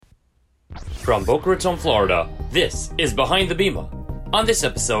From Boca Raton, Florida, this is Behind the Bima. On this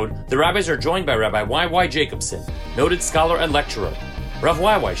episode, the rabbis are joined by Rabbi Y.Y. Jacobson, noted scholar and lecturer. Rav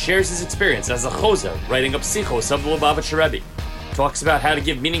Y.Y. shares his experience as a chozer writing a psichos of the Lubavitcher Rebbe, talks about how to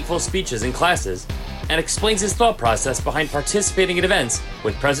give meaningful speeches in classes, and explains his thought process behind participating in events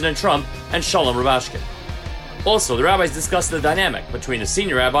with President Trump and Shalom Rubashkin. Also, the rabbis discuss the dynamic between the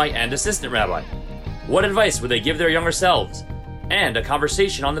senior rabbi and assistant rabbi. What advice would they give their younger selves? And a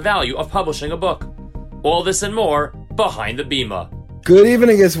conversation on the value of publishing a book. All this and more, Behind the Bima. Good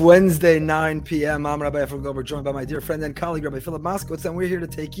evening. It's Wednesday, 9 p.m. I'm Rabbi Efraim Goldberg, joined by my dear friend and colleague, Rabbi Philip Moskowitz, and we're here to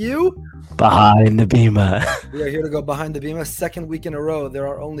take you behind the bima. We are here to go behind the bima. Second week in a row, there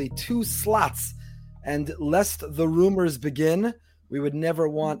are only 2 slots. And lest the rumors begin, we would never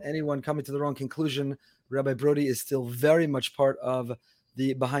want anyone coming to the wrong conclusion. Rabbi Brody is still very much part of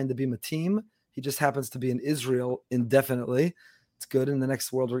the Behind the Bima team. He just happens to be in Israel indefinitely. It's good. In the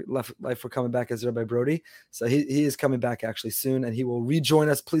next world life, we're coming back as Rabbi Brody. So he is coming back actually soon, and he will rejoin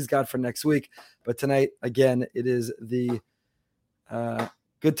us, please God, for next week. But tonight, again, it is the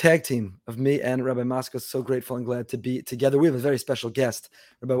good tag team of me and Rabbi Moskowitz. So grateful and glad to be together. We have a very special guest.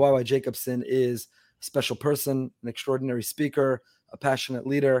 Rabbi Y.Y. Jacobson is a special person, an extraordinary speaker, a passionate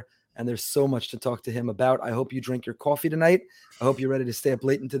leader, and there's so much to talk to him about. I hope you drink your coffee tonight. I hope you're ready to stay up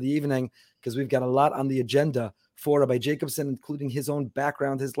late into the evening, because we've got a lot on the agenda for Rabbi Jacobson, including his own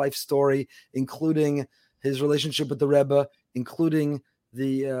background, his life story, including his relationship with the Rebbe, including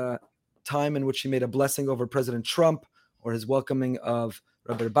the time in which he made a blessing over President Trump, or his welcoming of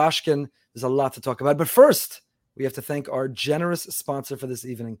Rabbi Rubashkin. There's a lot to talk about. But first, we have to thank our generous sponsor for this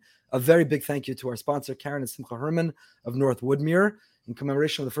evening. A very big thank you to our sponsor, Karen and Simcha Herman of North Woodmere, in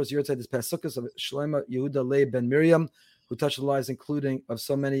commemoration of the first Yortzeit this past Sukkot of Shlomo Yehuda Leib Ben Miriam, who touched the lives of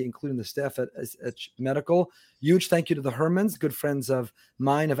so many, including the staff at Medical. Huge thank you to the Hermans, good friends of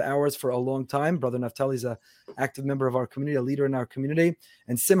mine, of ours for a long time. Brother Naftali is an active member of our community, a leader in our community.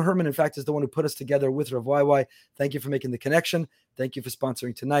 And Sim Herman, in fact, is the one who put us together with Rav YY. Thank you for making the connection. Thank you for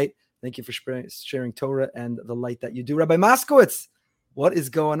sponsoring tonight. Thank you for sharing Torah and the light that you do. Rabbi Moskowitz, what is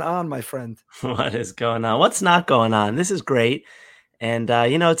going on, my friend? What is going on? What's not going on? This is great. And,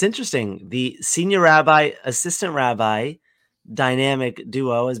 it's interesting. The senior rabbi, assistant rabbi dynamic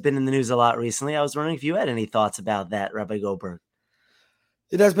duo has been in the news a lot recently. I was wondering if you had any thoughts about that, Rabbi Goldberg.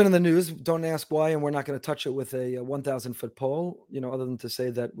 It has been in the news. Don't ask why, and we're not going to touch it with a 1,000-foot pole, other than to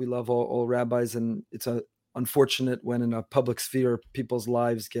say that we love all rabbis, and it's unfortunate when in a public sphere, people's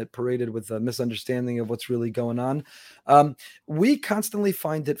lives get paraded with a misunderstanding of what's really going on. We constantly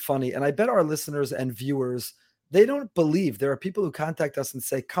find it funny, and I bet our listeners and viewers, they don't believe. There are people who contact us and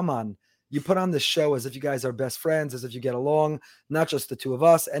say, come on, you put on this show as if you guys are best friends, as if you get along, not just the 2 of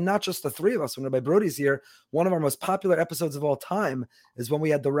us and not just the 3 of us. When Rabbi Brody's here, one of our most popular episodes of all time is when we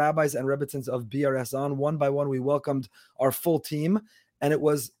had the rabbis and rebbitins of BRS on. One by one, we welcomed our full team. And it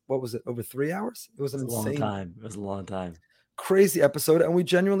was, over 3 hours? It was an insane long time. It was a long time. Crazy episode. And we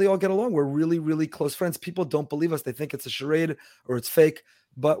genuinely all get along. We're really, really close friends. People don't believe us. They think it's a charade or it's fake.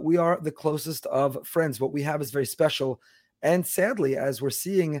 But we are the closest of friends. What we have is very special. And sadly, as we're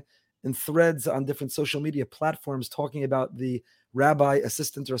seeing in threads on different social media platforms talking about the rabbi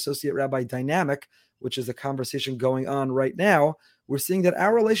assistant or associate rabbi dynamic, which is a conversation going on right now, we're seeing that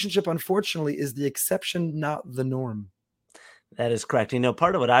our relationship, unfortunately, is the exception, not the norm. That is correct.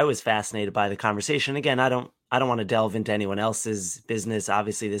 Part of what I was fascinated by the conversation, again, I don't want to delve into anyone else's business.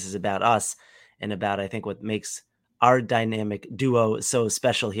 Obviously, this is about us and about, I think, what makes our dynamic duo so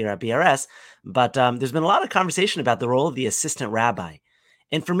special here at BRS. But there's been a lot of conversation about the role of the assistant rabbi.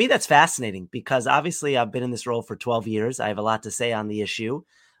 And for me, that's fascinating because obviously I've been in this role for 12 years. I have a lot to say on the issue.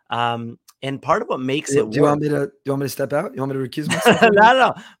 And part of what makes it work. Do you want me to step out? You want me to recuse myself?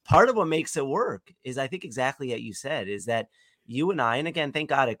 No. Part of what makes it work is, I think exactly what you said, is that you and I, and again, thank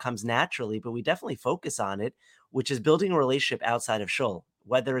God it comes naturally, but we definitely focus on it, which is building a relationship outside of shul,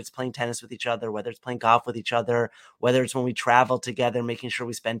 whether it's playing tennis with each other, whether it's playing golf with each other, whether it's when we travel together, making sure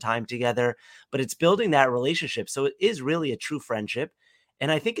we spend time together, but it's building that relationship. So it is really a true friendship.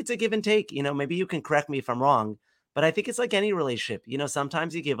 And I think it's a give and take. Maybe you can correct me if I'm wrong, but I think it's like any relationship.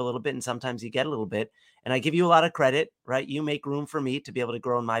 Sometimes you give a little bit and sometimes you get a little bit. And I give you a lot of credit, right? You make room for me to be able to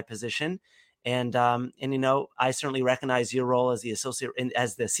grow in my position. And I certainly recognize your role as the associate and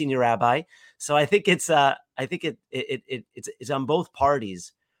as the senior rabbi. So I think it's on both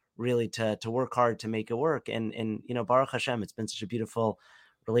parties really to work hard to make it work. And Baruch Hashem, it's been such a beautiful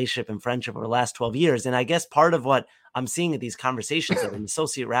relationship and friendship over the last 12 years. And I guess part of what I'm seeing in these conversations that an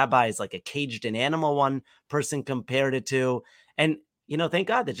associate rabbi is like a caged in animal, one person compared it to. And, thank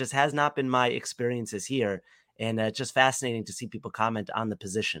God that just has not been my experiences here. And it's just fascinating to see people comment on the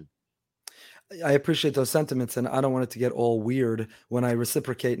position. I appreciate those sentiments, and I don't want it to get all weird when I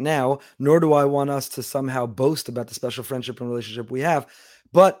reciprocate now, nor do I want us to somehow boast about the special friendship and relationship we have.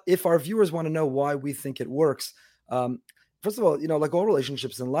 But if our viewers want to know why we think it works, um, first of all, like all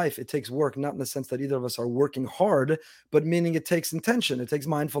relationships in life, it takes work, not in the sense that either of us are working hard, but meaning it takes intention, it takes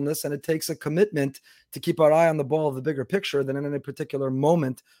mindfulness, and it takes a commitment to keep our eye on the ball of the bigger picture than in any particular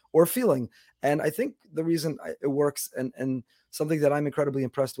moment or feeling. And I think the reason it works, and something that I'm incredibly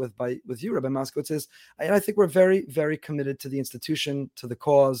impressed with you, Rabbi Moskowitz, is I think we're very, very committed to the institution, to the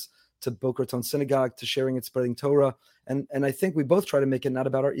cause, to Boca Raton Synagogue, to sharing and spreading Torah. And I think we both try to make it not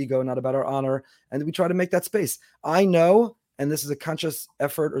about our ego, not about our honor, and we try to make that space. I know, and this is a conscious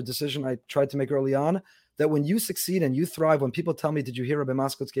effort or decision I tried to make early on, that when you succeed and you thrive, when people tell me, did you hear Rabbi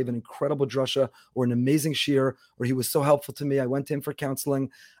Moskowitz gave an incredible drasha or an amazing shiur, or he was so helpful to me, I went to him for counseling,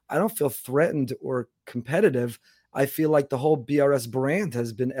 I don't feel threatened or competitive. I feel like the whole BRS brand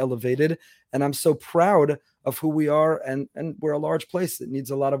has been elevated, and I'm so proud of who we are, and we're a large place that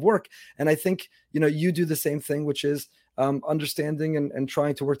needs a lot of work. And I think, you do the same thing, which is understanding and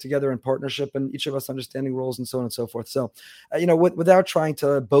trying to work together in partnership, and each of us understanding roles and so on and so forth. So, without trying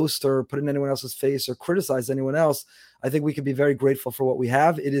to boast or put in anyone else's face or criticize anyone else, I think we can be very grateful for what we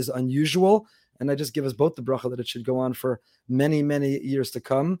have. It is unusual. And I just give us both the bracha that it should go on for many, many years to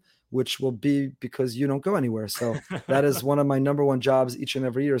come, which will be because you don't go anywhere. So that is one of my number one jobs each and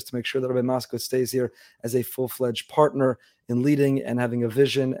every year, is to make sure that Rabbi Moskowitz stays here as a full-fledged partner in leading and having a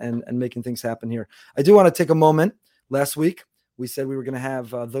vision and making things happen here. I do want to take a moment. Last week, we said we were going to have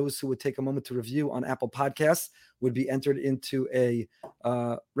those who would take a moment to review on Apple Podcasts would be entered into a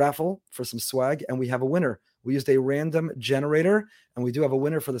raffle for some swag, and we have a winner. We used a random generator, and we do have a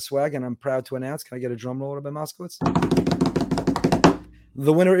winner for the swag, and I'm proud to announce. Can I get a drum roll, Rabbi Moskowitz?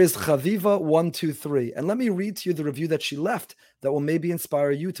 The winner is Chaviva123. And let me read to you the review that she left that will maybe inspire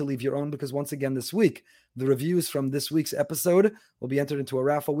you to leave your own, because once again, this week, the reviews from this week's episode will be entered into a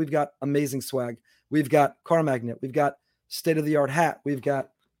raffle. We've got amazing swag. We've got car magnet. We've got state-of-the-art hat. We've got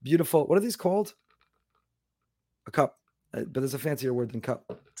beautiful, what are these called? A cup. But there's a fancier word than cup.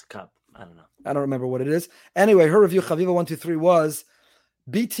 It's a cup. I don't know. I don't remember what it is. Anyway, her review, Chaviva123, was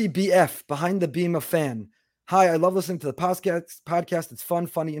BTBF, Behind the Bima fan. Hi, I love listening to the podcast. It's fun,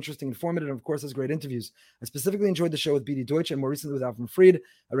 funny, interesting, informative, and of course, has great interviews. I specifically enjoyed the show with BD Deutsch and more recently with Avram Fried.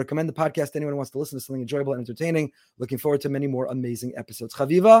 I recommend the podcast to anyone who wants to listen to something enjoyable and entertaining. Looking forward to many more amazing episodes.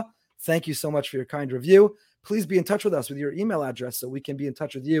 Chaviva, thank you so much for your kind review. Please be in touch with us with your email address so we can be in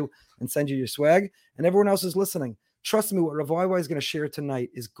touch with you and send you your swag. And everyone else who's listening, trust me, what Rav YY is going to share tonight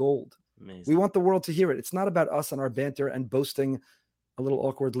is gold. Amazing. We want the world to hear it. It's not about us and our banter and boasting a little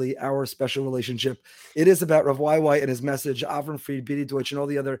awkwardly our special relationship. It is about Rav YY and his message, Avram Fried, BD Deutsch, and all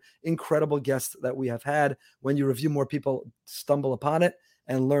the other incredible guests that we have had. When you review, more people stumble upon it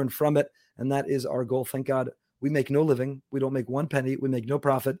and learn from it. And that is our goal. Thank God we make no living. We don't make one penny. We make no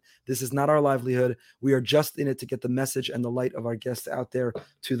profit. This is not our livelihood. We are just in it to get the message and the light of our guests out there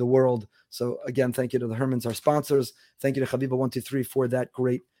to the world. So again, thank you to the Hermans, our sponsors. Thank you to Chaviva123 for that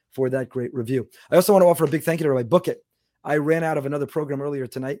great review. I also want to offer a big thank you to Rabbi Book It. I ran out of another program earlier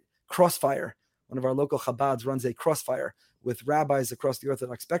tonight, Crossfire. One of our local Chabads runs a Crossfire with rabbis across the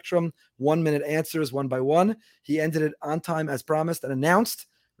Orthodox spectrum. 1 minute answers, one by one. He ended it on time as promised and announced.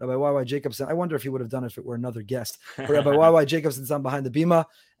 Rabbi YY Jacobson, I wonder if he would have done it if it were another guest. But Rabbi YY Jacobson's on Behind the Bima,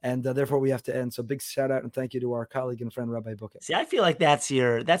 and therefore we have to end. So big shout out and thank you to our colleague and friend, Rabbi Book It. See, I feel like that's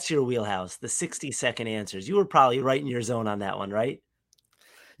your wheelhouse, the 60-second answers. You were probably right in your zone on that one, right?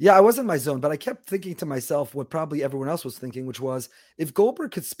 Yeah, I was in my zone, but I kept thinking to myself what probably everyone else was thinking, which was, if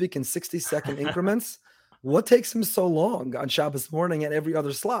Goldberg could speak in 60-second increments, what takes him so long on Shabbos morning and every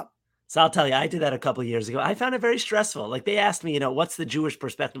other slot? So I'll tell you, I did that a couple of years ago. I found it very stressful. Like, they asked me, what's the Jewish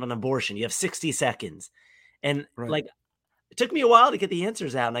perspective on abortion? You have 60 seconds. And Right. it took me a while to get the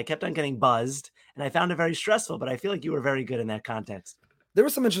answers out, and I kept on getting buzzed, and I found it very stressful, but I feel like you were very good in that context. There were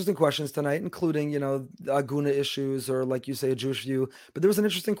some interesting questions tonight, including, the Aguna issues, or like you say, a Jewish view. But there was an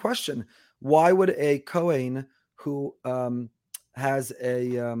interesting question. Why would a Kohen who has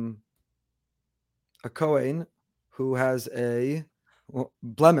a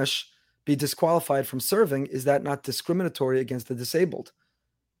blemish be disqualified from serving? Is that not discriminatory against the disabled?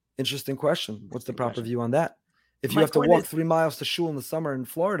 Interesting question. What's the proper view on that? If you have to walk 3 miles to shul in the summer in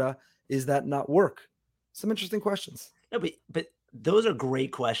Florida, is that not work? Some interesting questions. No, but those are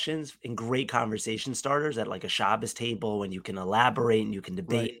great questions and great conversation starters at like a Shabbos table, when you can elaborate and you can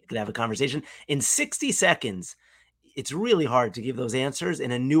debate, Right. you can have a conversation. In 60 seconds, it's really hard to give those answers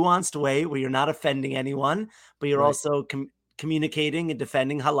in a nuanced way where you're not offending anyone, but you're Right. also communicating and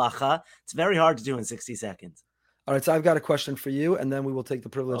defending halacha. It's very hard to do in 60 seconds. All right, so I've got a question for you, and then we will take the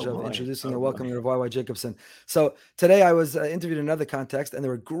privilege of introducing and welcoming Rav Y.Y. Jacobson. So today I was interviewed in another context, and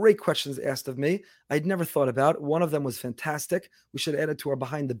there were great questions asked of me I'd never thought about. One of them was fantastic. We should add it to our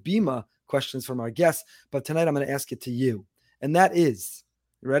Behind the Bima questions from our guests, but tonight I'm going to ask it to you, and that is,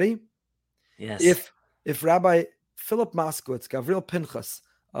 you ready? Yes. If Rabbi Philip Moskowitz, Gavril Pinchas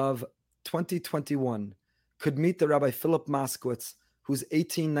of 2021, could meet the Rabbi Philip Moskowitz, who's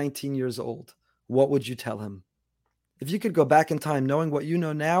 18, 19 years old, what would you tell him? If you could go back in time, knowing what you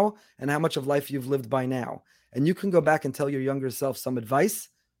know now and how much of life you've lived by now, and you can go back and tell your younger self some advice,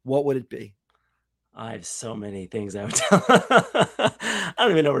 what would it be? I have so many things I would tell. I don't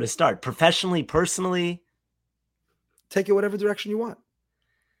even know where to start. Professionally, personally. Take it whatever direction you want.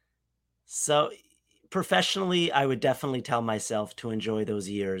 So professionally, I would definitely tell myself to enjoy those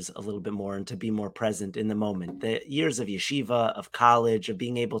years a little bit more and to be more present in the moment. The years of yeshiva, of college, of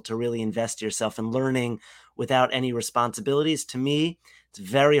being able to really invest yourself in learning without any responsibilities. To me, it's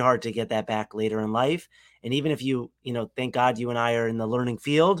very hard to get that back later in life. And even if you thank God you and I are in the learning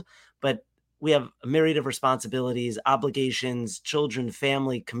field, but we have a myriad of responsibilities, obligations, children,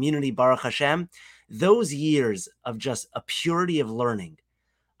 family, community, Baruch Hashem. Those years of just a purity of learning,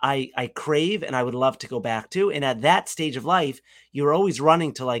 I crave and I would love to go back to. And at that stage of life, you were always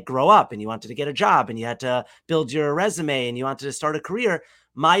running to grow up, and you wanted to get a job, and you had to build your resume, and you wanted to start a career.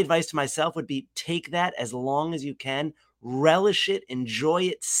 My advice to myself would be take that as long as you can, relish it, enjoy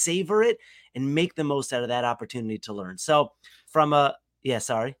it, savor it, and make the most out of that opportunity to learn. So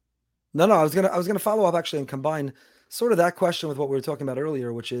sorry. No, I was gonna follow up actually and combine sort of that question with what we were talking about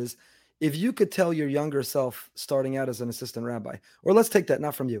earlier, which is, if you could tell your younger self starting out as an assistant rabbi, or let's take that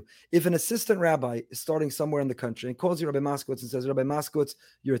not from you. If an assistant rabbi is starting somewhere in the country and calls you Rabbi Moskowitz and says, Rabbi Moskowitz,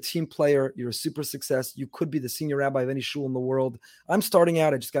 you're a team player, you're a super success, you could be the senior rabbi of any shul in the world. I'm starting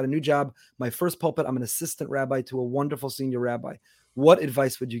out, I just got a new job. My first pulpit, I'm an assistant rabbi to a wonderful senior rabbi. What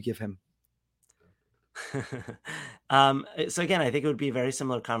advice would you give him? So again, I think it would be a very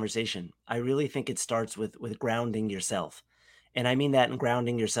similar conversation. I really think it starts with grounding yourself. And I mean that in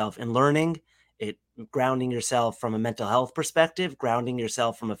grounding yourself in learning, grounding yourself from a mental health perspective, grounding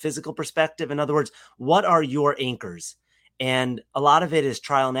yourself from a physical perspective. In other words, what are your anchors? And a lot of it is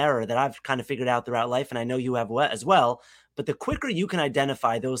trial and error that I've kind of figured out throughout life. And I know you have as well. But the quicker you can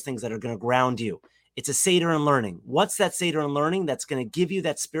identify those things that are going to ground you, it's a Seder in learning. What's that Seder in learning that's going to give you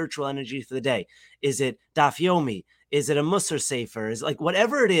that spiritual energy for the day? Is it Daf Yomi? Is it a Musar Sefer? Is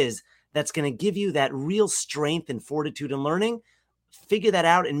whatever it is that's going to give you that real strength and fortitude in learning, figure that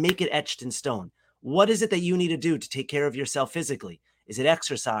out and make it etched in stone. What is it that you need to do to take care of yourself physically? Is it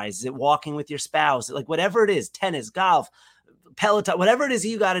exercise? Is it walking with your spouse? Whatever it is, tennis, golf, Peloton, whatever it is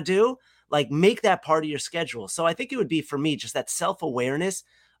you got to do, make that part of your schedule. So I think it would be for me, just that self-awareness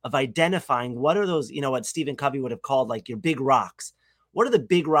of identifying what are those, what Stephen Covey would have called your big rocks. What are the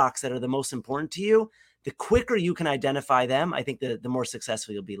big rocks that are the most important to you? The quicker you can identify them, I think the more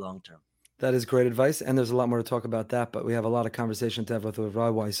successful you'll be long-term. That is great advice, and there's a lot more to talk about that, but we have a lot of conversation to have with Rav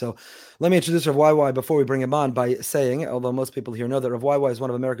Y.Y. So let me introduce Rav Y.Y. before we bring him on by saying, although most people here know that Rav Y.Y. is one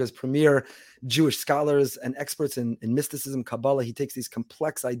of America's premier Jewish scholars and experts in mysticism, Kabbalah. He takes these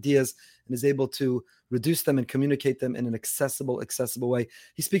complex ideas and is able to reduce them and communicate them in an accessible way.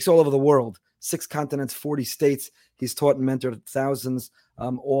 He speaks all over the world, 6 continents, 40 states. He's taught and mentored thousands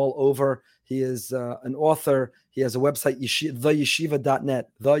all over. He is an author. He has a website,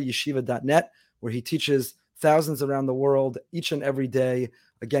 theyeshiva.net, where he teaches thousands around the world each and every day.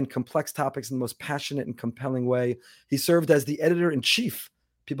 Again, complex topics in the most passionate and compelling way. He served as the editor-in-chief.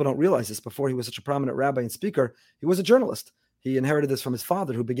 People don't realize this. Before he was such a prominent rabbi and speaker, he was a journalist. He inherited this from his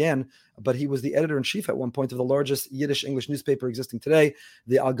father, who began, but he was the editor-in-chief at one point of the largest Yiddish English newspaper existing today,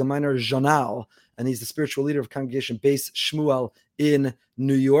 the Allgemeiner Journal, and he's the spiritual leader of Congregation Beis Shmuel in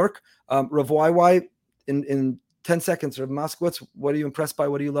New York. Rav Y.Y., in 10 seconds, Rav Moskowitz, what are you impressed by?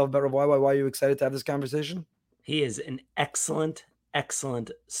 What do you love about Rav Y.Y.? Why are you excited to have this conversation? He is an excellent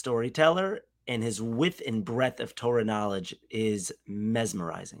storyteller, and his width and breadth of Torah knowledge is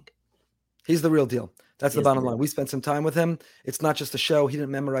mesmerizing. He's the real deal. That's the bottom line. We spent some time with him. It's not just a show. He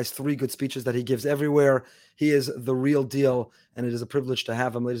didn't memorize 3 good speeches that he gives everywhere. He is the real deal, and it is a privilege to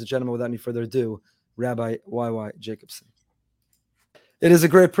have him. Ladies and gentlemen, without any further ado, Rabbi Y.Y. Jacobson. It is a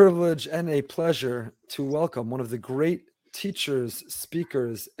great privilege and a pleasure to welcome one of the great teachers,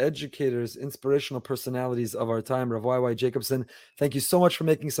 speakers, educators, inspirational personalities of our time, Rav Y.Y. Jacobson. Thank you so much for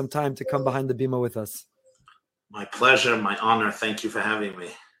making some time to come behind the bima with us. My pleasure, my honor. Thank you for having me.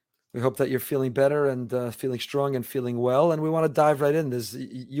 We hope that you're feeling better and feeling strong and feeling well. And we want to dive right in.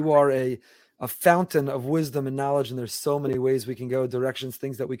 You are a a fountain of wisdom and knowledge, and there's so many ways we can go, directions,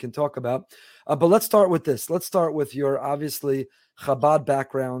 things that we can talk about. But let's start with this. Let's start with your obviously Chabad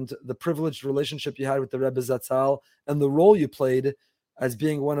background, the privileged relationship you had with the Rebbe Zatzal, and the role you played as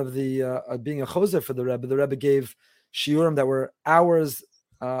being one of the being a choser for the Rebbe. The Rebbe gave shiurim that were hours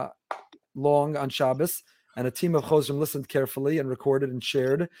long on Shabbos, and a team of chosrim listened carefully and recorded and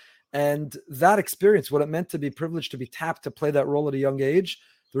shared. And that experience, what it meant to be privileged to be tapped to play that role at a young age,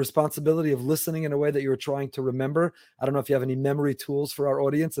 the responsibility of listening in a way that you were trying to remember. I don't know if you have any memory tools for our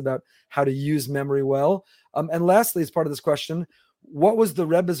audience about how to use memory well. And lastly, as part of this question, what was the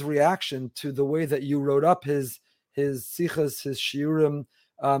Rebbe's reaction to the way that you wrote up his sichas, his shiurim?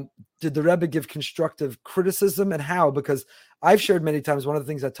 Did the Rebbe give constructive criticism, and how? Because I've shared many times, one of the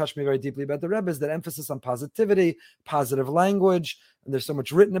things that touched me very deeply about the Rebbe is that emphasis on positivity, positive language, and there's so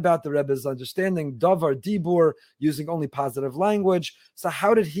much written about the Rebbe's understanding, davar, dibur, using only positive language. So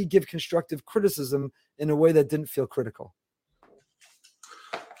how did he give constructive criticism in a way that didn't feel critical?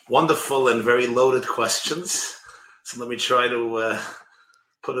 Wonderful and very loaded questions. So let me try to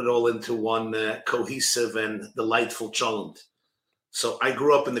put it all into one cohesive and delightful challenge. So I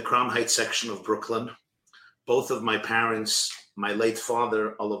grew up in the Crown Heights section of Brooklyn. Both of my parents, my late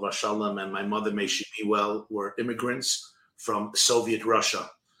father, Olav Shalom, and my mother, may she be well, were immigrants from Soviet Russia.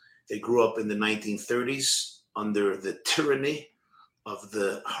 They grew up in the 1930s under the tyranny of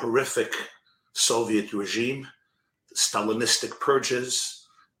the horrific Soviet regime, the Stalinistic purges,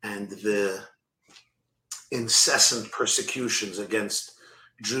 and the incessant persecutions against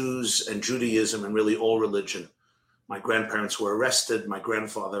Jews and Judaism and really all religion. My grandparents were arrested. My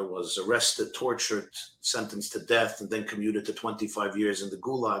grandfather was arrested, tortured, sentenced to death, and then commuted to 25 years in the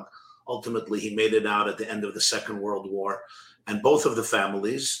Gulag. Ultimately, he made it out at the end of the Second World War. And both of the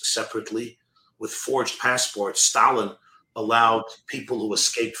families, separately, with forged passports, Stalin allowed people who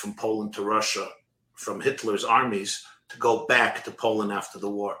escaped from Poland to Russia, from Hitler's armies, to go back to Poland after the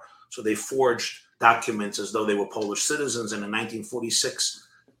war. So they forged documents as though they were Polish citizens. And in 1946,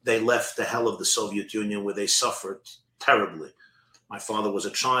 they left the hell of the Soviet Union, where they suffered terribly. My father was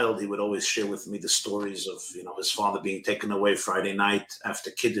a child. He would always share with me the stories of, his father being taken away Friday night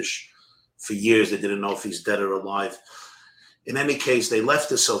after Kiddush. For years, they didn't know if he's dead or alive. In any case, they left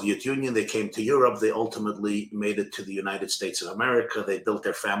the Soviet Union. They came to Europe. They ultimately made it to the United States of America. They built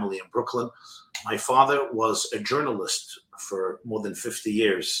their family in Brooklyn. My father was a journalist for more than 50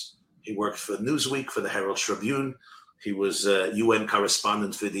 years. He worked for Newsweek, for the Herald Tribune. He was a UN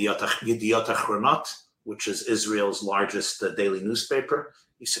correspondent for the Yediot Achronot, which is Israel's largest daily newspaper.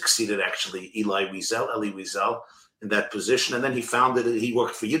 He succeeded actually Eli Wiesel, in that position. And then he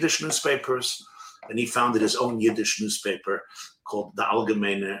worked for Yiddish newspapers, and he founded his own Yiddish newspaper called the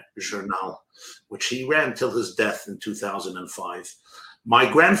Allgemeine Journal, which he ran till his death in 2005.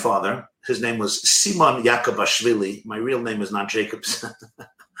 My grandfather, his name was Simon Yakubashvili. My real name is not Jacobson.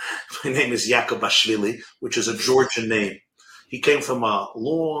 My name is Yakubashvili, which is a Georgian name. He came from a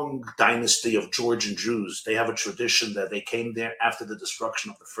long dynasty of Georgian Jews. They have a tradition that they came there after the destruction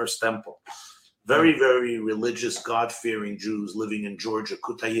of the first temple. Very, very religious, God-fearing Jews living in Georgia,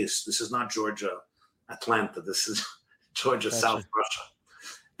 Kutayis. This is not Georgia, Atlanta. This is Georgia, gotcha. South Russia.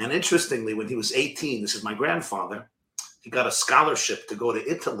 And interestingly, when he was 18, this is my grandfather, he got a scholarship to go to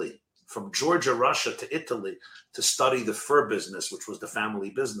Italy, from Georgia, Russia to Italy, to study the fur business, which was the family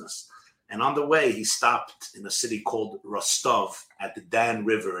business. And on the way, he stopped in a city called Rostov at the Dan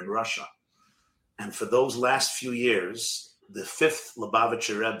River in Russia. And for those last few years, the fifth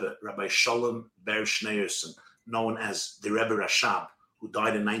Lubavitcher Rebbe, Rabbi Sholem Ber Schneerson, known as the Rebbe Rashab, who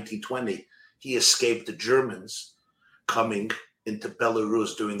died in 1920, he escaped the Germans coming into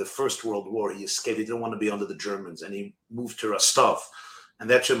Belarus during the First World War. He escaped. He didn't want to be under the Germans, and he moved to Rostov. And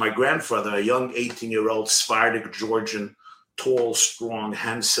that's when my grandfather, a young 18-year-old Sephardic Georgian, tall, strong,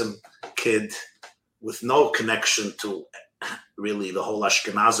 handsome kid with no connection to really the whole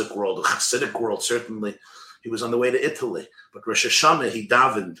Ashkenazic world, the Hasidic world, certainly. He was on the way to Italy. But Rosh Hashanah, he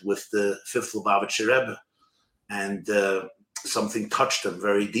davened with the fifth Lubavitcher Rebbe, and something touched him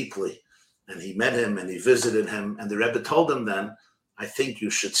very deeply. And he met him and he visited him. And the Rebbe told him then, I think you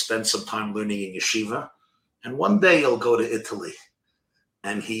should spend some time learning in yeshiva, and one day you'll go to Italy.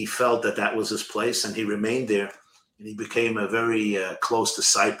 And he felt that that was his place, and he remained there. And he became a very close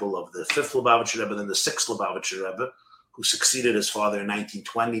disciple of the fifth Lubavitcher Rebbe, then the sixth Lubavitcher Rebbe, who succeeded his father in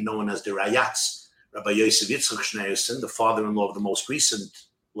 1920, known as the Rayatz, Rabbi Yosef Yitzchak Schneerson, the father-in-law of the most recent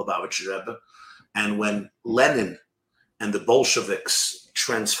Lubavitcher Rebbe. And when Lenin and the Bolsheviks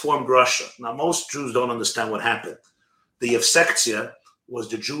transformed Russia, now most Jews don't understand what happened. The Yevsektia was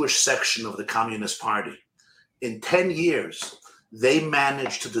the Jewish section of the Communist Party. In 10 years, they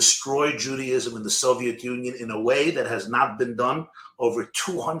managed to destroy Judaism in the Soviet Union in a way that has not been done over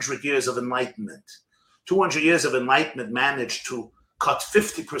 200 years of enlightenment. 200 years of enlightenment managed to cut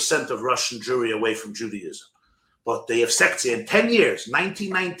 50% of Russian Jewry away from Judaism. But the Evsektia in 10 years,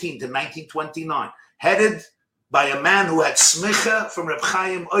 1919 to 1929, headed by a man who had smicha from Reb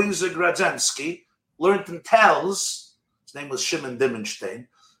Chaim Oizer Gradzensky, learned in Telz, his name was Shimon Dimenstein,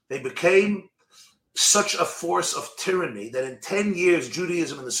 they became such a force of tyranny that in 10 years,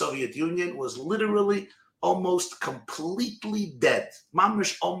 Judaism in the Soviet Union was literally almost completely dead.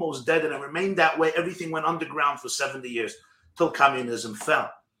 Mamish almost dead, and it remained that way. Everything went underground for 70 years till communism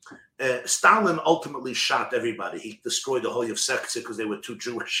fell. Stalin ultimately shot everybody. He destroyed the whole Yevsektia because they were too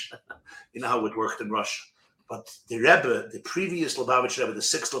Jewish. You know how it worked in Russia. But the Rebbe, the previous Lubavitcher Rebbe, the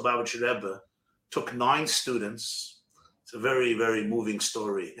sixth Lubavitcher Rebbe, took 9 students. It's a very, very moving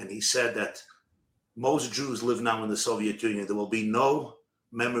story. And he said that most Jews live now in the Soviet Union. There will be no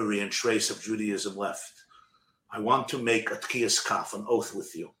memory and trace of Judaism left. I want to make a tkiyas kaf, an oath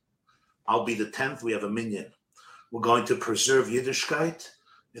with you. I'll be the 10th. We have a minyan. We're going to preserve Yiddishkeit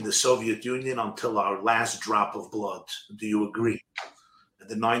in the Soviet Union until our last drop of blood. Do you agree? And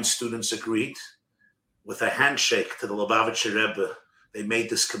the 9 students agreed. With a handshake to the Lubavitcher Rebbe, they made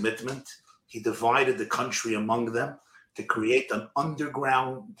this commitment. He divided the country among them to create an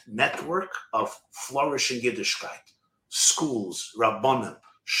underground network of flourishing Yiddishkeit. Schools, Rabbonim,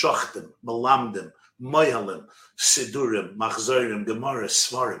 Shochtim, Malamdim, Moyalim, Sidurim, Machzorim, Gemara,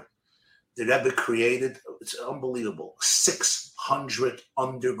 Svarim. The Rebbe created, it's unbelievable, 600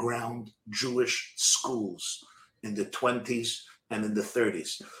 underground Jewish schools in the 20s and in the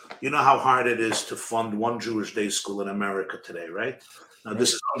 30s. You know how hard it is to fund one Jewish day school in America today, right? Now,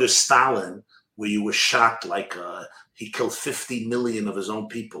 this is under Stalin, where you were shot like he killed 50 million of his own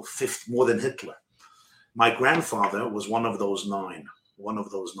people, more than Hitler. My grandfather was one of those 9,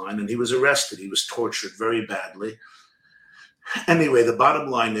 and he was arrested. He was tortured very badly. Anyway, the bottom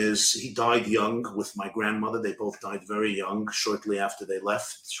line is he died young with my grandmother. They both died very young, shortly after they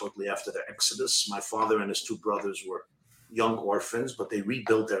left, shortly after their exodus. My father and his 2 brothers were young orphans, but they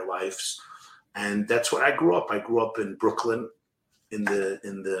rebuilt their lives. And that's where I grew up. I grew up in Brooklyn, in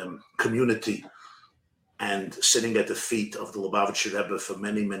the community, and sitting at the feet of the Lubavitcher Rebbe for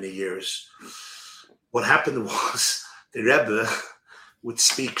many, many years. What happened was the Rebbe would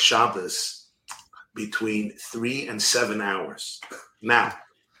speak Shabbos between 3 and 7 hours. Now,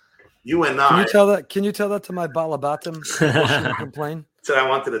 you and I... Can you tell that to my Balabatim? Complain? That's what I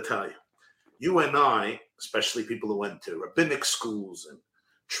wanted to tell you. You and I, especially people who went to rabbinic schools and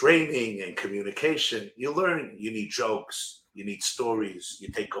training and communication, you learn you need jokes, you need stories, you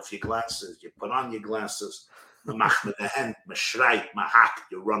take off your glasses, you put on your glasses, you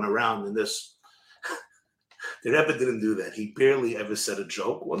run around in this. The Rebbe didn't do that. He barely ever said a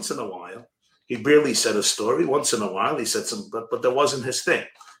joke. Once in a while. He barely said a story. Once in a while, he said some, but that wasn't his thing.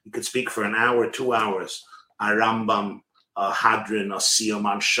 He could speak for an hour, 2 hours. A Rambam, a Hadrin, a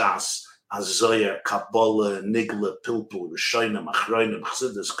Siyoman Shas, a Zoya, Kabbalah, Nigla, Pilpul, Rishonim, Achronim,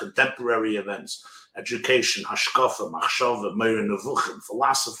 Chassidus, contemporary events, education, Hashkafa, Machshava, Meir Nevuchim,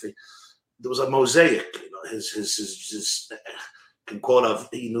 philosophy. There was a mosaic. You know, his can quote of,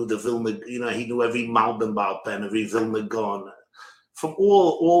 he knew the Vilna, he knew every Malbim Baal Pen, every Vilna Gaon, from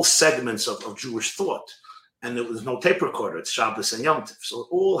all segments of Jewish thought. And there was no tape recorder. It's Shabbos and Yom Tov. So it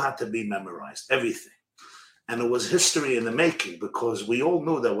all had to be memorized, everything. And it was history in the making, because we all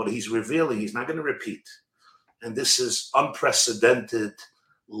knew that what he's revealing, he's not going to repeat. And this is unprecedented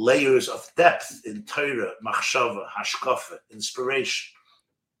layers of depth in Torah, Machshava, Hashkafa, inspiration,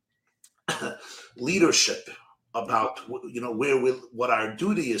 leadership, about what our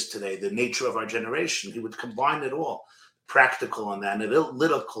duty is today, the nature of our generation. He would combine it all. Practical and the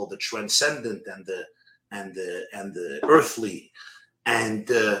analytical, the transcendent and the earthly, and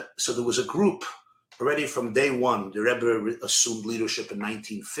so there was a group already from day one. The Rebbe assumed leadership in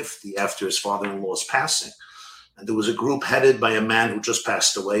 1950 after his father-in-law's passing, and there was a group headed by a man who just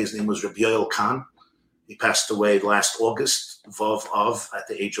passed away. His name was Reb Yoel Kahn. He passed away last August, at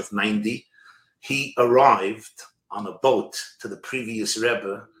the age of 90. He arrived on a boat to the previous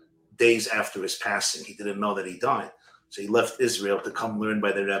Rebbe days after his passing. He didn't know that he died. So he left Israel to come learn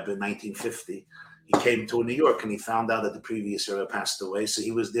by the Rebbe in 1950. He came to New York and he found out that the previous Rebbe passed away. So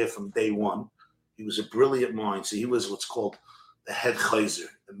he was there from day one. He was a brilliant mind. So he was what's called the head chayzer,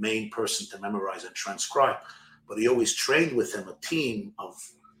 the main person to memorize and transcribe. But he always trained with him a team of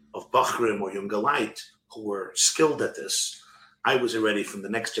Bachrim or Yungalite who were skilled at this. I was already from the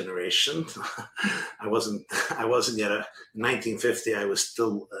next generation. I wasn't yet. In 1950, I was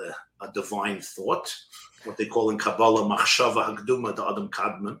still a divine thought, what they call in Kabbalah, Machshava Hagduma da Adam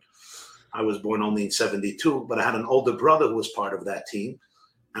Kadman. I was born only in 72, but I had an older brother who was part of that team.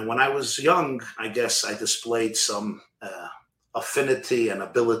 And when I was young, I guess I displayed some affinity and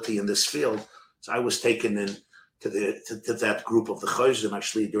ability in this field. So I was taken in to that group of the Chozim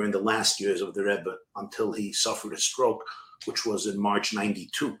actually during the last years of the Rebbe until he suffered a stroke, which was in March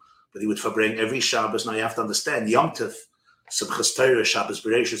 92. But he would verbring every Shabbos. Now you have to understand, Yom Tov, Simchas Torah, Shabbos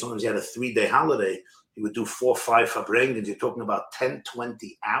Bereishis, sometimes he had a 3-day holiday. He would do 4 or 5 verbringings. You're talking about 10,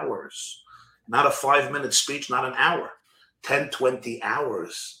 20 hours. Not a 5-minute speech, not an hour. 10, 20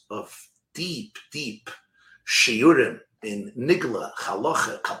 hours of deep, deep shiurim in Nigla,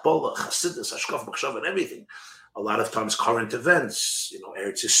 Halacha, Kabbalah, Chassidus, Hashkaf, Machshav, and everything. A lot of times current events,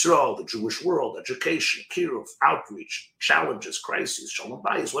 Eretz Yisrael, the Jewish world, education, kiruv, outreach, challenges, crises, shalom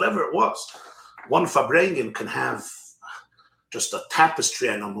bayis, whatever it was. One Fabrengen can have just a tapestry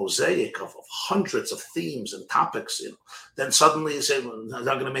and a mosaic of hundreds of themes and topics. Then suddenly you say, well, I'm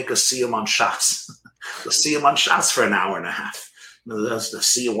going to make a siyum on Shas. The siyum on Shas for an hour and a half. There's the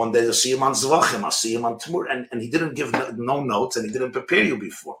siyum one day, the siyum on Zvachim, a siyum on Tamur, and he didn't give no notes and he didn't prepare you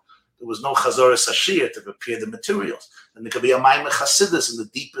before. There was no Chazor Sashir to prepare the materials. And there could be a Maimon Chassidus in the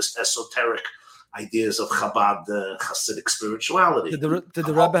deepest esoteric ideas of Chabad Chassidic spirituality. Did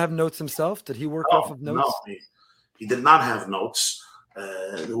the Rebbe have notes himself? Did he work off of notes? No, he did not have notes.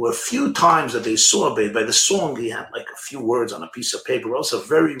 There were a few times that they saw by the song, he had like a few words on a piece of paper. Also,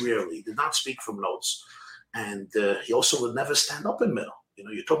 very rarely. He did not speak from notes. And he also would never stand up in middle.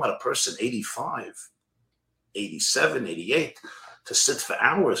 You're talking about a person 85, 87, 88, to sit for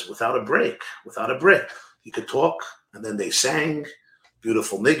hours without a break. He could talk, and then they sang,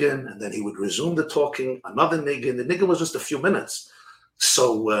 beautiful niggin, and then he would resume the talking, another niggin. The niggin was just a few minutes.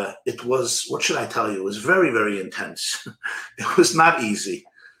 So it was, what should I tell you? It was very, very intense. It was not easy.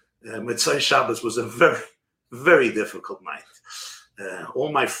 Mitzvah Shabbos was a very, very difficult night.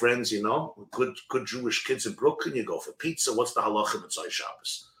 All my friends, good Jewish kids in Brooklyn, you go for pizza. What's the halacha Mitzvah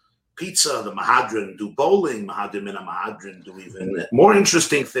Shabbos? Pizza, the Mahadran do bowling, Mahadrim and a Mahadran do even more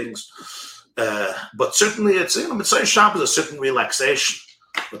interesting things. But certainly it's, Mitzvah Shabbos is a certain relaxation.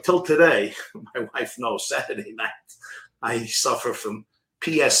 But till today, my wife knows, Saturday night, I suffer from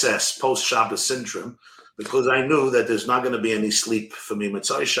PSS, post-Shabbos syndrome, because I knew that there's not going to be any sleep for me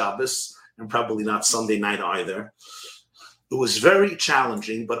Mitzvah Shabbos, and probably not Sunday night either. It was very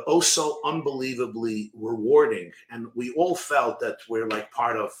challenging, but also unbelievably rewarding. And we all felt that we're like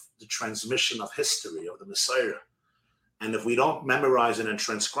part of the transmission of history of the Messiah. And if we don't memorize it and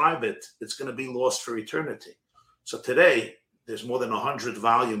transcribe it, it's going to be lost for eternity. So today, there's more than 100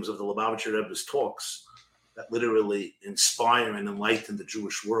 volumes of the Lubavitcher Rebbe's talks that literally inspire and enlighten the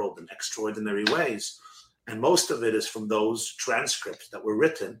Jewish world in extraordinary ways. And most of it is from those transcripts that were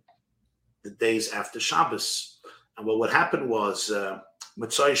written the days after Shabbos. And what happened was,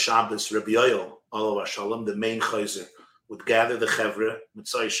 Mitzvah Shabbos, Rabbi Yoel, Olav Shalom, the main chayzer, would gather the chevra,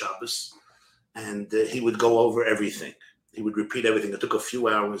 Mitzvah Shabbos, and he would go over everything. He would repeat everything. It took a few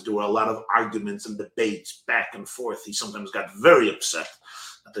hours. There were a lot of arguments and debates back and forth. He sometimes got very upset.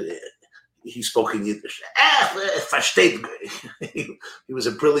 He spoke in Yiddish. He was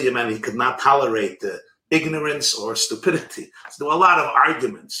a brilliant man. He could not tolerate ignorance or stupidity. So there were a lot of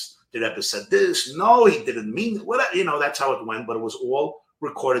arguments. The Rebbe said this. No, he didn't mean it. That's how it went. But it was all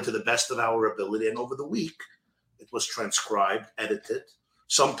recorded to the best of our ability. And over the week, it was transcribed, edited.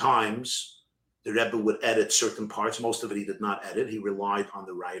 Sometimes the Rebbe would edit certain parts. Most of it he did not edit. He relied on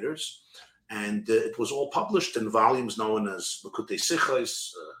the writers. And it was all published in volumes known as Likutei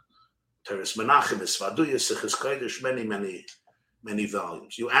Sichos, Teres Menachem, Svaduya, Sichos Kodesh, many, many, many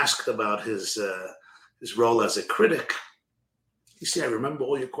volumes. You asked about his role as a critic. You see, I remember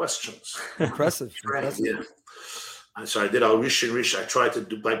all your questions. Impressive. Yeah. So I did Al Rishon Rishon. I tried to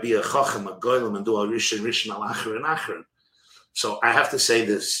be a Chacham, a Goylem, and do Al Rishon Rishon, Al Acharon Acharon. So I have to say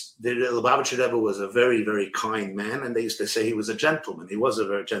this. The Lubavitcher Rebbe was a very, very kind man, and they used to say he was a gentleman. He was a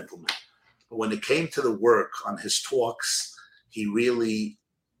very gentleman. But when it came to the work on his talks, he really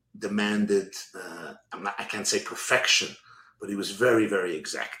demanded, I can't say perfection, but he was very, very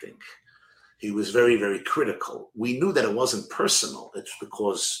exacting. He was very, very critical. We knew that it wasn't personal. It's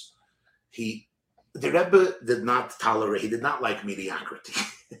because the Rebbe did not tolerate, he did not like mediocrity.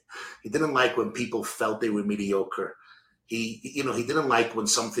 He didn't like when people felt they were mediocre. He didn't like when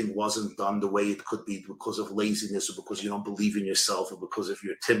something wasn't done the way it could be because of laziness or because you don't believe in yourself or because if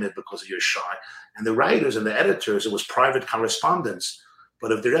you're timid, because you're shy. And the writers and the editors, it was private correspondence.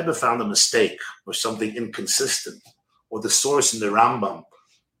 But if the Rebbe found a mistake or something inconsistent, or the source in the Rambam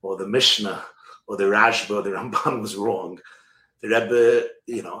or the Mishnah or the Rashba or the Ramban was wrong, the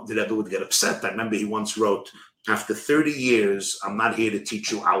Rebbe would get upset. I remember he once wrote, after 30 years, I'm not here to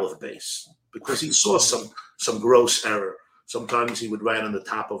teach you Aleph Beis, because he saw some gross error. Sometimes he would write on the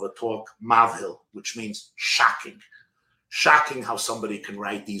top of a talk, Mavhil, which means shocking. Shocking how somebody can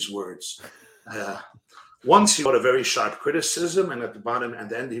write these words. Once he wrote a very sharp criticism, and at the bottom, at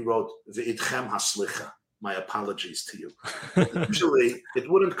the end, he wrote, V'idchem haslicha, my apologies to you. Usually, it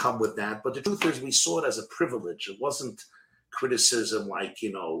wouldn't come with that, but the truth is, we saw it as a privilege. It wasn't criticism like,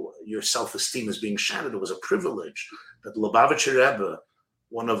 your self-esteem is being shattered. It was a privilege that Lubavitcher Rebbe,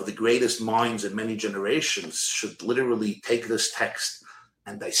 one of the greatest minds in many generations, should literally take this text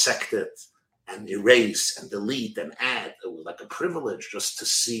and dissect it and erase and delete and add. It was like a privilege just to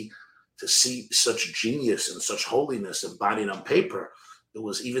see such genius and such holiness embodied on paper. It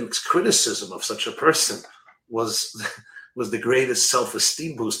was even criticism of such a person was the greatest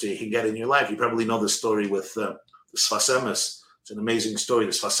self-esteem booster you can get in your life. You probably know the story with the Sfas Emes. It's an amazing story.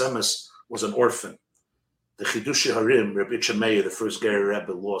 The Sfas Emes was an orphan. The Chidushei Harim, Rebbe Itcha Meir, the first Ger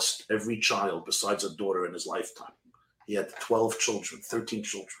Rebbe, lost every child besides a daughter in his lifetime. He had 12 children, 13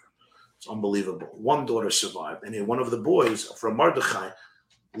 children. It's unbelievable. One daughter survived. And one of the boys from Mordechai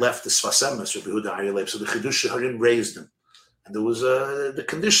left the Sfas Emes, Rebbe Yehuda Aryeh Leib. So the Chidushei Harim raised him. And there was the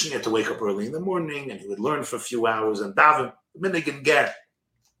condition he had to wake up early in the morning, and he would learn for a few hours and daven, minig and ger.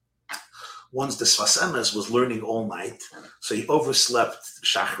 Once the Sfas Emes was learning all night, so he overslept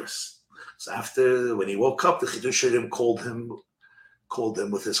Shachris. So after, when he woke up, the Chidushei Harim called him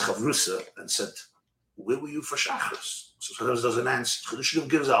with his chavrusa and said, where were you for Shachris? So Shachris doesn't answer. Chidushei Harim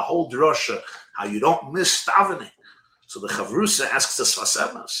gives a whole drasha how you don't miss davening. So the chavrusa asks the Sfas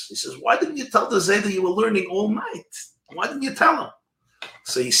Emes, he says, why didn't you tell the Zayda you were learning all night? Why didn't you tell him?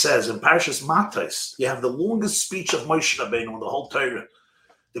 So he says, in Parashas Matos, you have the longest speech of Moshe Rabbeinu in the whole Torah.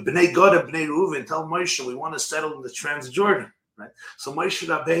 The Bnei Gad and Bnei Reuven tell Moshe, we want to settle in the Transjordan. Right? So Moshe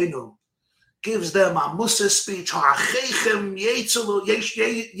Rabbeinu gives them a Musa speech. You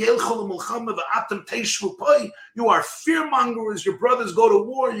are fear-mongers. Your brothers go to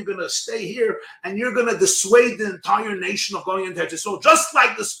war. You're going to stay here, and you're going to dissuade the entire nation of going into Eretz Yisrael. Just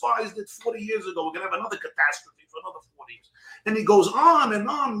like the spies did 40 years ago, we're going to have another catastrophe for another 40 years. And he goes on and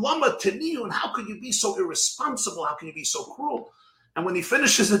on. Lama teniyu, and how could you be so irresponsible? How can you be so cruel? And when he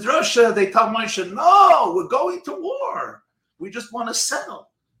finishes the drasha, they tell Moshe, no, we're going to war. We just want to settle.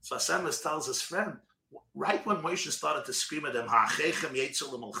 So Sfas Emes tells his friend, right when Moshe started to scream at them,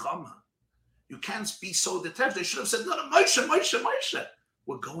 you can't be so detached. They should have said, no, Moshe,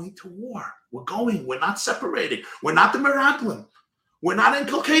 we're going to war. We're not separating. We're not the Meraglim. We're not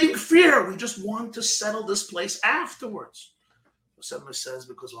inculcating fear. We just want to settle this place afterwards. Sfas Emes says,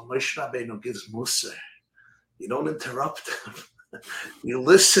 because when Moshe Rabbeinu gives Musa, you don't interrupt him. You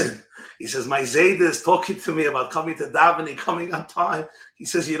listen. He says, my Zayda is talking to me about coming to davening, coming on time. He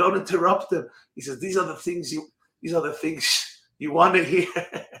says, you don't interrupt him. He says, these are the things you want to hear.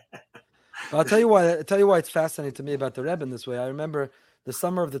 I'll tell you why it's fascinating to me about the Rebbe in this way. I remember the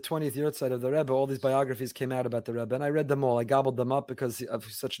summer of the 20th Yahrzeit of the Rebbe, all these biographies came out about the Rebbe, and I read them all. I gobbled them up because of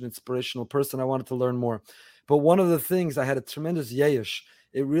such an inspirational person. I wanted to learn more. But one of the things, I had a tremendous yesh.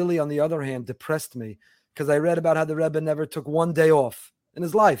 It really, on the other hand, depressed me, because I read about how the Rebbe never took one day off in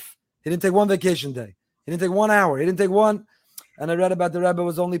his life. He didn't take one vacation day. He didn't take 1 hour. He didn't take one. And I read about the Rebbe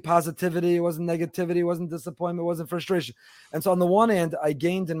was only positivity. It wasn't negativity. It wasn't disappointment. It wasn't frustration. And so on the one hand, I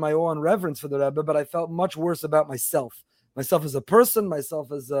gained in my awe and reverence for the Rebbe, but I felt much worse about myself. Myself as a person,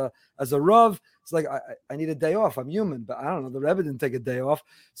 myself as a Rav. It's like I need a day off. I'm human, but I don't know. The Rebbe didn't take a day off.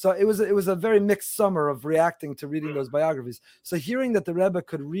 So it was a very mixed summer of reacting to reading those biographies. So hearing that the Rebbe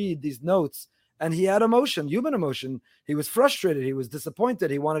could read these notes, and he had emotion, human emotion. He was frustrated. He was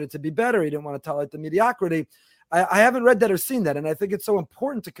disappointed. He wanted it to be better. He didn't want to tolerate the mediocrity. I haven't read that or seen that. And I think it's so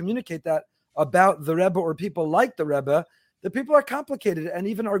important to communicate that about the Rebbe or people like the Rebbe. The people are complicated. And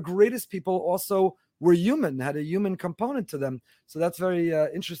even our greatest people also were human, had a human component to them. So that's very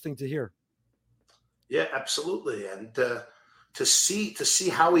interesting to hear. Yeah, absolutely. And to see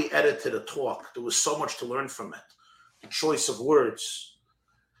how he edited a talk, there was so much to learn from it. The choice of words,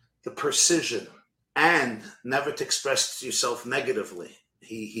 the precision, and never to express yourself negatively.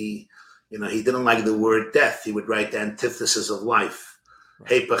 He didn't like the word death. He would write the antithesis of life.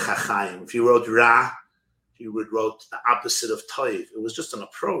 Hepech HaChaim. If you wrote Ra, you would wrote the opposite of Toiv. It was just an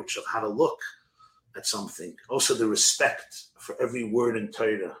approach of how to look at something. Also the respect for every word in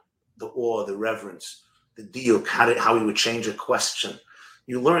Torah, the awe, the reverence, the diuk, how he would change a question.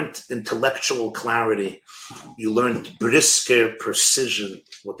 You learned intellectual clarity. You learned brisker precision,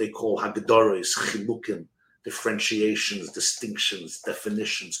 what they call hagdoros, chilukim, differentiations, distinctions,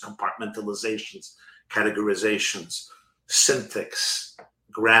 definitions, compartmentalizations, categorizations. syntax,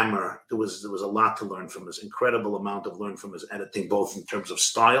 grammar. There was a lot to learn from his incredible amount of learn from his editing, both in terms of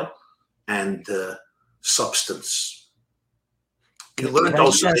style and substance. You learn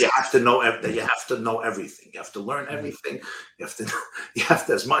also that you have to know everything. You have to learn everything. You have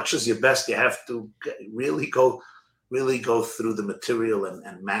to, as much as your best, you have to really go through the material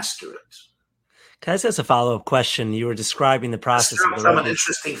and master it. Can I ask a follow-up question? You were describing the process of an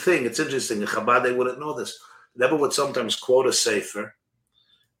interesting thing. It's interesting. In Chabad, they wouldn't know this. The Rebbe would sometimes quote a sefer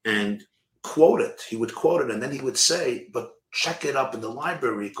and quote it. He would quote it, and then he would say, but check it up in the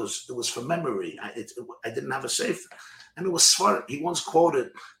library because it was from memory. I didn't have a sefer. And it was smart. He once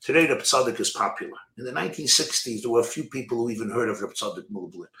quoted, today Reb Tzadok is popular. In the 1960s, there were a few people who even heard of Reb Tzadok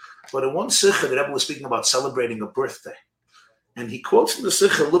Lublin. But in one sikha, the Rebbe was speaking about celebrating a birthday. And he quotes in the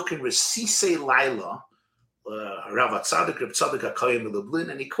sikha, look in Resisei Laila, Rav Tzadok, Reb Tzadok HaKoyim Lublin,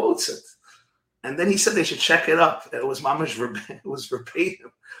 and he quotes it. And then he said they should check it up. It was mamash verbatim.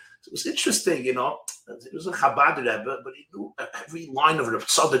 It was interesting, It was a Chabad Rebbe, but he knew every line of Reb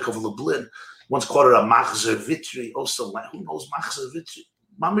Tzadok of Lublin. Once quoted a Machzer Vitri, also, who knows Machzer Vitri?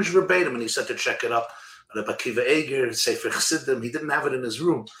 Mamish verbatim, and he said to check it up. Rebbe Akiva Eger, Sefer Chassidim, he didn't have it in his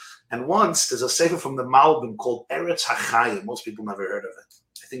room. And once, there's a sefer from the Malbim called Eretz HaChaim. Most people never heard of it.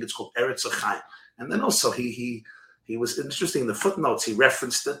 I think it's called Eretz HaChaim. And then also, he was interesting in the footnotes, he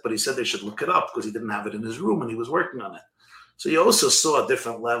referenced it, but he said they should look it up because he didn't have it in his room and he was working on it. So you also saw a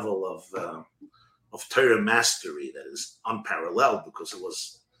different level of Torah mastery that is unparalleled because it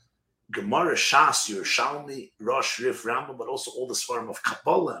was Gemara, Shas, Yerushalmi, Rosh, Rif, Rambam, but also all this form of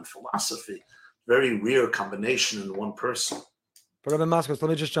Kabbalah and philosophy. Very rare combination in one person. But Rabbi Moskowitz, let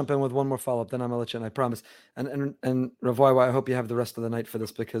me just jump in with one more follow-up, then I'm going to let you in, I promise. And Rav Wai, I hope you have the rest of the night for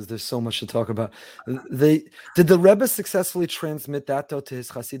this because there's so much to talk about. Did the Rebbe successfully transmit that, though, to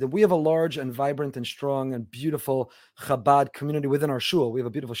his Hasidim? We have a large and vibrant and strong and beautiful Chabad community within our shul. We have a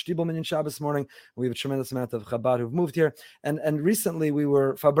beautiful Shtibel Minyan Shabbos morning. We have a tremendous amount of Chabad who've moved here. And recently we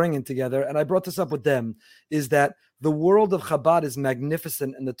were Fabringen together, and I brought this up with them, is that the world of Chabad is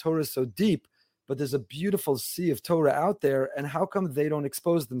magnificent and the Torah is so deep, but there's a beautiful sea of Torah out there, and how come they don't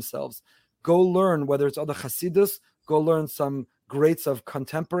expose themselves? Go learn, whether it's other Hasidus, go learn some greats of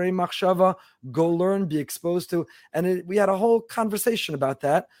contemporary Machshava, go learn, be exposed to. And we had a whole conversation about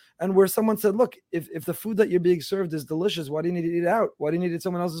that, and where someone said, look, if the food that you're being served is delicious, why do you need to eat it out? Why do you need to eat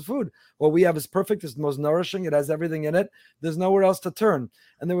someone else's food? What we have is perfect, it's the most nourishing, it has everything in it, there's nowhere else to turn.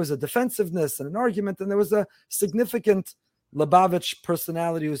 And there was a defensiveness and an argument, and there was a significant Lubavitch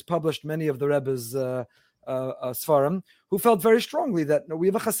personality who's published many of the Rebbe's Sfarim, who felt very strongly that we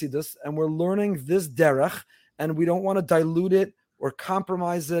have a Chassidus and we're learning this derech, and we don't want to dilute it or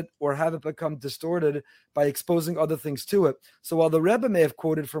compromise it or have it become distorted by exposing other things to it. So while the Rebbe may have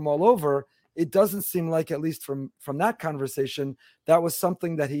quoted from all over, it doesn't seem like, at least from that conversation, that was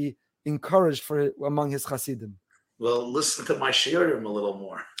something that he encouraged among his Chassidim. Well, listen to my shiurim a little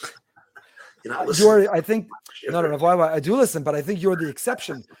more. I think I do listen, but I think you're the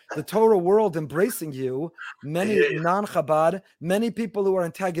exception. The Torah world embracing you, many non-Chabad, many people who are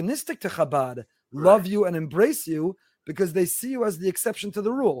antagonistic to Chabad love you and embrace you because they see you as the exception to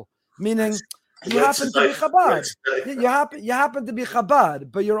the rule. Meaning, you happen to be Chabad. You happen to be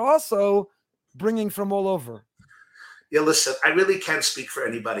Chabad, but you're also bringing from all over. Yeah, listen, I really can't speak for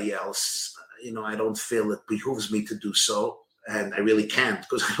anybody else. I don't feel it behooves me to do so. And I really can't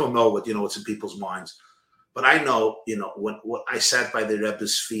because I don't know what's in people's minds. But I know, when I sat by the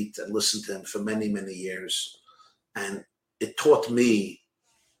Rebbe's feet and listened to him for many, many years. And it taught me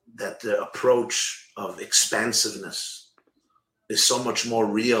that the approach of expansiveness is so much more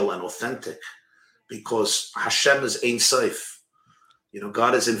real and authentic because Hashem is Ein Sof.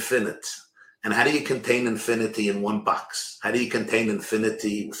 God is infinite. And how do you contain infinity in one box? How do you contain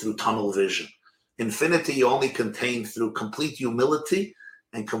infinity through tunnel vision? Infinity you only contain through complete humility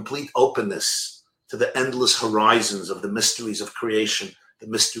and complete openness to the endless horizons of the mysteries of creation, the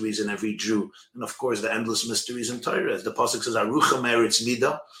mysteries in every Jew, and of course the endless mysteries in Torah. As the pasuk says, "Arucha meretz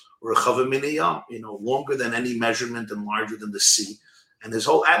nida, rechava min hayam," longer than any measurement and larger than the sea. And his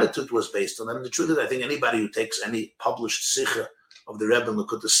whole attitude was based on that. And the truth is, I think anybody who takes any published sikha of the Rebbe and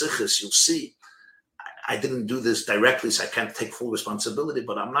look at the sikhas, you'll see. I didn't do this directly, so I can't take full responsibility,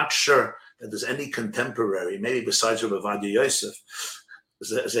 but I'm not sure that there's any contemporary, maybe besides Rabbi Ovadia Yosef,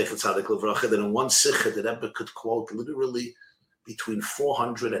 that in one sikha the Rebbe could quote literally between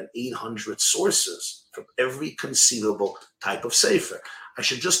 400 and 800 sources from every conceivable type of sefer. I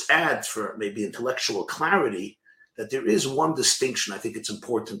should just add, for maybe intellectual clarity, that there is one distinction I think it's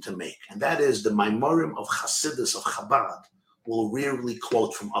important to make, and that is the Maimorim of Chassidus, of Chabad, will rarely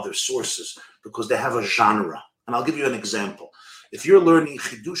quote from other sources because they have a genre. And I'll give you an example. If you're learning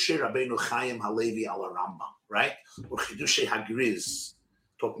Chidushei Rabbeinu Chaim Halevi al Rambam, right? Or Chidushei Hagriz,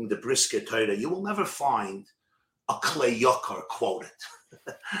 talking the Brisker Torah, you will never find a Klei Yakar quoted.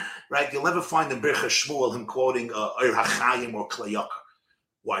 Right? You'll never find in Bircha Shmuel him quoting Ur HaChaim or Klei Yakar.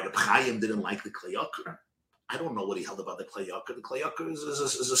 Why the Chaim didn't like the Klei Yakar? I don't know what he held about the Klei Yakar. The Klei Yakar is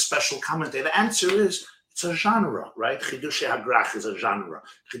a special commentary. The answer is it's a genre, right? Chidushei Hagrach is a genre.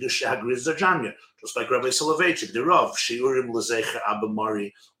 Chidushei Hagriz is a genre. Just like Rabbi Soloveitchik, the Rav, Shiurim L'Zecher Abba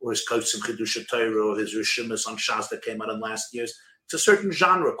Mari, or his Kotzim Chidushei Torah, or his Rishimus on Shas that came out in last years. It's a certain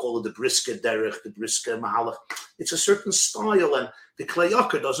genre, called the Brisker Derech, the Brisker Mahalach. It's a certain style, and the Klei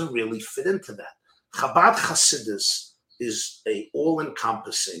Yakar doesn't really fit into that. Chabad Hasidus is a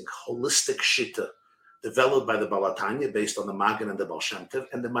all-encompassing, holistic shita developed by the Baal HaTanya based on the Magen and the Baal Shem Tov,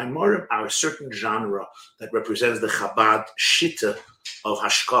 and the Maimorim are a certain genre that represents the Chabad shita of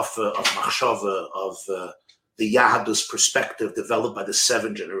Hashkafa, of Machshava, of the Yahadus perspective developed by the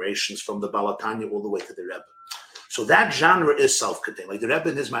 7 generations from the Baal HaTanya all the way to the Rebbe. So that genre is self-contained. Like the Rebbe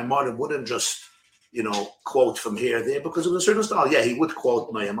in his Maimorim wouldn't just, quote from here, there, because of a certain style. Yeah, he would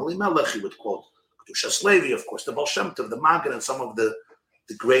quote Noam Elimelech, he would quote Kedushas Levi, of course, the Baal Shem Tov, the Magen, and some of the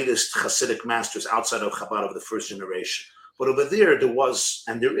greatest Hasidic masters outside of Chabad of the first generation. But over there was,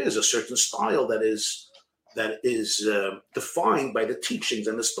 and there is, a certain style that is defined by the teachings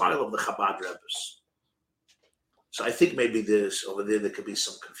and the style of the Chabad Rebbes. So I think maybe over there could be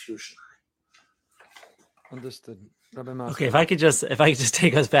some confusion. Understood. Rabbi Master. Okay, if I could just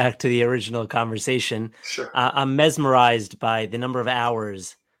take us back to the original conversation. Sure. I'm mesmerized by the number of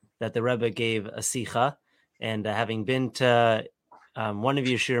hours that the Rebbe gave a sicha, and having been to one of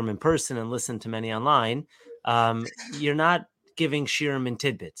your shiurim in person and listened to many online, you're not giving shiurim in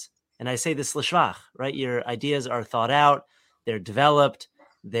tidbits. And I say this l'shvach, right? Your ideas are thought out, they're developed,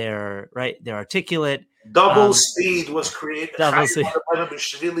 they're articulate. Double speed was created. Double speed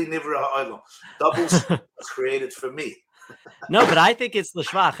was created for me. No, but I think it's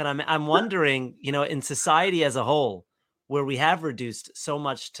l'shvach, and I'm wondering, in society as a whole, where we have reduced so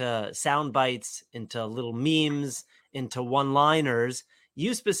much to sound bites, into little memes, into one-liners,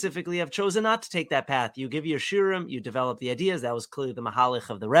 you specifically have chosen not to take that path. You give your shiurim, you develop the ideas. That was clearly the mahalich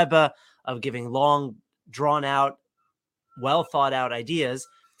of the Rebbe, of giving long, drawn-out, well-thought-out ideas.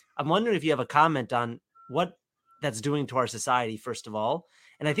 I'm wondering if you have a comment on what that's doing to our society, first of all.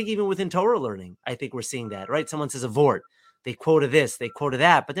 And I think even within Torah learning, I think we're seeing that, right? Someone says a vort, they quoted this, they quoted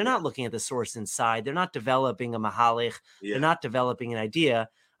that, but they're not looking at the source inside. They're not developing a mahalich. Yeah. They're not developing an idea.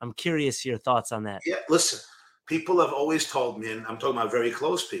 I'm curious your thoughts on that. Yeah, listen. People have always told me, and I'm talking about very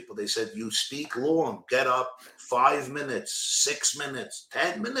close people, they said, you speak long, get up 5 minutes, 6 minutes,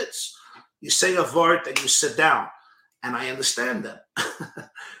 10 minutes. You say a vort and you sit down. And I understand that.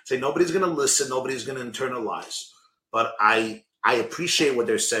 Say nobody's going to listen, nobody's going to internalize. But I appreciate what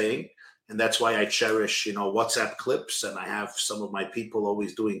they're saying. And that's why I cherish, WhatsApp clips. And I have some of my people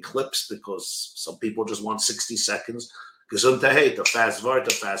always doing clips because some people just want 60 seconds. Gesundheit, a fast vort,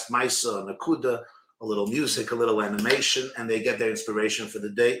 a fast maisa, a nakuda, a little music, a little animation, and they get their inspiration for the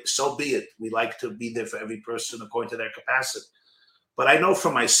day. So be it. We like to be there for every person according to their capacity. But I know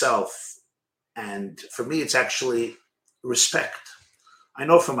for myself, and for me, it's actually respect. I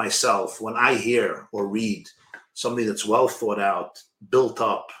know for myself, when I hear or read something that's well thought out, built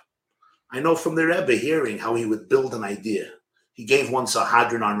up, I know from the Rebbe hearing how he would build an idea. He gave once a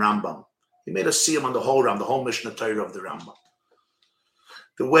hadron on Rambam. He made us see him on the whole Mishnah Torah of the Rambam.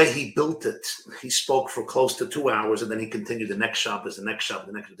 The way he built it, he spoke for close to 2 hours, and then he continued the next Shabbos, the next Shabbos,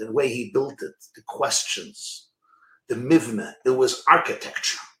 the next. The way he built it, the questions, the mivna, it was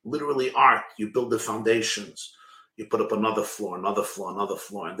architecture, literally art. You build the foundations, you put up another floor,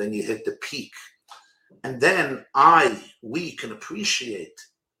 and then you hit the peak. And then we can appreciate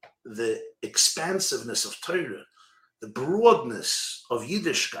the expansiveness of Torah, the broadness of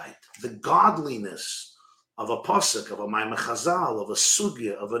Yiddishkeit, the godliness of a pasuk, of a Maimon Chazal, of a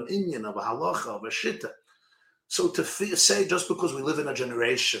sugya, of an inyan, of a halacha, of a shita. So to say just because we live in a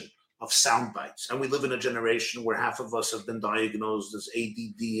generation of sound bites, and we live in a generation where half of us have been diagnosed as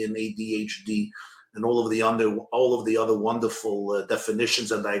ADD and ADHD, and all of the other wonderful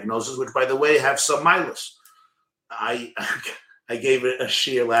definitions and diagnoses, which, by the way, have some milas. I gave it a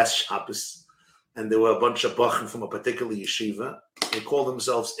shiur last Shabbos, and there were a bunch of bachim from a particular yeshiva. They call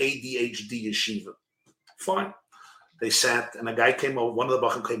themselves ADHD yeshiva. Fine. They sat, and a guy came over, one of the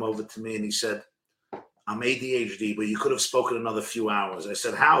bachim came over to me, and he said, I'm ADHD, but you could have spoken another few hours. I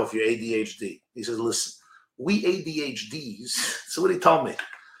said, how if you're ADHD? He says, listen, we ADHDs, so what he told me,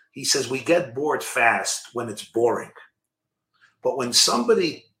 he says, we get bored fast when it's boring. But when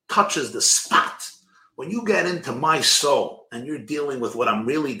somebody touches the spot, When you get into my soul and you're dealing with what I'm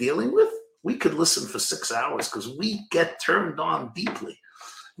really dealing with, we could listen for 6 hours because we get turned on deeply.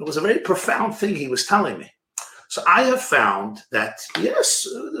 It was a very profound thing he was telling me. So I have found that, yes,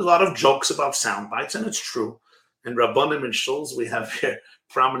 there's a lot of jokes about sound bites, and it's true. And Rabbanim and Shuls, we have here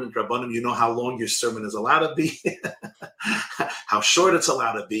prominent Rabbanim. You know how long your sermon is allowed to be, how short it's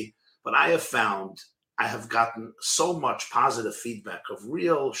allowed to be. But I have found, I have gotten so much positive feedback of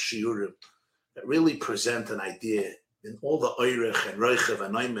real shiurim that really present an idea in all the oirich and roichev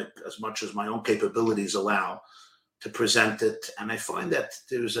and oimik, as much as my own capabilities allow, to present it. And I find that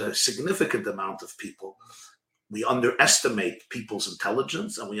there's a significant amount of people. We underestimate people's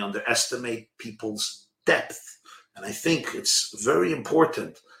intelligence and we underestimate people's depth. And I think it's very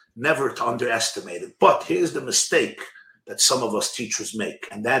important never to underestimate it. But here's the mistake that some of us teachers make,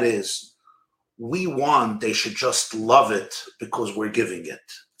 and that is we want they should just love it because we're giving it.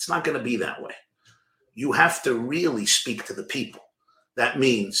 It's not going to be that way. You have to really speak to the people. That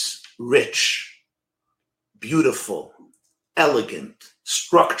means rich, beautiful, elegant,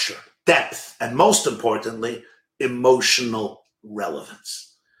 structure, depth, and most importantly, emotional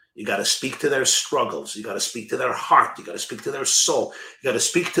relevance. You got to speak to their struggles. You got to speak to their heart. You got to speak to their soul. You got to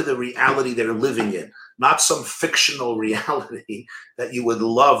speak to the reality they're living in, not some fictional reality that you would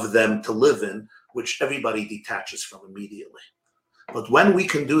love them to live in, which everybody detaches from immediately. But when we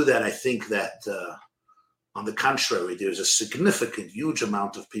can do that, I think that, on the contrary, there's a significant, huge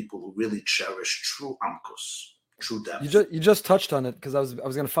amount of people who really cherish true amkus, true depth. You just touched on it because I was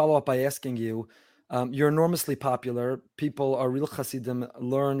going to follow up by asking you. You're enormously popular. People are real Hasidim,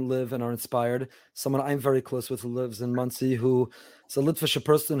 learn, live, and are inspired. Someone I'm very close with who lives in Monsey, who is a Litvish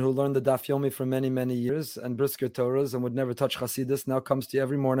person who learned the Daf Yomi for many, many years and Brisker Torahs and would never touch Hasidus, now comes to you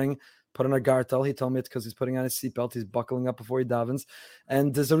every morning, put on a gartel. He told me it's because he's putting on his seatbelt. He's buckling up before he davens.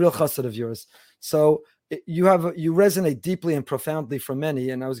 And there's a real chassid of yours. So you resonate deeply and profoundly for many.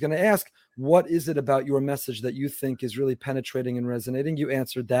 And I was going to ask, what is it about your message that you think is really penetrating and resonating? You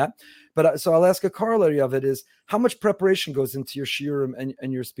answered that. But so I'll ask a corollary of it is, how much preparation goes into your shiurim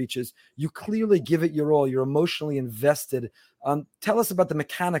and your speeches? You clearly give it your all. You're emotionally invested. Tell us about the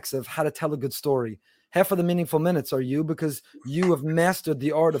mechanics of how to tell a good story. Half of the meaningful minutes are you, because you have mastered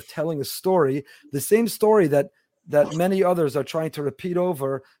the art of telling a story, the same story that many others are trying to repeat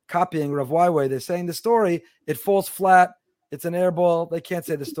over, copying Rav Waiwai. They're saying the story, it falls flat, it's an airball, they can't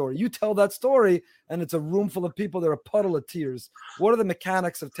say the story. You tell that story, and it's a room full of people, they're a puddle of tears. What are the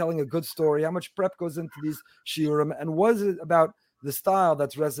mechanics of telling a good story? How much prep goes into these shiurim? And what is it about the style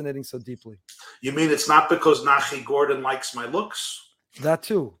that's resonating so deeply? You mean it's not because Nachi Gordon likes my looks? That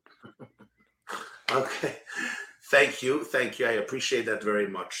too. Okay. Thank you. I appreciate that very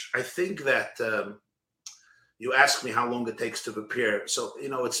much. I think that you asked me how long it takes to prepare. So,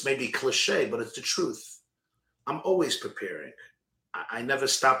 it's maybe cliche, but it's the truth. I'm always preparing. I never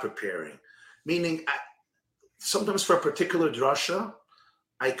stop preparing. Meaning, sometimes for a particular drasha,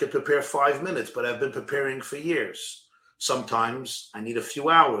 I could prepare 5 minutes, but I've been preparing for years. Sometimes I need a few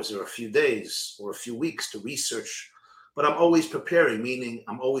hours or a few days or a few weeks to research, but I'm always preparing, meaning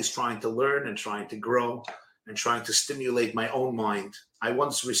I'm always trying to learn and trying to grow and trying to stimulate my own mind. I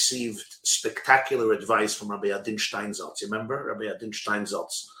once received spectacular advice from Rabbi Adin Steinsaltz. You remember Rabbi Adin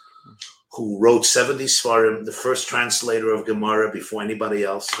Steinsaltz, who wrote 70 Sfarim, the first translator of Gemara before anybody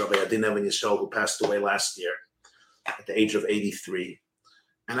else, Rabbi Adin Even Yisrael, who passed away last year at the age of 83.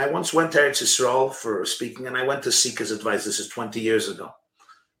 And I once went to Eretz Yisrael for speaking, and I went to seek his advice. This is 20 years ago.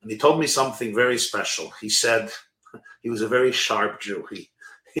 And he told me something very special. He said, he was a very sharp Jew. He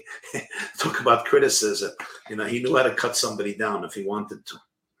talk about criticism. He knew how to cut somebody down if he wanted to.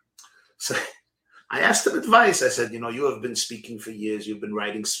 So I asked him advice. I said, you have been speaking for years. You've been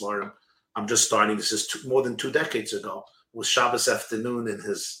writing Svarim. I'm just starting. This is more than 2 decades ago. It was Shabbos afternoon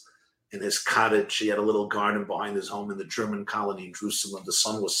in his cottage. He had a little garden behind his home in the German colony in Jerusalem. The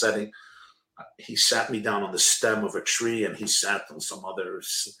sun was setting. He sat me down on the stem of a tree, and he sat on some other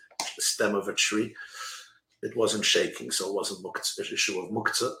stem of a tree. It wasn't shaking, so it wasn't an issue of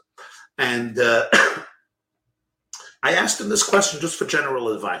muktzah. And I asked him this question just for general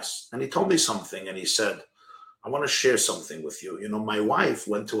advice. And he told me something, and he said, I want to share something with you. My wife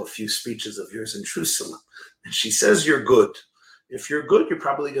went to a few speeches of yours in Jerusalem, and she says you're good. If you're good, you're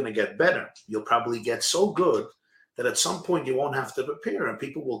probably going to get better. You'll probably get so good that at some point you won't have to prepare, and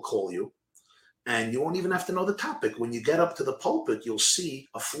people will call you. And you won't even have to know the topic. When you get up to the pulpit, you'll see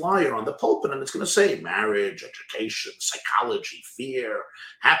a flyer on the pulpit, and it's going to say marriage, education, psychology, fear,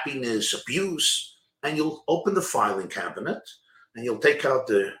 happiness, abuse. And you'll open the filing cabinet, and you'll take out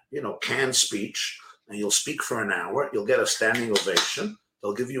the, canned speech, and you'll speak for an hour. You'll get a standing ovation.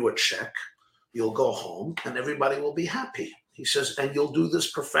 They'll give you a check. you'll go home and everybody will be happy. He says, and you'll do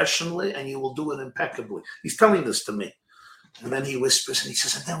this professionally and you will do it impeccably. He's telling this to me. And then he whispers and he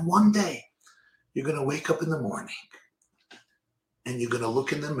says, and then one day you're going to wake up in the morning and you're going to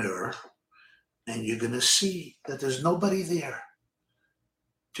look in the mirror and you're going to see that there's nobody there.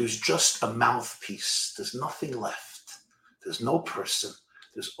 There's just a mouthpiece. There's nothing left. There's no person.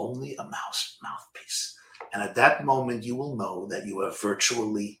 There's only a mouthpiece. And at that moment, you will know that you have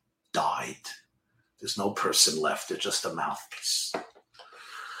virtually died. There's no person left. There's just a mouthpiece.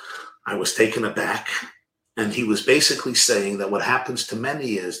 I was taken aback. And he was basically saying that what happens to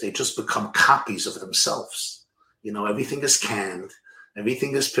many is they just become copies of themselves. You know, everything is canned.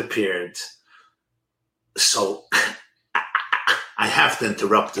 Everything is prepared. So I have to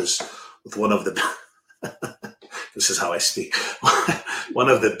interrupt this with one of the, this is how I speak, one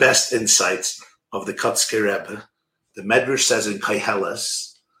of the best insights of the Kotzker Rebbe. The Medrash says in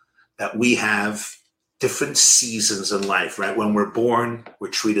Koheles that we have different seasons in life, right? When we're born, we're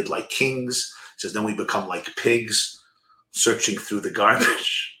treated like kings. He says, then we become like pigs, searching through the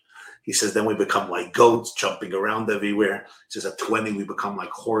garbage. He says, then we become like goats, jumping around everywhere. He says, at 20, we become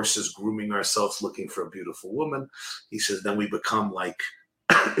like horses, grooming ourselves, looking for a beautiful woman. He says, then we become like,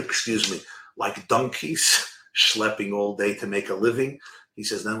 like donkeys, schlepping all day to make a living. He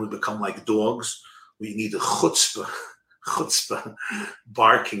says, then we become like dogs. We need a chutzpah,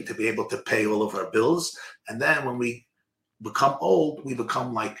 barking to be able to pay all of our bills. And then when we become old, we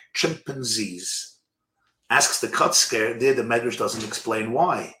become like chimpanzees. Asks the Kotzker, there the Medrash doesn't explain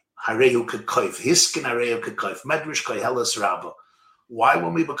why. Harehu Kekayf, Hiskin Harehu Kekayf, Medrash Koheles Rabbah. Why,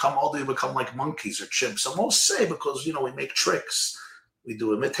 when we become older, we become like monkeys or chimps? And most say because, you know, we make tricks. We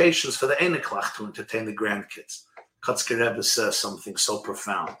do imitations for the Einiklach to entertain the grandkids. Kotzker Rebbe says something so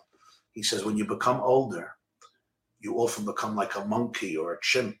profound. He says, when you become older, you often become like a monkey or a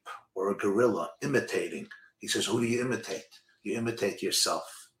chimp or a gorilla, imitating. He says, who do you imitate? You imitate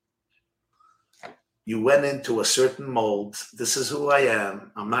yourself. You went into a certain mold. This is who I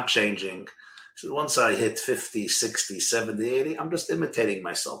am. I'm not changing. So once I hit 50, 60, 70, 80, I'm just imitating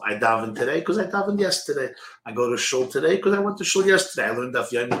myself. I daven today because I davened yesterday. I go to shul today because I went to shul yesterday. I learned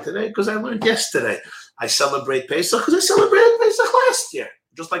Daf Yomi today because I learned yesterday. I celebrate Pesach because I celebrated Pesach last year.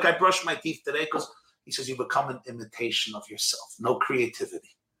 Just like I brush my teeth today because he says you become an imitation of yourself. No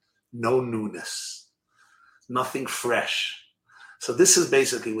creativity, no newness, nothing fresh. So this is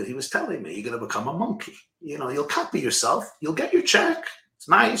basically what he was telling me. You're going to become a monkey. You know, you'll copy yourself. You'll get your check. It's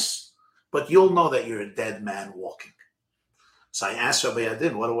nice. But you'll know that you're a dead man walking. So I asked Rabbi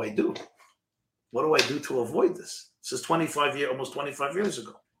Yadin, what do I do? What do I do to avoid this? This is almost 25 years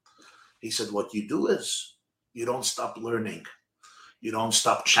ago. He said, what you do is you don't stop learning. You don't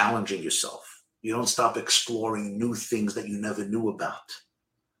stop challenging yourself. You don't stop exploring new things that you never knew about,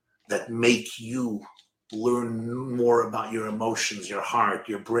 that make you learn more about your emotions, your heart,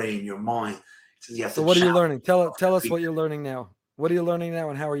 your brain, your mind. So what are you learning? Tell us what you're learning now. What are you learning now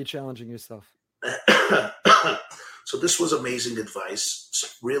and how are you challenging yourself? So this was amazing advice. So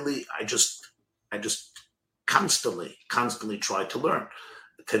really, I just constantly try to learn.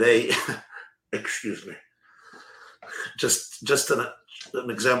 Today, excuse me, just an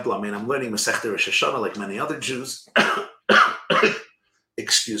example. I mean, I'm learning Masechta Rosh Hashanah like many other Jews.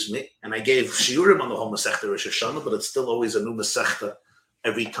 Excuse me, and I gave shiurim on the whole Masechta Rosh Hashanah, but it's still always a new Masechta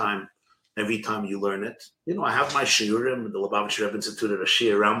every time you learn it. You know, I have my shiurim. The Lubavitcher Rebbe instituted a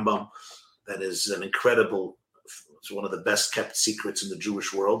Shir Rambam that is an incredible, it's one of the best kept secrets in the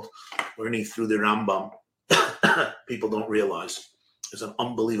Jewish world. Learning through the Rambam, people don't realize there's an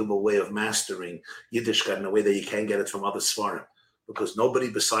unbelievable way of mastering Yiddishkeit in a way that you can't get it from other Sfarim, because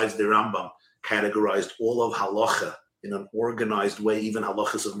nobody besides the Rambam categorized all of halacha in an organized way, even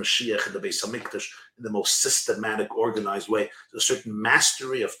halachas of Mashiach and the Beis HaMikdash, in the most systematic, organized way. There's a certain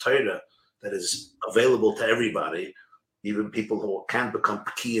mastery of Torah that is available to everybody, even people who can't become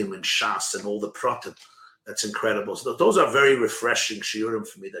Pekiyim and Shas and all the Pratim. That's incredible. So those are very refreshing shiurim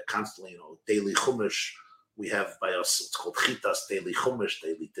for me that constantly, you know, daily Chumash we have by us. It's called Chitas, daily Chumash,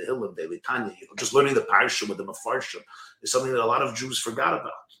 daily Tehillim, daily Tanya. You know, just learning the Parsha with the Mefarshim is something that a lot of Jews forgot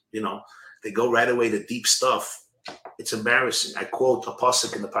about. You know, they go right away to deep stuff. It's embarrassing. I quote a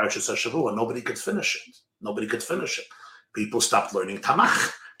pasuk in the Parashas HaShavua. Nobody could finish it. People stopped learning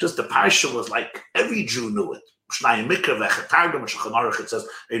Tanakh. Just the Parsha was like every Jew knew it. It says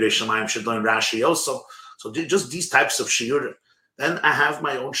should learn Rashi also. So just these types of shiurim. Then I have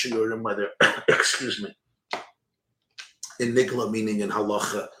my own shiurim, whether excuse me, in Nigla, meaning in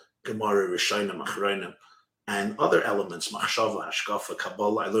Halacha, Gemara, Rishonim, Achronim, and other elements, Machshava, Hashkafa,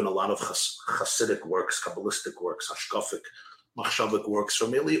 Kabbalah. I learn a lot of Hasidic works, Kabbalistic works, Hashkafic machshavik works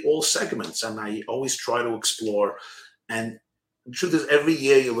from nearly all segments, and I always try to explore. And the truth is, every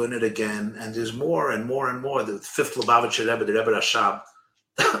year you learn it again, and there's more and more and more. The fifth Lubavitcher Rebbe, the Rebbe Rashab,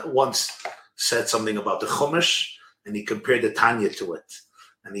 once said something about the Chumash, and he compared the Tanya to it.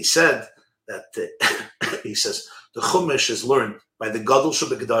 And he said that, he says, the Chumash is learned by the Gadol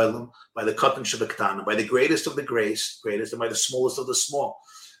Shebegdalim, by the Katan Shebektanim, by the greatest of the greatest, and by the smallest of the small.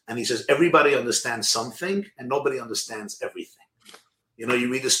 And he says, everybody understands something, and nobody understands everything. You know,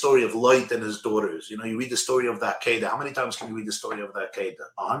 you read the story of Lot and his daughters. You know, you read the story of the Akedah. How many times can you read the story of the Akedah?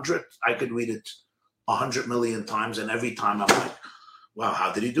 100? I could read it 100 million times, and every time I'm like, wow,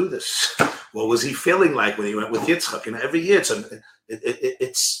 how did he do this? What was he feeling like when he went with Yitzchak? And every year it's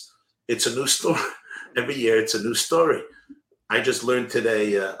a new story. Every year it's a new story. I just learned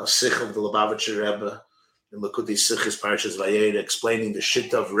today a sikh of the Lubavitcher Rebbe in Likutei Sichos Parshas Vayera explaining the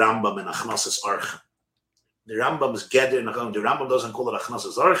shita of Rambam and Achnasas Archim. The Rambam's Geder in Achim. The Rambam doesn't call it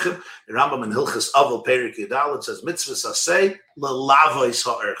Achnasas Archim. The Rambam in Hilchas Avol Perik Yudal, it says mitzvahs asay lelavos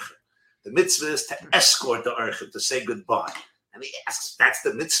ha'archim. The mitzvah is to escort the archim, to say goodbye. And he asks, that's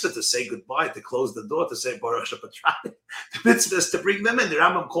the mitzvah, to say goodbye, to close the door, to say Baruch Shepatrani. The mitzvah is to bring them in. The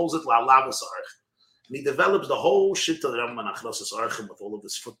Rambam calls it la'lavos ha'archim. And he develops the whole shit of the Rambam and Achnasas Archim with all of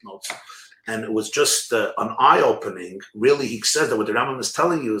his footnotes. And it was just an eye-opening. Really, he says that what the Rambam is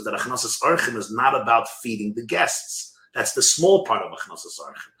telling you is that Achnasas Archim is not about feeding the guests. That's the small part of Achnasas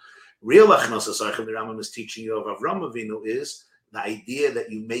Archim. Real Achnasas Archim, the Rambam is teaching you of Avram Avinu, is the idea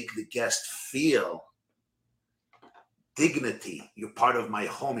that you make the guest feel dignity. You're part of my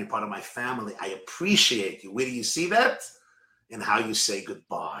home. You're part of my family. I appreciate you. Where do you see that? In how you say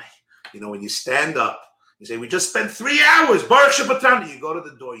goodbye. You know, when you stand up, you say, we just spent 3 hours, Baruch Shepatrani. You go to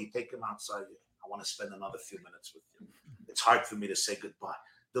the door, you take him outside. I want to spend another few minutes with you. It's hard for me to say goodbye.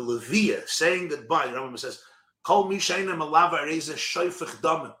 The Leviah, saying goodbye, the Rambam says, Kol mi she'eino malava reza shoifech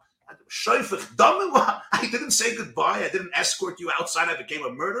damim. Shoifech damim? I didn't say goodbye. I didn't escort you outside. I became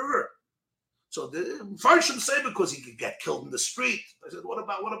a murderer. So the Farshim say because he could get killed in the street. I said, what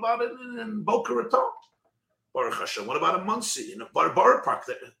about it in Boca Raton? Baruch Hashem. What about in Muncie? In a Bar Park?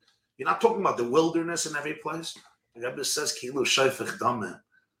 You're not talking about the wilderness in every place. The Rebbe says, Kilu Shaifich Dameh,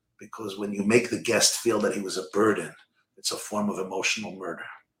 because when you make the guest feel that he was a burden, it's a form of emotional murder.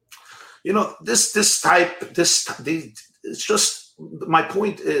 You know, it's just, my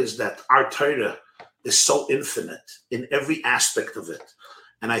point is that our Torah is so infinite in every aspect of it.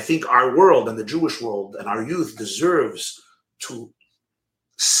 And I think our world and the Jewish world and our youth deserves to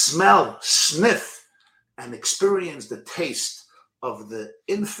smell, sniff, and experience the taste of the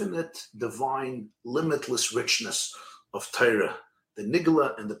infinite, divine, limitless richness of Torah, the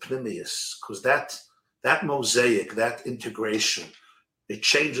Nigla and the Pnimius, because that mosaic, that integration, it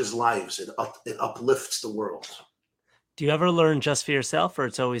changes lives, it uplifts the world. Do you ever learn just for yourself, or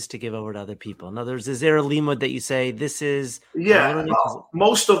it's always to give over to other people? In other words, is there a limud that you say, this is... Yeah,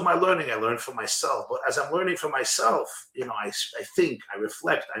 most of my learning I learn for myself, but as I'm learning for myself, you know, I think, I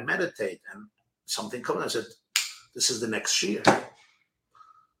reflect, I meditate, and something comes and I said, this is the next shir.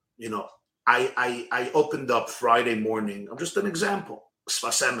 You know, I opened up Friday morning. I'm just an example.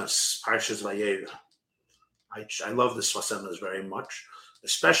 Sfas Emes, Parshas Vayera. I love the Sfas Emes very much,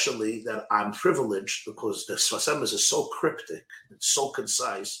 especially that I'm privileged because the Sfas Emes is so cryptic, it's so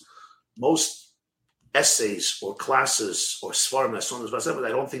concise. Most essays or classes or svarim on the Sfas Emes, I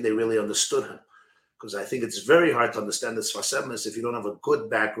don't think they really understood him, because I think it's very hard to understand the Sfas Emes if you don't have a good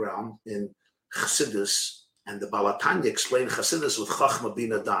background in Chassidus. And the Baal HaTanya explained Chassidus with Chachma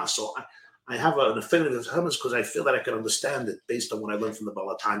Bina Das. So I have an affinity with Hamas because I feel that I can understand it based on what I learned from the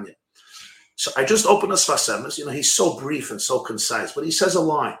Baal HaTanya. So I just opened a Sfas Emes. You know, he's so brief and so concise, but he says a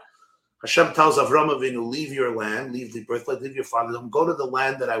line. Hashem tells Avram Avinu, leave your land, leave the birthright, leave your father, go to the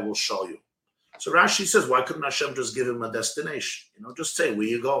land that I will show you. So Rashi says, why couldn't Hashem just give him a destination? You know, just say, where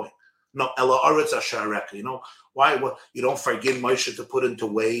you going? No, Ela Aretz Asher Areka. You know, why? What, you don't forgive Moshe to put into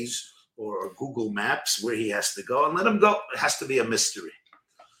Waze or Google Maps where he has to go and let him go. It has to be a mystery.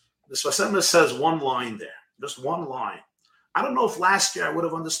 The Sfas Emes says one line there, just one line. I don't know if last year I would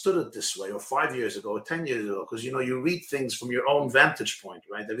have understood it this way, or 5 years ago, or 10 years ago, because, you know, you read things from your own vantage point,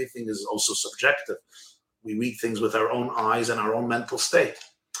 right? Everything is also subjective. We read things with our own eyes and our own mental state.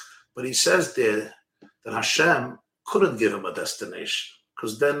 But he says there that Hashem couldn't give him a destination,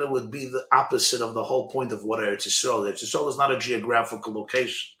 because then it would be the opposite of the whole point of what Eretz Yisrael is. Eretz Yisrael is not a geographical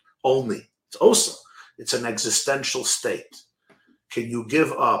location only. It's an existential state. Can you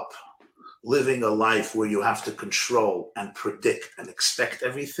give up living a life where you have to control and predict and expect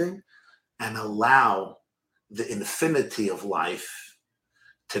everything, and allow the infinity of life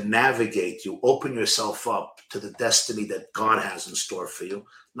to navigate. You open yourself up to the destiny that God has in store for you,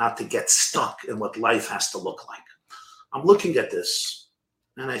 not to get stuck in what life has to look like. I'm looking at this,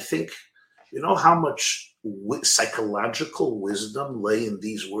 and I think, you know how much psychological wisdom lay in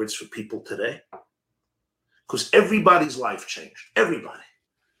these words for people today? Because everybody's life changed. Everybody.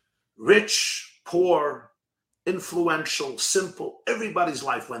 Rich, poor, influential, simple. Everybody's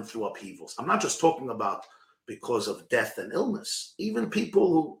life went through upheavals. I'm not just talking about because of death and illness. Even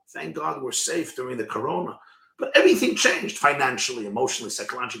people who, thank God, were safe during the corona. But everything changed financially, emotionally,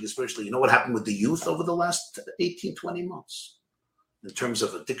 psychologically, spiritually. You know what happened with the youth over the last 18, 20 months? In terms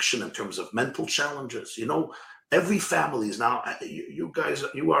of addiction, in terms of mental challenges. You know, every family is now, you guys,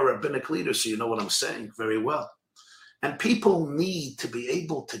 you are rabbinic leaders, so you know what I'm saying very well. And people need to be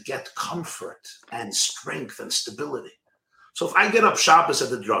able to get comfort and strength and stability. So if I get up Shabbos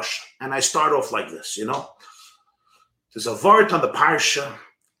at the drush and I start off like this, you know, there's a vart on the parsha,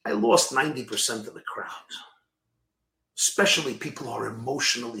 I lost 90% of the crowd. Especially people who are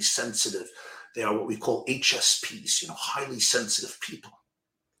emotionally sensitive. They are what we call HSPs, you know, highly sensitive people,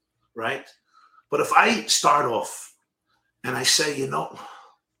 right? But if I start off and I say, you know,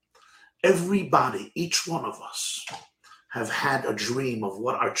 everybody, each one of us have had a dream of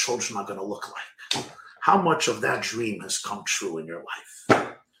what our children are going to look like. How much of that dream has come true in your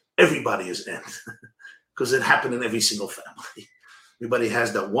life? Everybody is in, because it happened in every single family. Everybody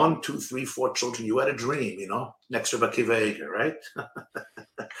has that 1, 2, 3, 4 children. You had a dream, you know, next Rebbe Akiva Eiger, right?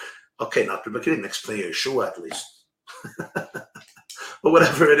 Okay, not Rebbe Akiva, next player Yeshua at least. But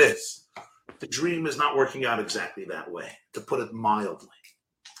whatever it is, the dream is not working out exactly that way, to put it mildly.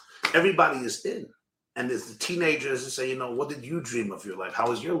 Everybody is in. And there's the teenagers that say, you know, what did you dream of your life?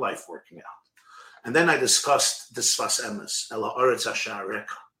 How is your life working out? And then I discussed the Sfas Emes, Ela Oretz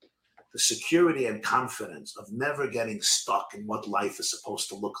Ashareka, the security and confidence of never getting stuck in what life is supposed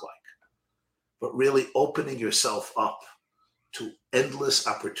to look like, but really opening yourself up to endless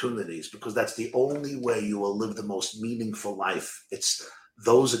opportunities, because that's the only way you will live the most meaningful life. It's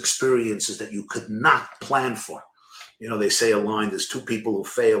those experiences that you could not plan for. You know, they say a line, there's two people who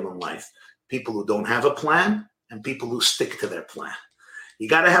fail in life, people who don't have a plan and people who stick to their plan. You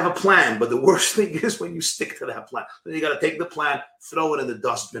got to have a plan, but the worst thing is when you stick to that plan. Then you got to take the plan, throw it in the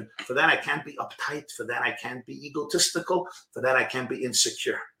dustbin. For that, I can't be uptight. For that, I can't be egotistical. For that, I can't be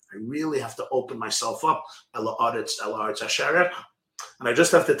insecure. I really have to open myself up. And I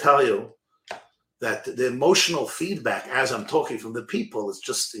just have to tell you that the emotional feedback as I'm talking from the people is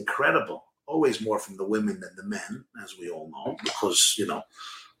just incredible. Always more from the women than the men, as we all know, because, you know,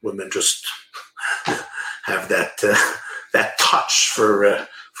 women just have that touch for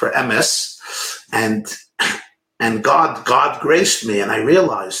MS, and God graced me, and I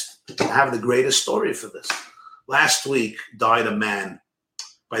realized I have the greatest story for this. Last week died a man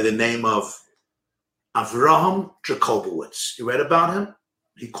by the name of Avraham Jacobowitz. You read about him?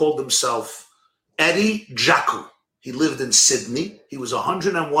 He called himself Eddie Jaku. He lived in Sydney. He was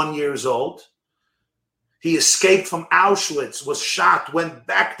 101 years old. He escaped from Auschwitz, was shot, went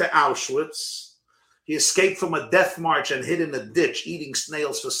back to Auschwitz. He escaped from a death march and hid in a ditch, eating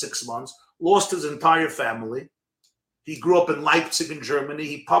snails for 6 months, lost his entire family. He grew up in Leipzig in Germany.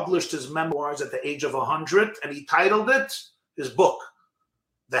 He published his memoirs at the age of 100, and he titled it, his book,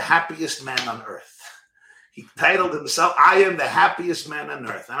 The Happiest Man on Earth. He titled himself, I Am the Happiest Man on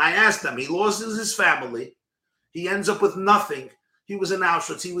Earth. And I asked him, he loses his family. He ends up with nothing. He was in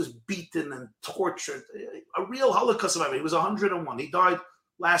Auschwitz. He was beaten and tortured. A real Holocaust survivor. He was 101. He died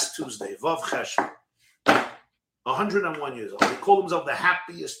last Tuesday, Vav Cheshvan. 101 years old. He called himself the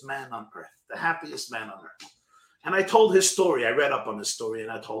happiest man on earth. The happiest man on earth. And I told his story. I read up on his story,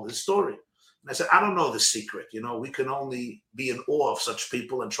 and I told his story. And I said, I don't know the secret. You know, we can only be in awe of such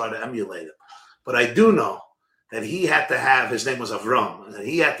people and try to emulate him. But I do know that he had to have, his name was Avram, and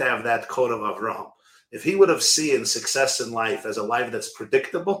he had to have that code of Avram. If he would have seen success in life as a life that's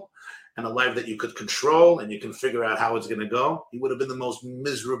predictable and a life that you could control and you can figure out how it's going to go, he would have been the most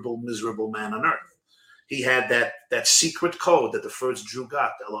miserable man on earth. He had that secret code that the first Jew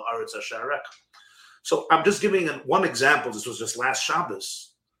got, Ela Oretz Ashareka. So I'm just giving one example. This was just last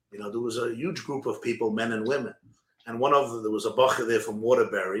Shabbos. You know, there was a huge group of people, men and women. And there was a bacher there from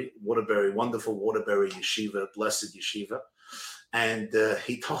Waterbury, wonderful Waterbury yeshiva, blessed yeshiva. And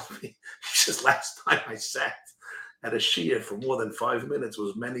he told me, he says, last time I sat at a shiur for more than 5 minutes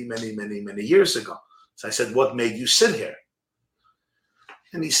was many, many, many, many years ago. So I said, what made you sit here?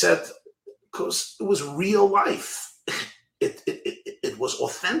 And he said, because it was real life. It was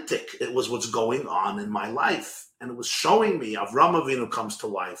authentic. It was what's going on in my life. And it was showing me Avraham Avinu comes to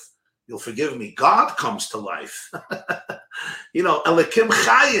life. You'll forgive me. God comes to life. Elokim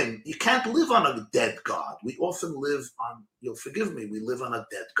Chayim. You can't live on a dead God. We often live on, you'll forgive me, we live on a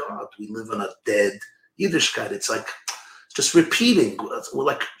dead God. We live on a dead Yiddishkeit. It's just repeating. We're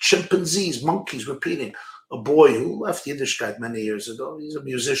like chimpanzees, monkeys repeating. A boy who left Yiddishkeit many years ago, he's a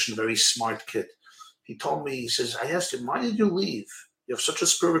musician, very smart kid. He told me, he says, I asked him, why did you leave? You have such a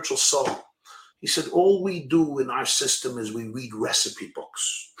spiritual soul. He said, all we do in our system is we read recipe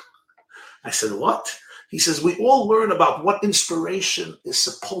books. I said, what? He says, we all learn about what inspiration is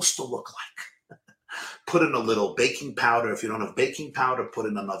supposed to look like. Put in a little baking powder. If you don't have baking powder, put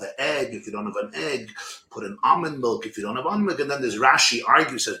in another egg. If you don't have an egg, put in almond milk. If you don't have almond milk, and then there's Rashi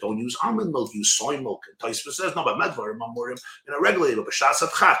argues, says, don't use almond milk, use soy milk. And Tosfos says, no, but medvar, mamurim, regulator. But Shas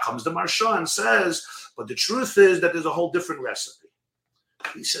Adcha comes to Marsha and says, but the truth is that there's a whole different recipe.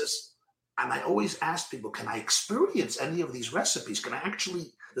 He says, and I always ask people, can I experience any of these recipes?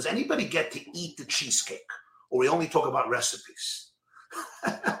 Does anybody get to eat the cheesecake? Or we only talk about recipes?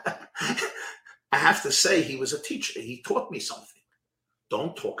 I have to say, he was a teacher. He taught me something.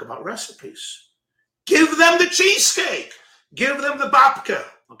 Don't talk about recipes. Give them the cheesecake. Give them the babka.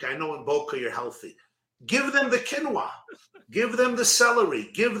 Okay, I know in Boca you're healthy. Give them the quinoa. Give them the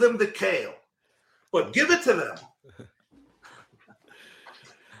celery. Give them the kale. But give it to them.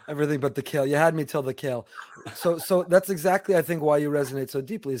 Everything but the kale. You had me till the kale. So that's exactly, I think, why you resonate so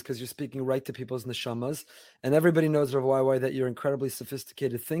deeply, is because you're speaking right to people's neshamas. And everybody knows, Rav YY, that you're an incredibly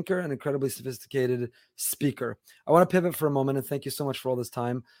sophisticated thinker and incredibly sophisticated speaker. I want to pivot for a moment, and thank you so much for all this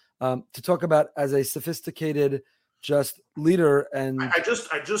time, to talk about as a sophisticated just leader. And I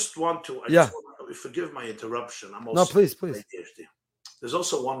just want to forgive my interruption. I'm also no, please. There's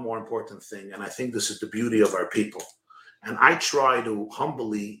also one more important thing, and I think this is the beauty of our people. And I try to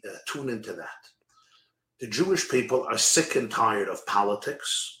humbly tune into that. The Jewish people are sick and tired of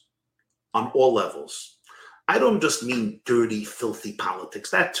politics on all levels. I don't just mean dirty, filthy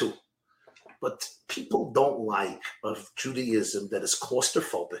politics, that too. But people don't like of Judaism that is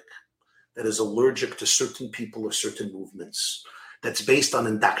claustrophobic, that is allergic to certain people or certain movements, that's based on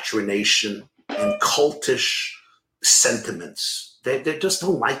indoctrination and cultish sentiments. They just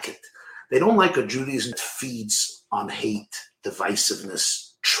don't like it. They don't like a Judaism that feeds on hate,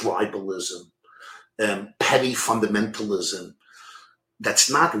 divisiveness, tribalism, petty fundamentalism. That's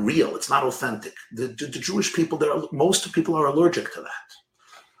not real. It's not authentic. The Jewish people, most people are allergic to that.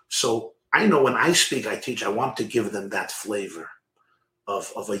 So I know when I speak, I teach, I want to give them that flavor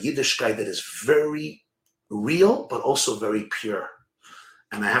of a Yiddishkeit that is very real, but also very pure.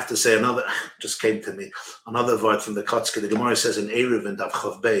 And I have to say just came to me, another word from the Kotzke. The Gemara says in Erev and Dav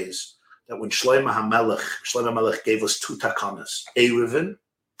Chav Beis, that when Shlomo HaMelech gave us two takanas, Eruvei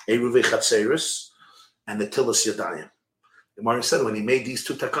Chatzeris and the Tilas Yadayim. The Gemara said when he made these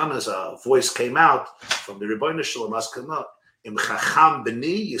two takanas, a voice came out from the Rebbeinu Shalom Askana, Im Chacham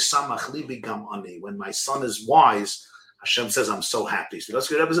B'ni Yisamach Libi Gam Ani. When my son is wise, Hashem says, I'm so happy. So that's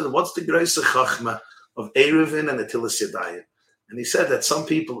what Rebbe said, what's the Greise Chachma of Eruvin and the Tilas Yadayim? And he said that some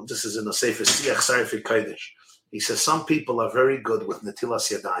people, this is in the Sefer Siach Sarfi Kodesh, he says some people are very good with Netilas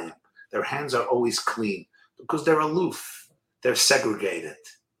Yadayim. Their hands are always clean because they're aloof. They're segregated.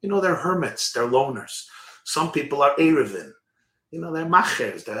 They're hermits. They're loners. Some people are Erevin. They're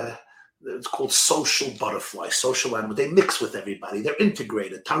machers. It's called social butterflies, social animals. They mix with everybody. They're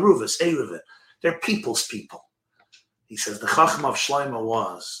integrated. Taruvas, Erevin. They're people's people. He says the Chachma of Shlomo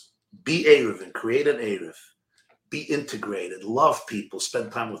was be Erevin, create an Erev, be integrated, love people,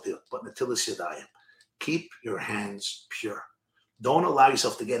 spend time with you. But Netilas Yadayim, keep your hands pure. Don't allow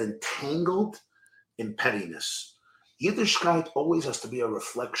yourself to get entangled in pettiness. Yiddishkeit always has to be a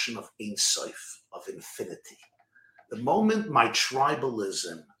reflection of Ein Sof, of infinity. The moment my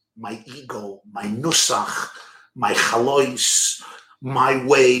tribalism, my ego, my nusach, my chalois, my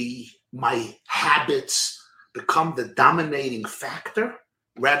way, my habits become the dominating factor,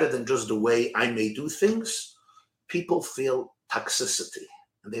 rather than just the way I may do things, people feel toxicity,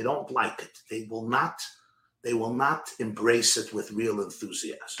 and they don't like it. They will not embrace it with real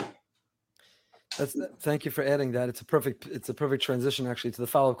enthusiasm. Thank you for adding that. It's a perfect transition, actually, to the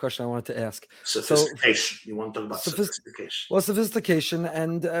follow-up question I wanted to ask. Sophistication. You want to talk about sophistication? Well, sophistication.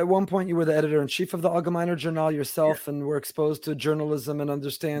 And at one point, you were the editor-in-chief of the Allgemeiner Journal yourself, and were exposed to journalism and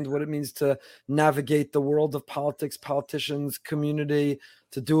understand what it means to navigate the world of politics, politicians, community,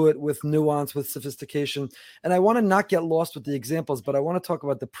 to do it with nuance, with sophistication. And I want to not get lost with the examples, but I want to talk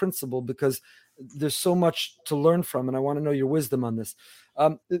about the principle, because there's so much to learn from, and I want to know your wisdom on this.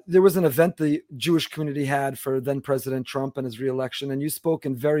 There was an event the Jewish community had for then President Trump and his reelection, and you spoke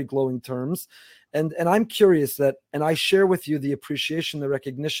in very glowing terms. And I'm curious and I share with you the appreciation, the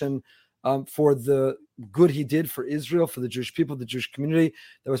recognition for the good he did for Israel, for the Jewish people, the Jewish community,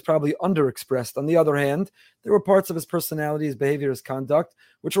 that was probably underexpressed. On the other hand, there were parts of his personality, his behavior, his conduct,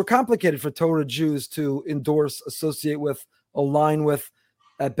 which were complicated for Torah Jews to endorse, associate with, align with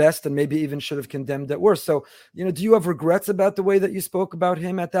at best, and maybe even should have condemned at worst. So, do you have regrets about the way that you spoke about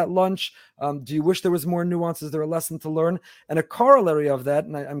him at that lunch? Do you wish there was more nuance? Is there a lesson to learn? And a corollary of that,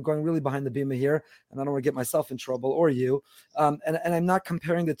 and I'm going really behind the bima here, and I don't want to get myself in trouble or you, and I'm not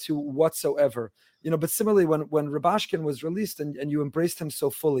comparing the two whatsoever. But similarly, when Rubashkin was released and you embraced him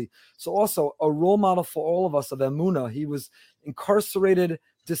so fully, so also a role model for all of us of Emunah. He was incarcerated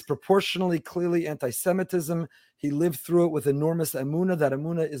disproportionately, clearly anti-Semitism. He lived through it with enormous Emunah. That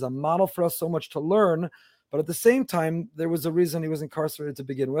Emunah is a model for us, so much to learn. But at the same time, there was a reason he was incarcerated to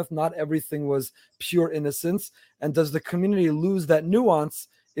begin with. Not everything was pure innocence. And does the community lose that nuance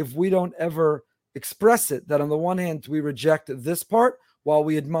if we don't ever express it? That on the one hand, we reject this part while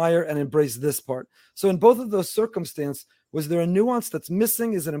we admire and embrace this part. So in both of those circumstances, was there a nuance that's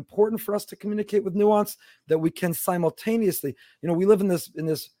missing? Is it important for us to communicate with nuance that we can simultaneously, we live in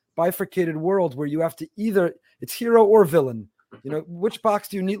this bifurcated world where you have to either, it's hero or villain. Which box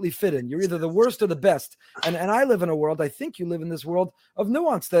do you neatly fit in? You're either the worst or the best. And I live in a world, I think you live in this world of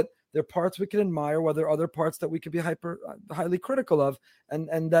nuance, that there are parts we can admire, while there are other parts that we could be highly critical of,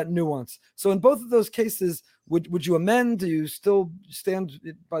 and that nuance. So in both of those cases, would you amend? Do you still stand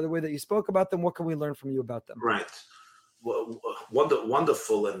by the way that you spoke about them? What can we learn from you about them? Right.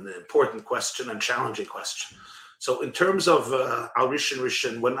 Wonderful and important question and challenging question. So in terms of Al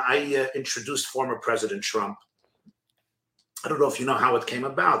Rishon, when I introduced former President Trump, I don't know if you know how it came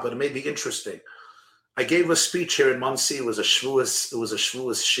about, but it may be interesting. I gave a speech here in Monsey. It was a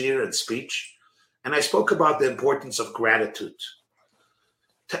Shavuos shir and speech, and I spoke about the importance of gratitude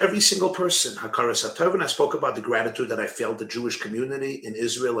to every single person. Hakaras HaTov, and I spoke about the gratitude that I felt the Jewish community in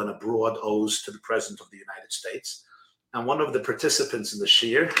Israel and abroad owes to the President of the United States. And one of the participants in the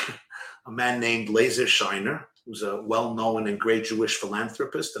shir, a man named Lazer Shiner, who's a well-known and great Jewish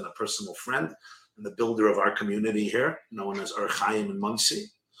philanthropist and a personal friend, and the builder of our community here, known as Or Chaim in Monsey,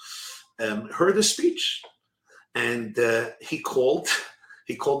 heard the speech, and he called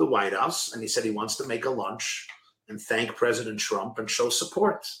the White House, and he said he wants to make a lunch and thank President Trump and show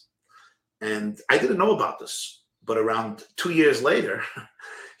support. And I didn't know about this, but around 2 years later,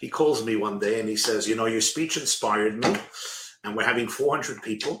 he calls me one day and he says, your speech inspired me, and we're having 400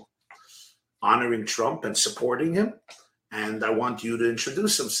 people honoring Trump and supporting him. And I want you to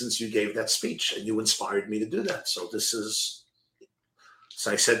introduce him since you gave that speech and you inspired me to do that. So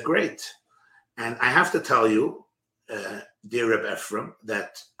I said, great. And I have to tell you, dear Reb Ephraim,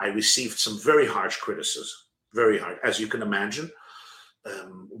 that I received some very harsh criticism, very hard. As you can imagine,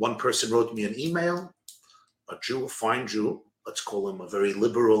 one person wrote me an email, a Jew, a fine Jew, let's call him a very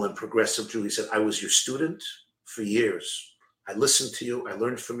liberal and progressive Jew. He said, I was your student for years. I listened to you. I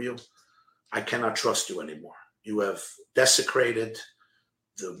learned from you. I cannot trust you anymore. You have desecrated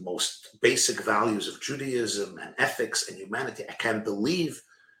the most basic values of Judaism and ethics and humanity. I can't believe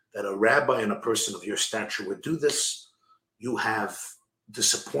that a rabbi and a person of your stature would do this. You have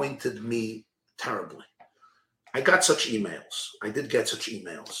disappointed me terribly. I got such emails. I did get such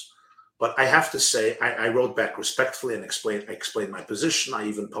emails. But I have to say, I wrote back respectfully and explained my position. I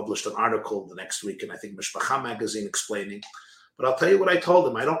even published an article the next week in, I think, Mishpacha magazine explaining. But I'll tell you what I told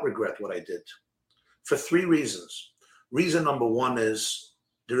him. I don't regret what I did. For 3 reasons. Reason number 1 is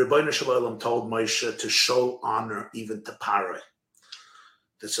the Rebbeinu Shalom told Moshe to show honor even to Paroi.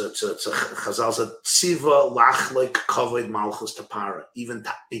 It's a Chazal said, Tziva lachlik kavod malchus to Paroi. Even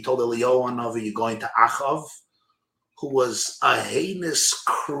he told Eliyahu Hanavi, you're going to Achav, who was a heinous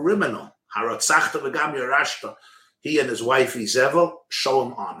criminal. Haratzachta v'gam yarashta. He and his wife Izebel show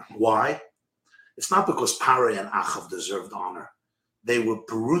him honor. Why? It's not because Paroi and Achav deserved honor. They were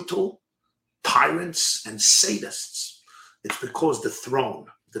brutal tyrants and sadists. It's because the throne,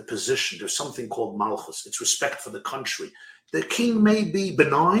 the position, there's something called malchus. It's respect for the country. The king may be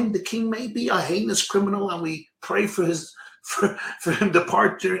benign. The king may be a heinous criminal, and we pray for him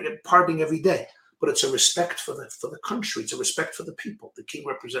departing every day. But it's a respect for the country. It's a respect for the people. The king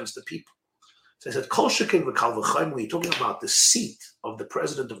represents the people. So I said, Kol shekin v'kal v'chaim, when you're talking about the seat of the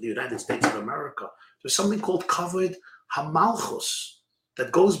President of the United States of America, there's something called kavod hamalchus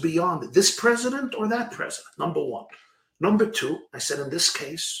that goes beyond this president or that president, number 1. Number 2, I said, in this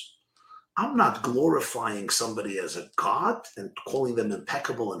case, I'm not glorifying somebody as a god and calling them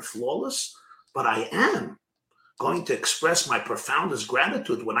impeccable and flawless, but I am going to express my profoundest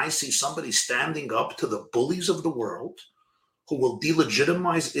gratitude when I see somebody standing up to the bullies of the world who will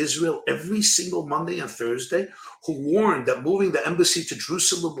delegitimize Israel every single Monday and Thursday, who warned that moving the embassy to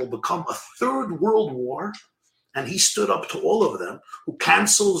Jerusalem will become a third world war, and he stood up to all of them, who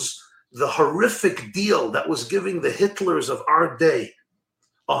cancels the horrific deal that was giving the Hitlers of our day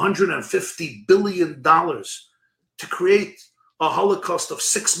 $150 billion to create a Holocaust of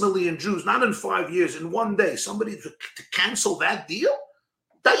 6 million Jews, not in 5 years, in one day. Somebody to cancel that deal?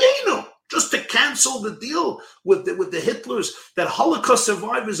 Dayenu, just to cancel the deal with the Hitlers that Holocaust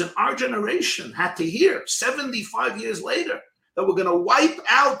survivors in our generation had to hear 75 years later, that we're going to wipe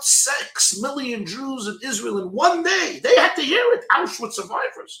out 6 million Jews in Israel in one day. They had to hear it, Auschwitz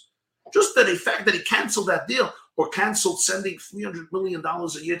survivors. Just the fact that he canceled that deal, or canceled sending $300 million a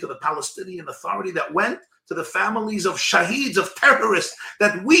year to the Palestinian Authority that went to the families of shaheeds, of terrorists,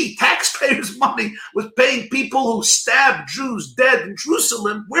 that we, taxpayers' money, was paying people who stabbed Jews dead in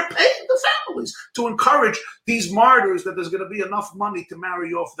Jerusalem. We're paying the families to encourage these martyrs, that there's going to be enough money to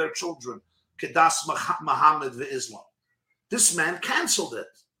marry off their children. Kedas Muhammad Islam. This man canceled it.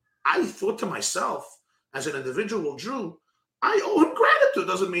 I thought to myself, as an individual Jew, I owe him gratitude.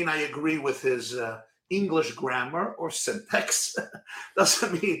 Doesn't mean I agree with his English grammar or syntax.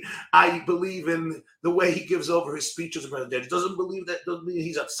 Doesn't mean I believe in the way he gives over his speeches. Doesn't mean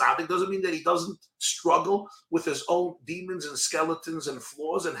he's a tzaddik. Doesn't mean that he doesn't struggle with his own demons and skeletons and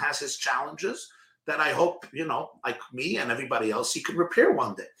flaws and has his challenges that I hope, like me and everybody else, he can repair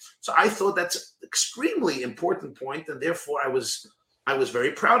one day. So I thought that's an extremely important point, and therefore I was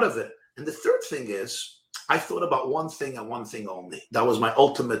very proud of it. And the third thing is, I thought about one thing and one thing only. That was my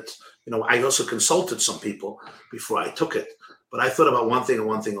ultimate, I also consulted some people before I took it, but I thought about one thing and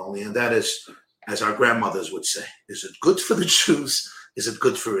one thing only, and that is, as our grandmothers would say, is it good for the Jews? Is it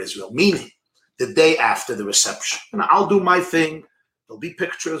good for Israel? Meaning, the day after the reception, I'll do my thing. There'll be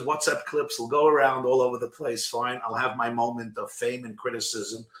pictures, WhatsApp clips will go around all over the place. Fine. I'll have my moment of fame and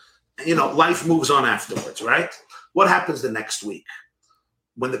criticism. Life moves on afterwards, right? What happens the next week?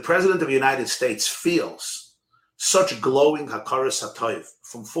 When the President of the United States feels such glowing hakaras hatov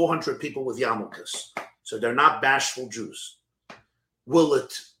from 400 people with yarmulkes, so they're not bashful Jews, will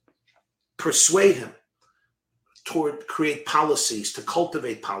it persuade him toward create policies, to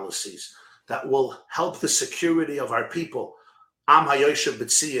cultivate policies that will help the security of our people, Am HaYoshev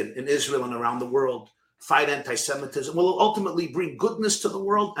B'Tzion, in Israel and around the world, fight anti-Semitism? Will it ultimately bring goodness to the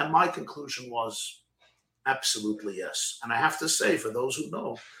world? And my conclusion was, absolutely yes. And I have to say, for those who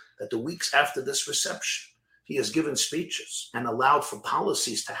know, that the weeks after this reception, he has given speeches and allowed for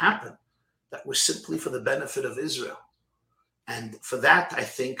policies to happen that were simply for the benefit of Israel. And for that, I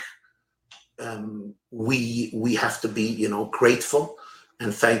think we have to be, grateful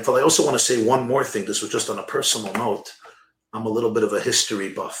and thankful. I also want to say one more thing. This was just on a personal note. I'm a little bit of a history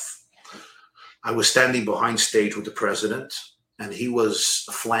buff. I was standing behind stage with the president, and he was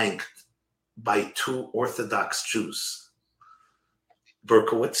flanked by two Orthodox Jews,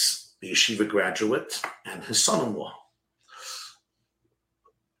 Berkowitz, the yeshiva graduate, and his son-in-law.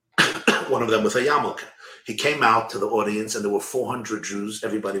 One of them with a yarmulke. He came out to the audience, and there were 400 Jews.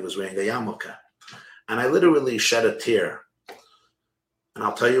 Everybody was wearing a yarmulke. And I literally shed a tear. And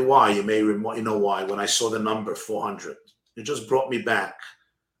I'll tell you why. You know why. When I saw the number 400, it just brought me back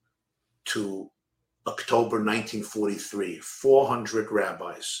to October 1943. 400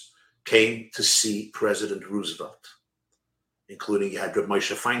 rabbis came to see President Roosevelt, including you had Reb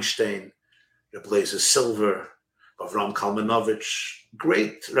Moshe Feinstein, Reb Eliezer Silver, Avram Kalmanovich,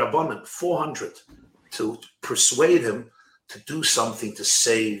 great Rabbanim, 400, to persuade him to do something to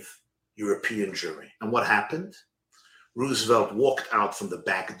save European Jewry. And what happened? Roosevelt walked out from the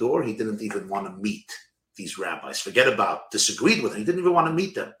back door. He didn't even want to meet these rabbis. Forget about disagreed with them. He didn't even want to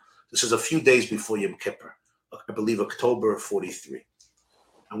meet them. This is a few days before Yom Kippur, I believe October of 43.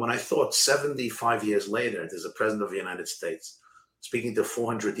 And when I thought 75 years later, there's a president of the United States speaking to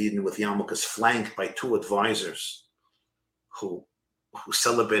 400 Eden with yarmulkes, flanked by two advisors who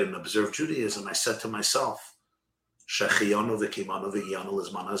celebrate and observe Judaism, I said to myself,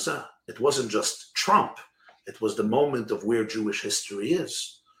 it wasn't just Trump. It was the moment of where Jewish history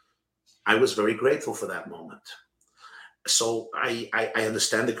is. I was very grateful for that moment. So I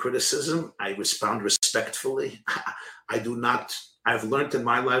understand the criticism. I respond respectfully. I've learned in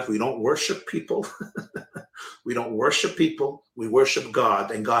my life, we don't worship people. We don't worship people. We worship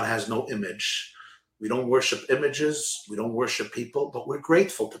God, and God has no image. We don't worship images. We don't worship people, but we're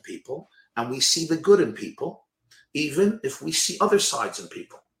grateful to people, and we see the good in people, even if we see other sides in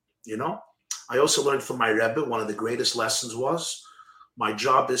people. I also learned from my Rebbe, one of the greatest lessons was, my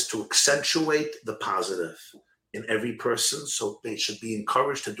job is to accentuate the positive in every person, so they should be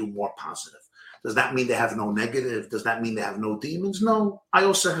encouraged to do more positive. Does that mean they have no negative? Does that mean they have no demons? No, I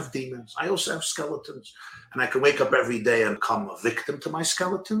also have demons. I also have skeletons. And I can wake up every day and become a victim to my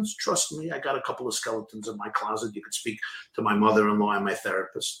skeletons. Trust me, I got a couple of skeletons in my closet. You could speak to my mother-in-law and my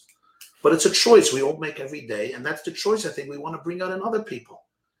therapist. But it's a choice we all make every day. And that's the choice I think we want to bring out in other people,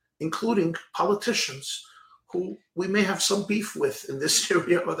 including politicians who we may have some beef with in this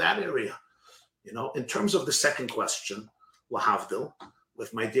area or that area. You know, in terms of the second question, Lahavdil,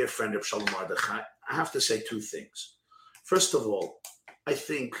 with my dear friend Shalom Mordechai, I have to say two things. First of all, I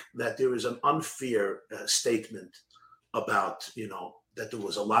think that there is an unfair statement about, you know, that there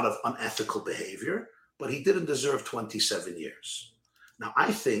was a lot of unethical behavior, but he didn't deserve 27 years. Now,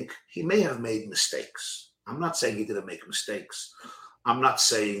 I think he may have made mistakes. I'm not saying he didn't make mistakes. I'm not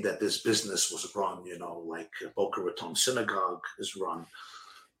saying that this business was run, you know, like Boca Raton Synagogue is run.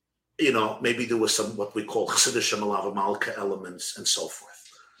 You know, maybe there was some what we call Chassidish Malava Malka elements and so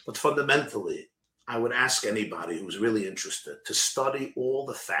forth. But fundamentally, I would ask anybody who's really interested to study all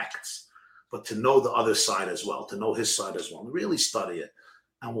the facts, but to know the other side as well, to know his side as well, and really study it.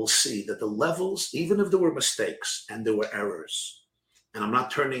 And we'll see that the levels, even if there were mistakes and there were errors, and I'm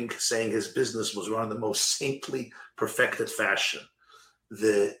not saying his business was run in the most saintly, perfected fashion,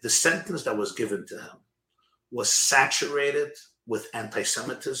 the sentence that was given to him was saturated with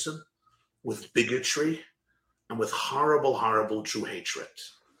anti-Semitism, with bigotry, and with horrible, horrible Jew hatred.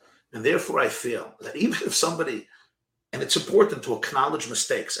 And therefore, I feel that even if somebody, and it's important to acknowledge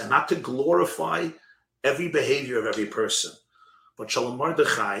mistakes and not to glorify every behavior of every person, but Shalom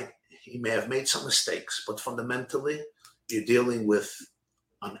Mordechai, he may have made some mistakes, but fundamentally, you're dealing with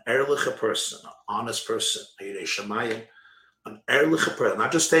an ehrliche person, an honest person, Yirei Shamayim, an ehrliche person,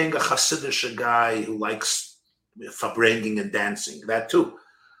 not just saying a Hasidic guy who likes farbrengen and dancing, that too.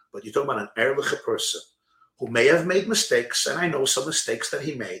 But you're talking about an ehrliche person who may have made mistakes, and I know some mistakes that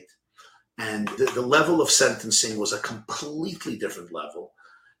he made. And the level of sentencing was a completely different level.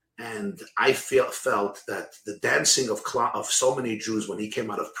 And I felt that the dancing of so many Jews when he came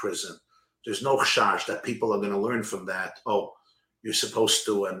out of prison, there's no chash that people are going to learn from that. Oh, you're supposed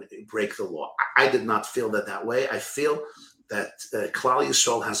to break the law. I did not feel that way. I feel that Klal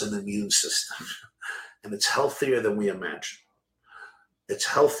Yisrael has an immune system, and it's healthier than we imagine. It's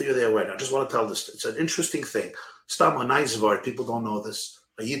healthier there. I just want to tell this. It's an interesting thing. Stam Hanayzvar, people don't know this.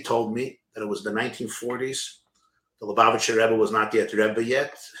 You told me that it was the 1940s. The Lubavitcher Rebbe was not yet Rebbe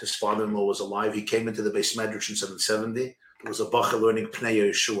yet. His father-in-law was alive. He came into the Beis Medrash in 770. It was a bacher learning Pnei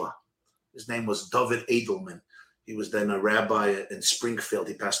Yeshua. His name was David Edelman. He was then a rabbi in Springfield.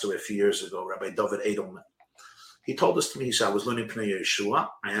 He passed away a few years ago, Rabbi David Edelman. He told this to me. He said, I was learning Pnei Yeshua.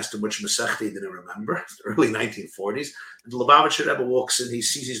 I asked him which Masechta he didn't remember, the early 1940s. And the Lubavitcher Rebbe walks in. He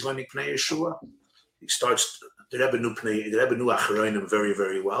sees he's learning Pnei Yeshua. He starts, the Rebbe knew Acharonim very,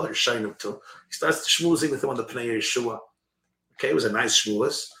 very well. Or Shainim too. He starts schmoozing with him on the Pnei Yeshua. Okay, it was a nice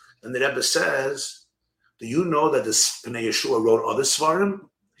schmooz. And the Rebbe says, do you know that this Pnei Yeshua wrote other Svarim?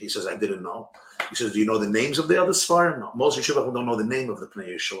 He says, I didn't know. He says, do you know the names of the other Svarim? No. Most Yeshua don't know the name of the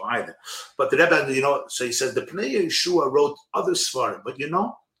Pnei Yeshua either. But the Rebbe, you know, so he says, the Pnei Yeshua wrote other Svarim, but you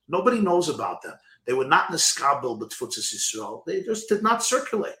know, nobody knows about them. They were not Neskabel, but Tfutzis Yisrael. They just did not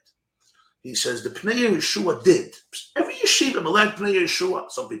circulate. He says, the Pnei Yeshua did. Every yeshiva liked Pnei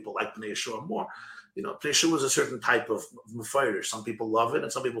Yeshua. Some people like Pnei Yeshua more. You know, Pnei Yeshua is a certain type of mefayer. Some people love it,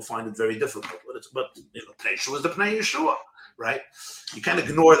 and some people find it very difficult. But you know, Pnei Yeshua is the Pnei Yeshua, right? You can't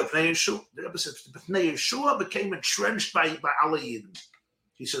ignore the Pnei Yeshua. The Rebbe says the Pnei Yeshua became entrenched by Allah Yidden.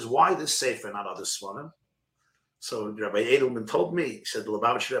 He says, why this sefer, not other svarim? So Rabbi Edelman told me, he said, the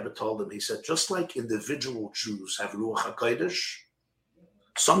Lubavitcher Rebbe told him, he said, just like individual Jews have Ruach HaKodesh,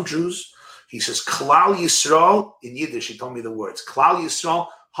 some Jews, he says, Klal Yisrael, in Yiddish, he told me the words, Klal Yisrael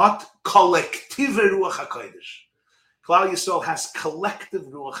hat kollektive Ruach HaKodesh. Klal Yisrael has collective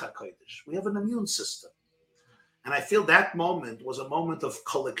Ruach HaKodesh. We have an immune system. And I feel that moment was a moment of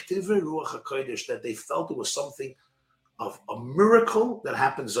collective Ruach HaKodesh, that they felt it was something of a miracle that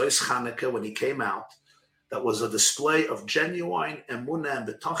happened Zois Chanukah when he came out, that was a display of genuine emunah and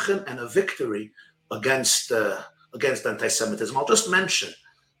betachin and a victory against anti-Semitism. I'll just mention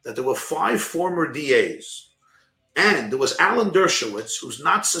that there were 5 former DAs, and there was Alan Dershowitz, who's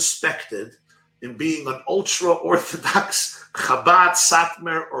not suspected in being an ultra-Orthodox Chabad,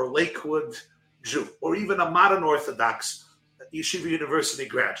 Satmar, or Lakewood Jew, or even a modern Orthodox Yeshiva University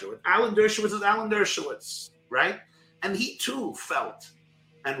graduate. Alan Dershowitz is Alan Dershowitz, right? And he too felt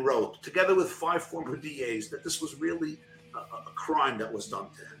and wrote, together with 5 former DAs, that this was really a crime that was done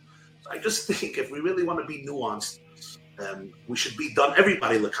to him. So I just think if we really want to be nuanced, we should be done,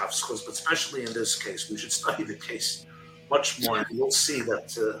 everybody lekavskos, but especially in this case, we should study the case much more. And you'll see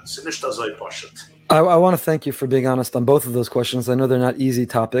that I want to thank you for being honest on both of those questions. I know they're not easy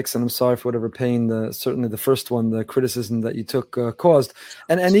topics, and I'm sorry for whatever pain certainly the first one, the criticism that you took caused,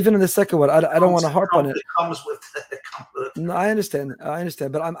 and even in the second one, I don't want to harp on it. It comes with. No, I understand,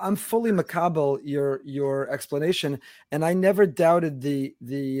 but I'm fully makabel your explanation, and I never doubted the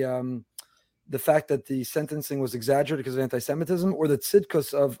fact that the sentencing was exaggerated because of anti-Semitism, or the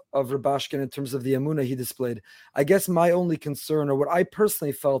tzidkus of Rabashkin in terms of the emunah he displayed. I guess my only concern, or what I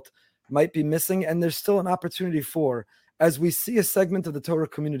personally felt might be missing, and there's still an opportunity for, as we see a segment of the Torah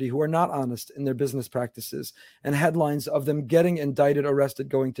community who are not honest in their business practices, and headlines of them getting indicted, arrested,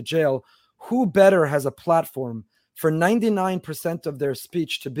 going to jail, who better has a platform for 99% of their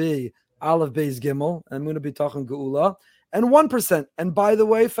speech to be Aleph Beis Gimel, Emunah B'tachon Geula, and 1%. And by the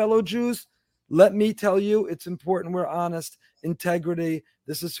way, fellow Jews, let me tell you, it's important we're honest, integrity,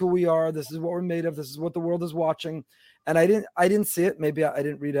 this is who we are, this is what we're made of, this is what the world is watching. And I didn't see it. Maybe I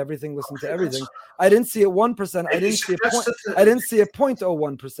didn't read everything, listen to everything. I didn't see it 1%. I didn't see a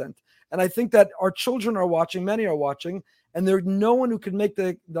 0.01%. And I think that our children are watching, many are watching, and there's no one who could make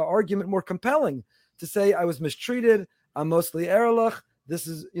the argument more compelling to say I was mistreated, I'm mostly Erlich, this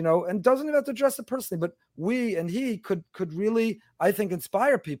is, and doesn't even have to address it personally, but we and he could really, I think,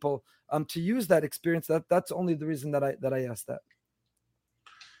 inspire people to use that experience. That's only the reason that I asked that.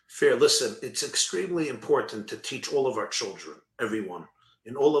 Fair. Listen, it's extremely important to teach all of our children, everyone,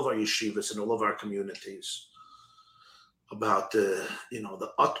 in all of our yeshivas, in all of our communities, about the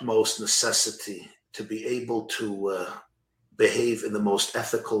utmost necessity to be able to behave in the most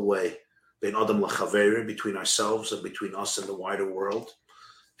ethical way, between ourselves and between us and the wider world.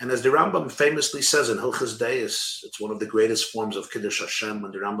 And as the Rambam famously says in Hilchos Deis, it's one of the greatest forms of Kiddush Hashem,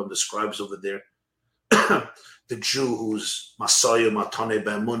 when the Rambam describes over there the Jew who's Masaya Matane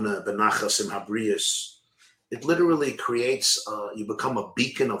Be'emunah Be'nachasim Habriyas. It literally creates, you become a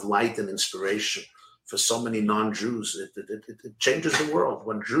beacon of light and inspiration for so many non-Jews. It changes the world.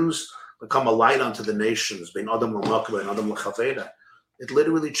 When Jews become a light unto the nations, Bein Adam L'Makba and Adam L'Chaveda, it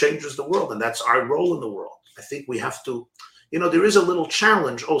literally changes the world, and that's our role in the world. I think we have to, there is a little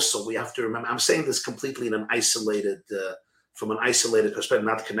challenge also. We have to remember, I'm saying this completely in an isolated, from an isolated perspective,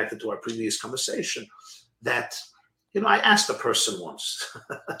 not connected to our previous conversation, that, I asked a person once,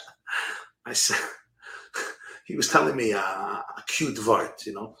 I said, he was telling me a cute word,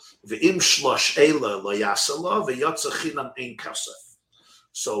 V'im shlosh eila lo yasala v'yotza chinam ein kasef.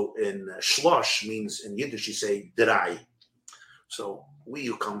 So in shlosh means, in Yiddish you say dirai. So we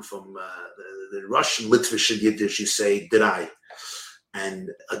who come from the Russian, Litvish and Yiddish, you say dirai. And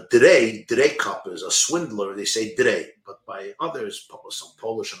a direi cup is a swindler, they say direi. But by others, some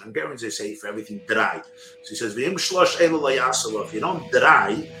Polish and Hungarians, they say for everything dirai. So he says, V'im shlosh eila lo yasala. If you don't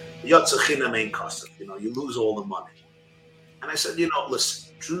dirai, yotza chinam ein kasef. You lose all the money. And I said,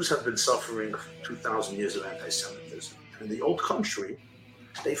 listen, Jews have been suffering 2,000 years of anti-Semitism. In the old country,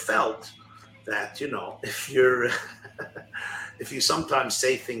 they felt that, if you sometimes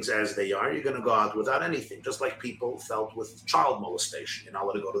say things as they are, you're going to go out without anything. Just like people felt with child molestation. You're not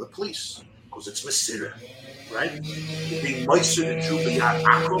allowed to go to the police because it's Messira, right? Being moister the Jew beyond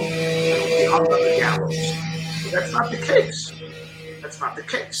Akum, and be hung on the gallows. But that's not the case. That's not the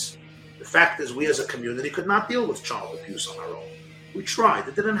case. The fact is, we as a community could not deal with child abuse on our own. We tried.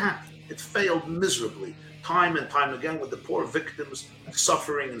 It didn't happen. It failed miserably, time and time again, with the poor victims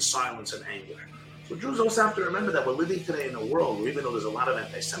suffering in silence and anger. So Jews also have to remember that we're living today in a world where, even though there's a lot of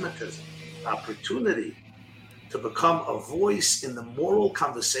anti-Semitism, the opportunity to become a voice in the moral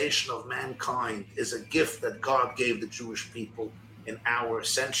conversation of mankind is a gift that God gave the Jewish people in our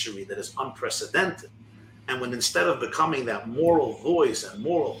century that is unprecedented. And when, instead of becoming that moral voice and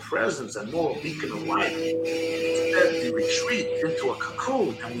moral presence and moral beacon of light, instead we retreat into a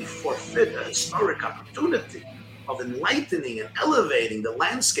cocoon and we forfeit a historic opportunity of enlightening and elevating the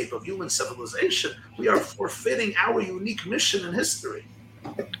landscape of human civilization, we are forfeiting our unique mission in history.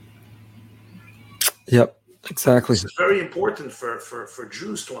 Yep, exactly. This is very important for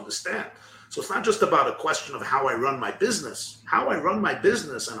Jews to understand. So it's not just about a question of how I run my business. How I run my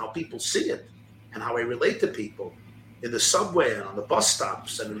business and how people see it and how I relate to people in the subway and on the bus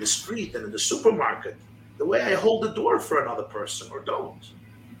stops and in the street and in the supermarket, the way I hold the door for another person or don't.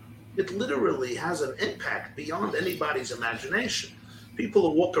 It literally has an impact beyond anybody's imagination. People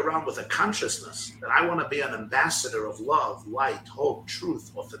who walk around with a consciousness that I want to be an ambassador of love, light, hope,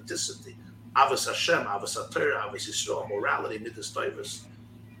 truth, authenticity, Avos Hashem, Avos HaTorah, Avos Yisrael, morality, Midas Tovos.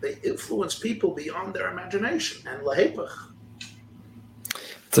 They influence people beyond their imagination. And lahepach.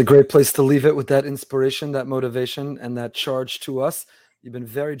 It's a great place to leave it with that inspiration, that motivation, and that charge to us. You've been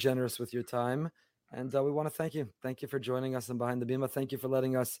very generous with your time. And we want to thank you. Thank you for joining us on Behind the Bima. Thank you for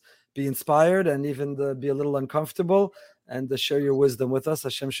letting us be inspired and even be a little uncomfortable and to share your wisdom with us.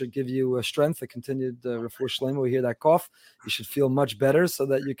 Hashem should give you strength, a continued refuah shlema. We hear that cough. You should feel much better so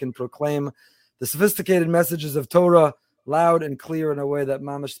that you can proclaim the sophisticated messages of Torah loud and clear in a way that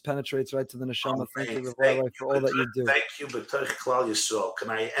mamash penetrates right to the neshama. Thank you for all that you do. Thank you, B'Torch Klal Yisrael. Can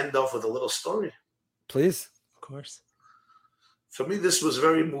I end off with a little story? Please. Of course. For me, this was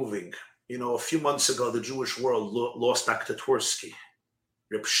very moving. You know, a few months ago, the Jewish world lost Dr. Twersky.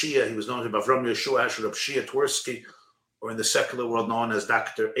 Reb Shia, he was known as Avram Yeshua Asher Reb Shia Twersky, or in the secular world known as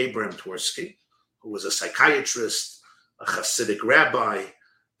Dr. Abraham Twersky, who was a psychiatrist, a Hasidic rabbi,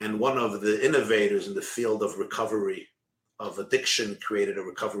 and one of the innovators in the field of recovery of addiction, created a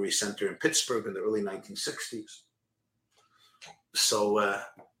recovery center in Pittsburgh in the early 1960s. So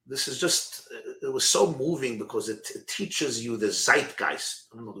this is just, it was so moving because it teaches you the zeitgeist.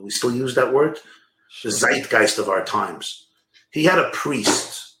 I don't know, do we still use that word? The zeitgeist of our times. He had a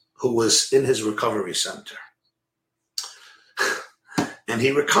priest who was in his recovery center. And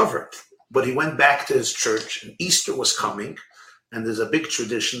he recovered, but he went back to his church, and Easter was coming. And there's a big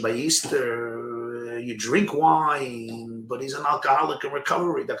tradition by Easter, you drink wine, but he's an alcoholic in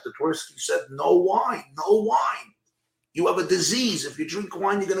recovery. Dr. Twersky said, no wine, no wine. You have a disease. If you drink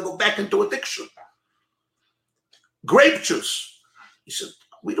wine, you're going to go back into addiction. Grape juice. He said,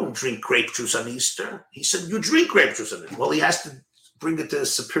 we don't drink grape juice on Easter. He said, you drink grape juice on it. Well, he has to bring it to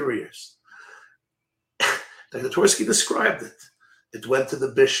his superiors. Dr. Twersky described it. It went to the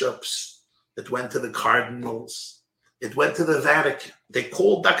bishops. It went to the cardinals. It went to the Vatican. They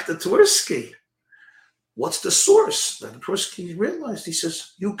called Dr. Twersky. What's the source? Dr. Twersky realized, he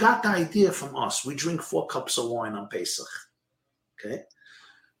says, you got the idea from us. We drink 4 cups of wine on Pesach. Okay?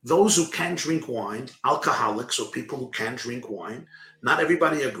 Those who can't drink wine, alcoholics or people who can't drink wine, not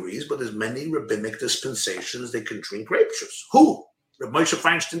everybody agrees, but there's many rabbinic dispensations they can drink grape juice. Who? Reb Moshe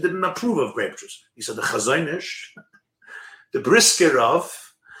Feinstein didn't approve of grape juice. He said the Chazon Ish, the Brisker Rav,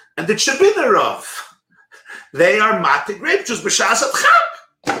 and the Chabiner Rav. They are mate grape juice, b'shas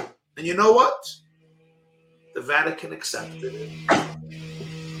Chag. And you know what? The Vatican accepted it.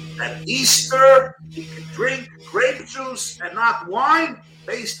 At Easter, you can drink grape juice and not wine,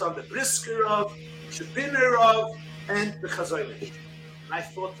 based on the Brisker of, Chabiner of, and the Chazon Ish. And I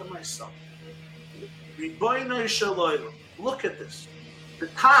thought to myself, Ribono Shel Olam, look at this. The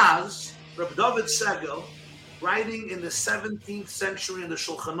Taz, Reb David Segel, writing in the 17th century in the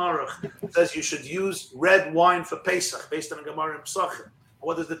Shulchan Aruch, says you should use red wine for Pesach, based on a Gemara in Pesachim.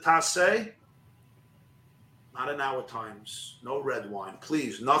 What does the Taz say? Not in our times. No red wine.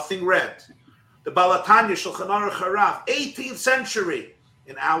 Please, nothing red. The Baal HaTanya, Shulchan Aruch Harav, 18th century.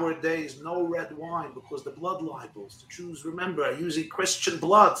 In our days, no red wine because the blood libels. The Jews, remember, are using Christian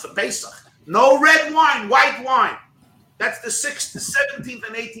blood for Pesach. No red wine, white wine. That's the 6th, the 17th,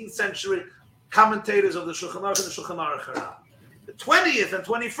 and 18th century commentators of the Shulchan Aruch and the Shulchan Aruch Harav. The 20th and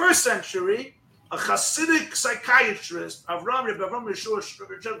 21st century, a Hasidic psychiatrist, Avram Yeshua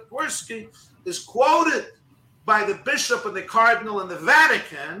Twersky, is quoted by the bishop and the cardinal and the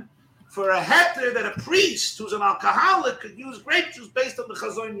Vatican for a heter that a priest who's an alcoholic could use grape juice based on the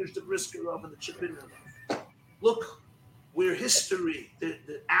Chazon Ish, the Brisker Rav, and the Chabiner Rav. Look where history,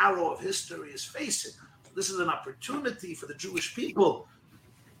 the arrow of history is facing. This is an opportunity for the Jewish people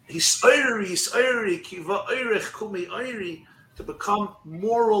to become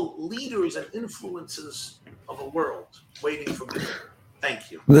moral leaders and influences of a world waiting for me.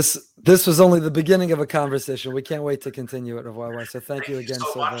 Thank you. This was only the beginning of a conversation. We can't wait to continue it, Rav YY. So thank you again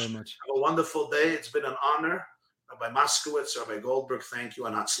so very much. Have a wonderful day. It's been an honor. Rabbi Moskowitz, Rabbi Goldberg, thank you.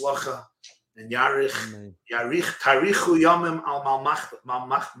 And Hatzlacha. And Yarich Tarichu Yomim al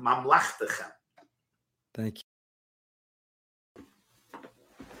Mamlachtechem. Thank you.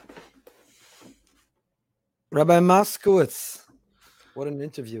 Rabbi Moskowitz, what an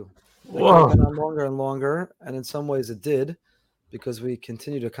interview. It went on longer and longer, and in some ways it did, because we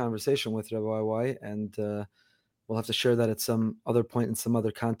continued a conversation with Rabbi YY, and we'll have to share that at some other point in some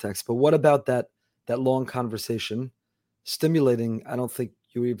other context. But what about that long conversation? Stimulating. I don't think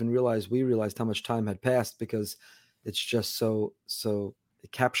we realized how much time had passed, because it's just so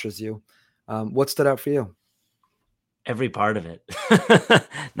it captures you. What stood out for you? Every part of it.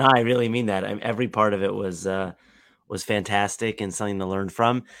 No, I really mean that. Every part of it was fantastic and something to learn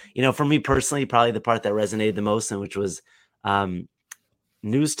from. You know, for me personally, probably the part that resonated the most, and which was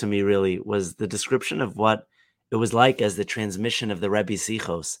news to me really, was the description of what it was like as the transmission of the Rebbe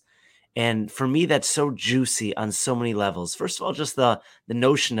Sichos. And for me, that's so juicy on so many levels. First of all, just the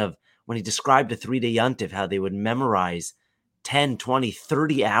notion of when he described a 3-day yontif, how they would memorize 10, 20,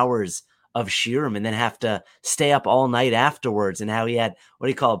 30 hours of shiurim and then have to stay up all night afterwards, and how he had what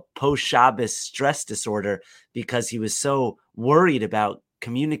he called post-Shabbos stress disorder because he was so worried about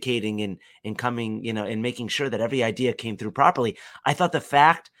communicating and coming, and making sure that every idea came through properly. I thought the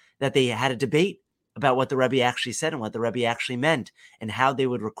fact that they had a debate about what the Rebbe actually said and what the Rebbe actually meant and how they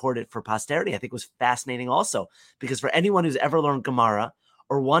would record it for posterity, I think was fascinating also, because for anyone who's ever learned Gemara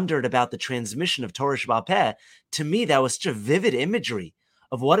or wondered about the transmission of Torah Sheba'al Peh, to me, that was such a vivid imagery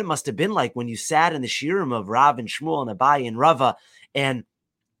of what it must have been like when you sat in the shiurim of Rav and Shmuel and Abai and Rava, and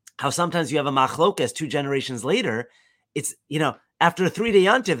how sometimes you have a machlokas 2 generations later. It's, after a 3-day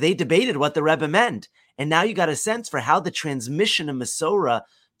yontiv, they debated what the Rebbe meant. And now you got a sense for how the transmission of Masorah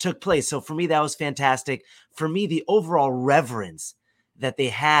took place. So for me, that was fantastic. For me, the overall reverence that they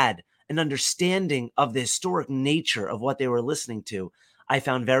had, an understanding of the historic nature of what they were listening to, I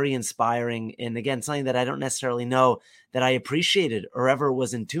found very inspiring. And again, something that I don't necessarily know that I appreciated or ever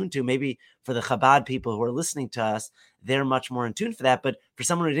was in tune to. Maybe for the Chabad people who are listening to us, they're much more in tune for that. But for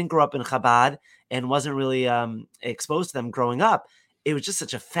someone who didn't grow up in Chabad and wasn't really exposed to them growing up, it was just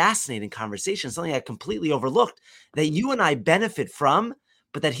such a fascinating conversation, something I completely overlooked that you and I benefit from,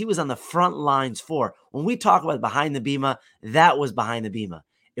 but that he was on the front lines for. When we talk about Behind the Bima, that was Behind the Bima.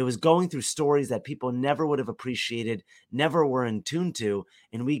 It was going through stories that people never would have appreciated, never were in tune to,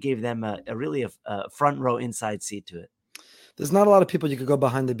 and we gave them a front row inside seat to it. There's not a lot of people you could go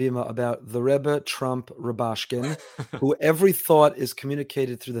behind the bima about the Rebbe Trump Rabashkin, who every thought is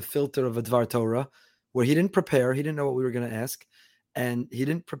communicated through the filter of a Dvar Torah, where he didn't prepare, he didn't know what we were going to ask, and he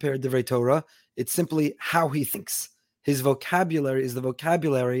didn't prepare Divrei Torah. It's simply how he thinks. His vocabulary is the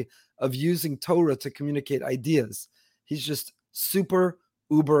vocabulary of using Torah to communicate ideas. He's just super,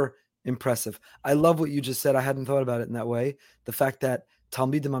 uber impressive. I love what you just said. I hadn't thought about it in that way. The fact that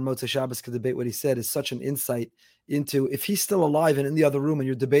Talmidim on Motzei Shabbos could debate what he said is such an insight into, if he's still alive and in the other room and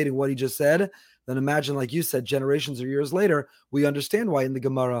you're debating what he just said, then imagine, like you said, generations or years later, we understand why in the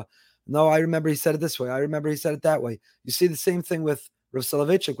Gemara, no, I remember he said it this way. I remember he said it that way. You see the same thing with Rav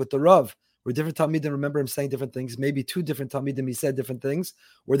Soloveitchik, with the Rav, where different Talmidim remember him saying different things. Maybe 2 different Talmidim he said different things,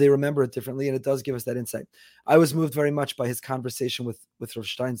 or they remember it differently, and it does give us that insight. I was moved very much by his conversation with Rav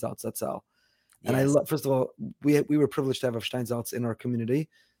Steinsaltz, that's all. And yes. First of all, we were privileged to have Rav Steinsaltz in our community.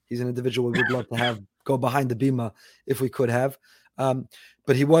 He's an individual we would love to have go behind the bima if we could have.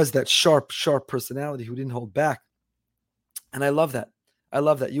 But he was that sharp personality who didn't hold back. And I love that.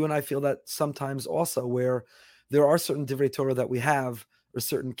 You and I feel that sometimes also, where there are certain Divrei Torah that we have, or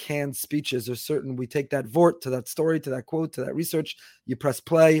certain canned speeches, or certain, we take that vort to that story, to that quote, to that research, you press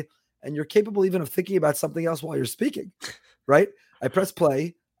play, and you're capable even of thinking about something else while you're speaking, right? I press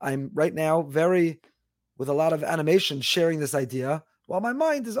play. I'm right now with a lot of animation sharing this idea, while my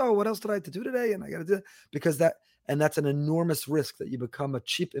mind is, what else did I have to do today? And I got to do it, because that's an enormous risk that you become a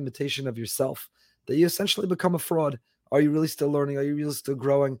cheap imitation of yourself, that you essentially become a fraud. Are you really still learning? Are you really still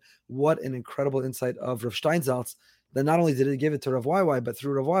growing? What an incredible insight of Rav Steinsaltz. Then not only did he give it to Rav YY, but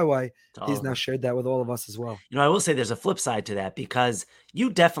through Rav YY, he's now shared that with all of us as well. I will say there's a flip side to that, because you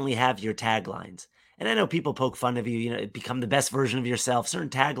definitely have your taglines. And I know people poke fun of you, become the best version of yourself, certain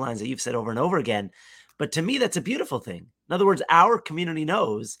taglines that you've said over and over again. But to me, that's a beautiful thing. In other words, our community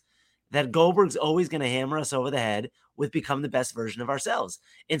knows that Goldberg's always going to hammer us over the head with become the best version of ourselves.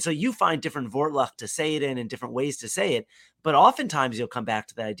 And so you find different vortlach to say it in and different ways to say it. But oftentimes you'll come back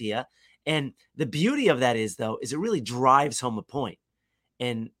to the idea. And the beauty of that is it really drives home a point.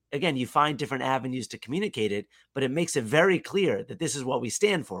 And again, you find different avenues to communicate it, but it makes it very clear that this is what we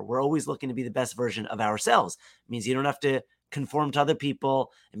stand for. We're always looking to be the best version of ourselves. It means you don't have to conform to other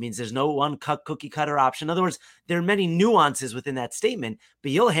people. It means there's no one cookie cutter option. In other words, there are many nuances within that statement,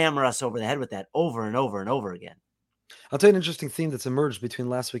 but you'll hammer us over the head with that over and over and over again. I'll tell you an interesting theme that's emerged between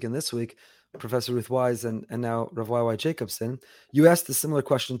last week and this week, Professor Ruth Wise and now Rav YY Jacobson. You asked a similar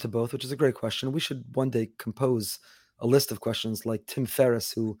question to both, which is a great question. We should one day compose a list of questions like Tim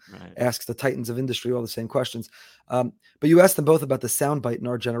Ferriss, who asks the titans of industry all the same questions. But you asked them both about the soundbite in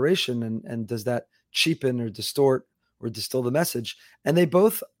our generation, and does that cheapen or distort or distill the message? And they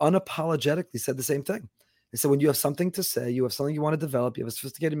both unapologetically said the same thing. They said, when you have something to say, you have something you want to develop, you have a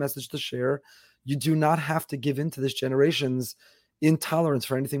sophisticated message to share, you do not have to give in to this generation's intolerance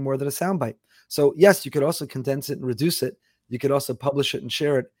for anything more than a soundbite. So yes, you could also condense it and reduce it. You could also publish it and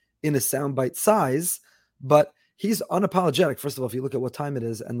share it in a soundbite size, but he's unapologetic. First of all, if you look at what time it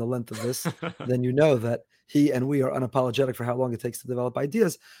is and the length of this, then you know that he and we are unapologetic for how long it takes to develop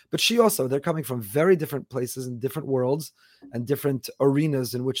ideas. But she also, they're coming from very different places and different worlds and different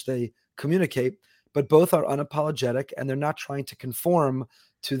arenas in which they communicate, but both are unapologetic, and they're not trying to conform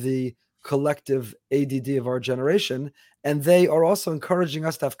to the collective ADD of our generation. And they are also encouraging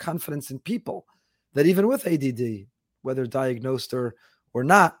us to have confidence in people that even with ADD, whether diagnosed or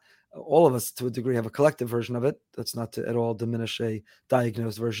not, all of us to a degree have a collective version of it. That's not to at all diminish a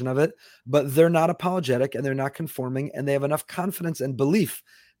diagnosed version of it, but they're not apologetic and they're not conforming, and they have enough confidence and belief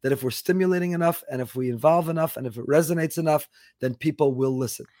that if we're stimulating enough and if we involve enough and if it resonates enough, then people will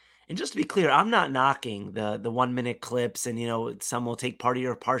listen. And just to be clear, I'm not knocking the 1 minute clips and, some will take part of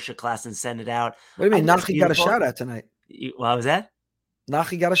your Parsha class and send it out. What do you mean? Nachi got a shout out tonight. What was that?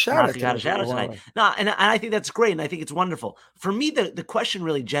 Nachi got a shout out tonight. No, and I think that's great. And I think it's wonderful. For me, the question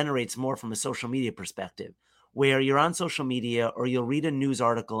really generates more from a social media perspective, where you're on social media or you'll read a news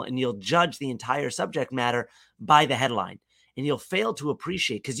article and you'll judge the entire subject matter by the headline. And you'll fail to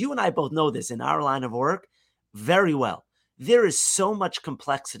appreciate, because you and I both know this in our line of work very well. There is so much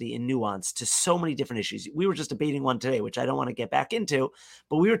complexity and nuance to so many different issues. We were just debating one today, which I don't want to get back into,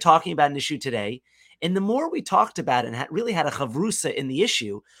 but we were talking about an issue today. And the more we talked about it and really had a chavrusa in the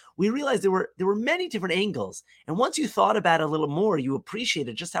issue, we realized there were many different angles. And once you thought about it a little more, you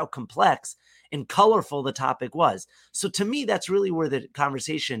appreciated just how complex and colorful the topic was. So to me, that's really where the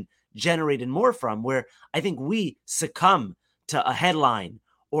conversation generated more from, where I think we succumb to a headline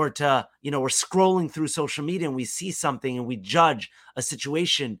or to, we're scrolling through social media and we see something and we judge a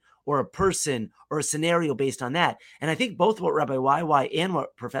situation or a person or a scenario based on that. And I think both what Rabbi YY and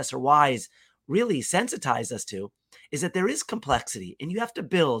what Professor Wise really sensitized us to is that there is complexity, and you have to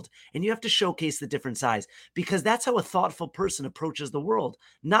build and you have to showcase the different sides, because that's how a thoughtful person approaches the world,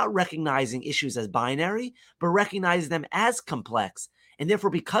 not recognizing issues as binary, but recognizing them as complex. And therefore,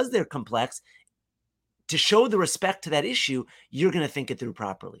 because they're complex, to show the respect to that issue, you're going to think it through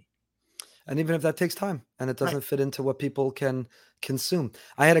properly. And even if that takes time and it doesn't fit into what people can consume.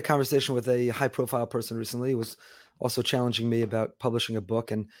 I had a conversation with a high profile person recently who was also challenging me about publishing a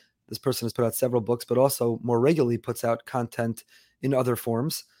book. And this person has put out several books, but also more regularly puts out content in other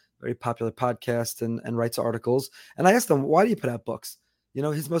forms, very popular podcast and writes articles. And I asked him, why do you put out books?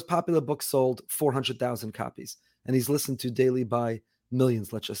 His most popular book sold 400,000 copies, and he's listened to daily by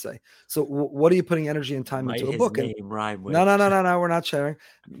millions, let's just say. So what are you putting energy and time into a book? No, we're not sharing.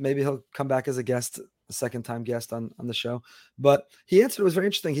 Maybe he'll come back as a guest, a second time guest on the show. But he answered, it was very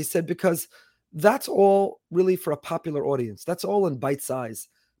interesting. He said, because that's all really for a popular audience. That's all in bite size.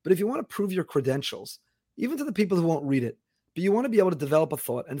 But if you want to prove your credentials, even to the people who won't read it, but you want to be able to develop a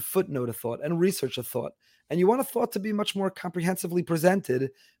thought and footnote a thought and research a thought, and you want a thought to be much more comprehensively presented,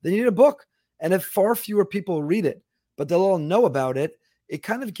 then you need a book. And if far fewer people read it, but they'll all know about it, it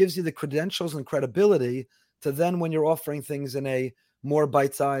kind of gives you the credentials and credibility to then, when you're offering things in a more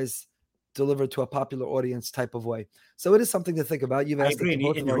bite-sized, delivered to a popular audience type of way. So it is something to think about. You've asked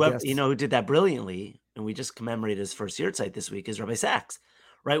both of our guests. Who did that brilliantly, and we just commemorated his first yahrzeit this week, is Rabbi Sachs,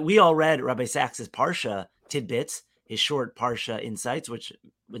 right? We all read Rabbi Sachs's Parsha tidbits, his short Parsha insights, which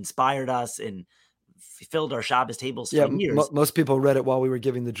inspired us and filled our Shabbos tables for years. Most people read it while we were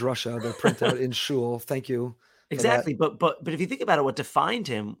giving the drasha, the printout in shul. Thank you. Exactly. But if you think about it, what defined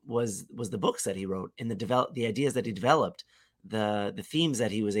him was the books that he wrote and the ideas that he developed, the themes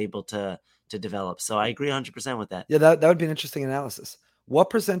that he was able to develop. So I agree 100% with that. Yeah, that would be an interesting analysis. What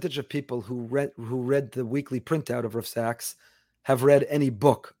percentage of people who read the weekly printout of Rav Sachs have read any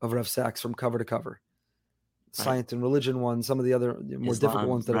book of Rav Sachs from cover to cover? Right. Science and Religion one, some of the other more difficult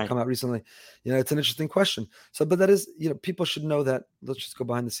ones that have come out recently. It's an interesting question. So, but that is, people should know that. Let's just go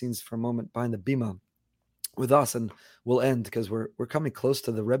behind the scenes for a moment, behind the bima with us, and we'll end because we're coming close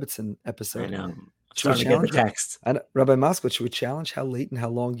to the Rebbitzin episode. I know. Should we get the text? Rabbi Moskowitz, should we challenge how late and how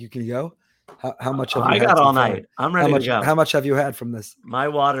long you can go? How much have you had? I got all night. I'm ready to go. How much have you had from this? My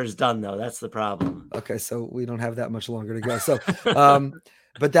water's done, though. That's the problem. Okay, so we don't have that much longer to go. So,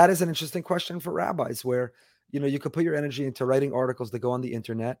 but that is an interesting question for rabbis, where you could put your energy into writing articles that go on the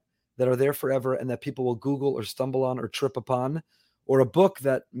internet that are there forever and that people will Google or stumble on or trip upon, or a book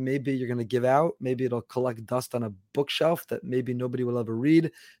that maybe you're going to give out. Maybe it'll collect dust on a bookshelf that maybe nobody will ever read.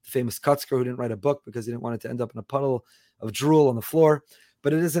 The famous Kutzker who didn't write a book because he didn't want it to end up in a puddle of drool on the floor.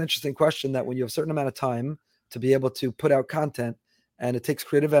 But it is an interesting question that when you have a certain amount of time to be able to put out content, and it takes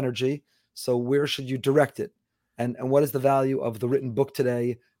creative energy, so where should you direct it? And what is the value of the written book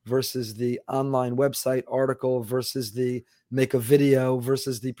today versus the online website article versus the make a video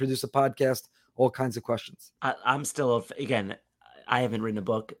versus the produce a podcast? All kinds of questions. I'm still, again, I haven't written a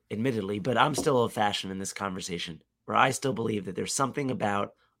book, admittedly, but I'm still old-fashioned in this conversation, where I still believe that there's something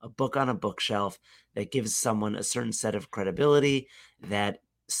about a book on a bookshelf that gives someone a certain set of credibility, that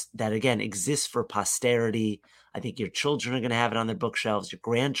that again exists for posterity. I think your children are going to have it on their bookshelves. Your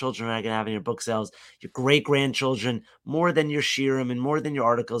grandchildren are going to have it on your bookshelves. Your great-grandchildren, more than your shirim and more than your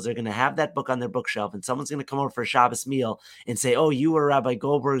articles, they're going to have that book on their bookshelf. And someone's going to come over for a Shabbos meal and say, oh, you were Rabbi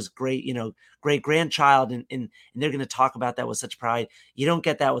Goldberg's great-grandchild. And they're going to talk about that with such pride. You don't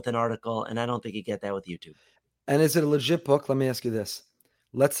get that with an article, and I don't think you get that with YouTube. And is it a legit book? Let me ask you this.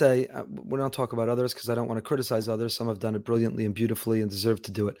 Let's say, we don't talk about others because I don't want to criticize others. Some have done it brilliantly and beautifully and deserve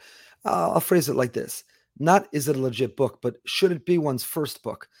to do it. I'll phrase it like this. Not is it a legit book, but should it be one's first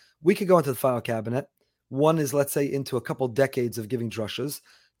book? We could go into the file cabinet. One is, let's say, into a couple decades of giving drushas.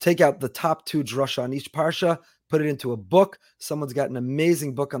 Take out the top 2 drusha on each parsha, put it into a book. Someone's got an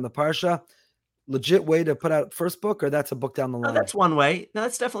amazing book on the parsha. Legit way to put out first book, or that's a book down the line? No, that's one way. No,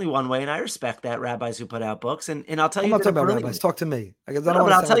 that's definitely one way, and I respect that, rabbis who put out books. And I'll tell I'm you, not talking about rabbis. Talk to me. But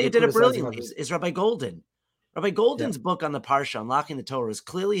I'll tell you, did it brilliantly. Is Rabbi Golden. Rabbi Golden's book on the parsha, Unlocking the Torah, is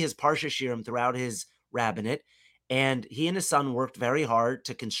clearly his parsha shirim throughout his rabbinate, and he and his son worked very hard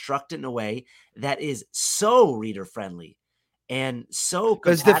to construct it in a way that is so reader friendly and so.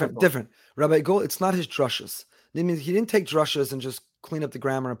 But it's different. Rabbi Gold, it's not his drushas. I mean, he didn't take drushas and just clean up the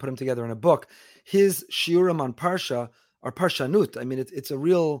grammar and put them together in a book. His shiurim on parsha are parshanut. I mean, it's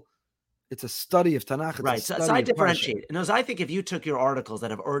a study of Tanakh. Right. So I differentiate. And I think if you took your articles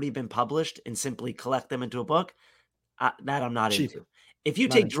that have already been published and simply collect them into a book, that I'm not into. If you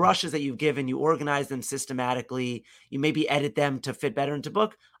take drushas that you've given, you organize them systematically, you maybe edit them to fit better into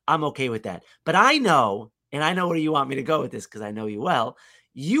book, I'm okay with that. But I know, and I know where you want me to go with this because I know you well,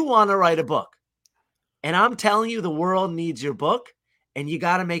 you want to write a book. And I'm telling you, the world needs your book, and you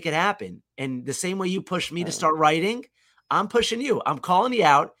got to make it happen. And the same way you pushed me to start writing, I'm pushing you. I'm calling you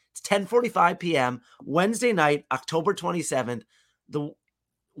out. It's 10:45 p.m. Wednesday night, October 27th.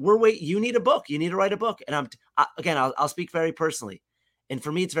 You need a book. You need to write a book. And I'll speak very personally. And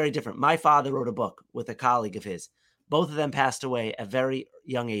for me, it's very different. My father wrote a book with a colleague of his. Both of them passed away at very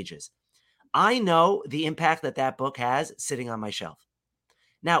young ages. I know the impact that book has sitting on my shelf.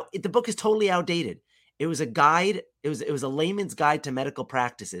 Now, the book is totally outdated. It was a guide. It was a layman's guide to medical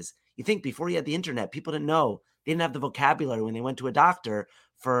practices. You think before you had the internet, people didn't know. They didn't have the vocabulary when they went to a doctor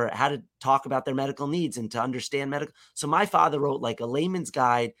for how to talk about their medical needs and to understand medical. So my father wrote like a layman's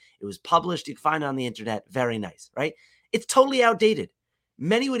guide. It was published. You can find it on the internet. Very nice, right? It's totally outdated.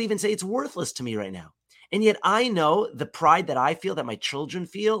 Many would even say it's worthless to me right now. And yet I know the pride that I feel, that my children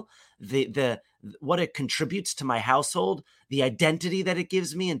feel, what it contributes to my household, the identity that it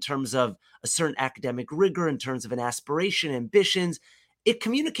gives me in terms of a certain academic rigor, in terms of an aspiration, ambitions. It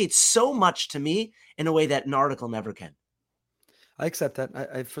communicates so much to me in a way that an article never can. I accept that.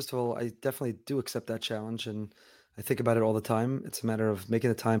 I first of all, I definitely do accept that challenge, and I think about it all the time. It's a matter of making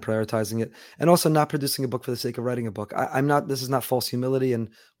the time, prioritizing it, and also not producing a book for the sake of writing a book. This is not false humility, and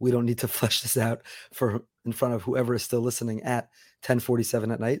we don't need to flesh this out in front of whoever is still listening at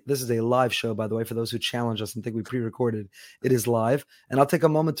 10:47 at night. This is a live show, by the way, for those who challenge us and think we pre-recorded. It is live. And I'll take a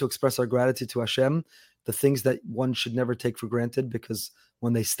moment to express our gratitude to Hashem, the things that one should never take for granted, because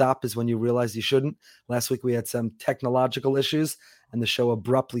when they stop is when you realize you shouldn't. Last week we had some technological issues and the show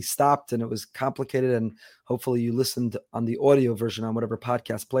abruptly stopped and it was complicated. And hopefully you listened on the audio version on whatever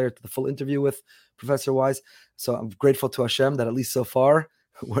podcast player to the full interview with Professor Wise. So I'm grateful to Hashem that at least so far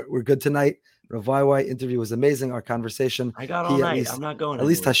we're good tonight. Rav YY interview was amazing. Our conversation. I got all night. I'm not going. At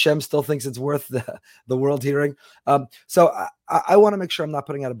least Hashem still thinks it's worth the world hearing. So I want to make sure I'm not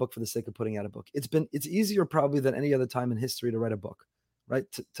putting out a book for the sake of putting out a book. It's easier probably than any other time in history to write a bock, right?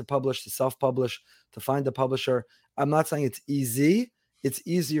 To publish, to self-publish, to find a publisher. I'm not saying it's easy. It's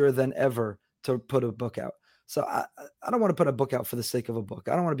easier than ever to put a book out. So I don't want to put a book out for the sake of a book.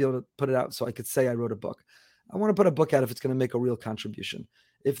 I don't want to be able to put it out so I could say I wrote a book. I want to put a book out if it's going to make a real contribution.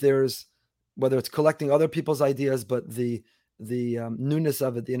 If there's, whether it's collecting other people's ideas, but the newness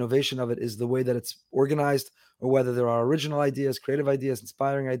of it, the innovation of it is the way that it's organized, or whether there are original ideas, creative ideas,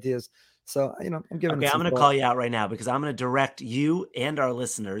 inspiring ideas. So, I'm giving. Okay, I'm going to call you out right now because I'm going to direct you and our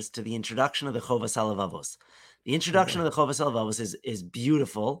listeners to the introduction of the Chovas HaLevavos. The introduction of the Chovas HaLevavos is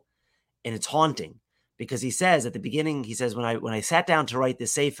beautiful and it's haunting. Because he says at the beginning, when I sat down to write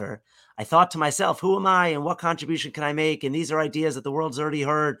this sefer, I thought to myself, who am I and what contribution can I make? And these are ideas that the world's already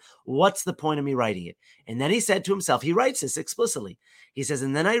heard. What's the point of me writing it? And then he said to himself, he writes this explicitly. He says,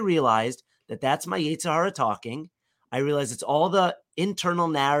 and then I realized that that's my Yetzer Hara talking. I realized it's all the internal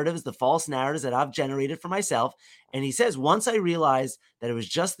narratives, the false narratives that I've generated for myself. And he says, once I realized that it was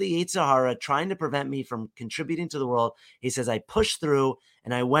just the Yetzer Hara trying to prevent me from contributing to the world, he says, I pushed through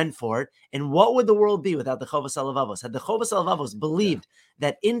and I went for it. And what would the world be without the Chovas HaLevavos? Had the Chovas HaLevavos believed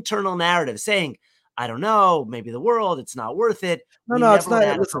that internal narrative saying, I don't know, maybe the world, it's not worth it. No, it's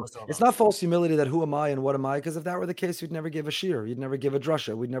not. Listen, it's not false humility that who am I and what am I? Because if that were the case, you'd never give a shiur, you'd never give a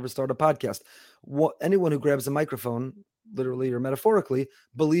drasha, we'd never start a podcast. Anyone who grabs a microphone, literally or metaphorically,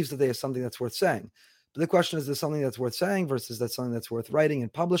 believes that they have something that's worth saying. But the question is, something that's worth saying versus that's something that's worth writing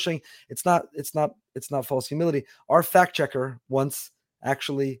and publishing? It's not false humility. Our fact checker once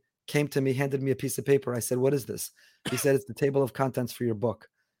actually came to me, handed me a piece of paper. I said, "What is this?" He said, "It's the table of contents for your book."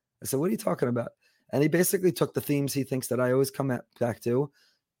 I said, "What are you talking about?" And he basically took the themes he thinks that I always come back to,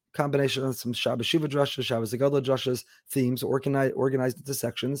 combination of some Shabbos Shuvah drashas, Shabbos Hagadol drashas, themes organized into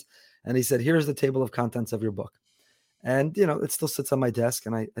sections. And he said, "Here's the table of contents of your book." And, it still sits on my desk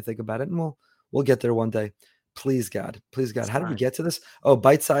and I think about it, and we'll get there one day. Please God. How did we get to this? Oh,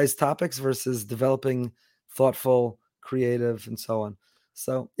 bite-sized topics versus developing thoughtful, creative, and so on.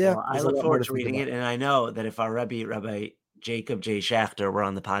 So, yeah. Well, I look forward to reading it. And I know that if our Rabbi Jacob J. Schachter were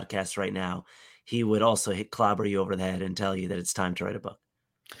on the podcast right now, he would also clobber you over the head and tell you that it's time to write a book.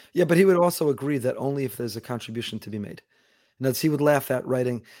 Yeah, but he would also agree that only if there's a contribution to be made. He would laugh at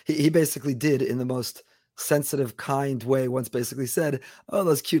writing. He basically did, in the most sensitive, kind way, once basically said, "Oh,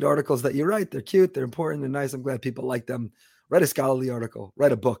 those cute articles that you write, they're cute, they're important, they're nice. I'm glad people like them. Write a scholarly article,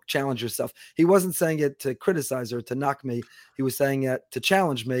 write a book, challenge yourself." He wasn't saying it to criticize or to knock me. He was saying it to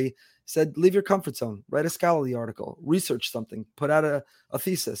challenge me. He said, leave your comfort zone, write a scholarly article, research something, put out a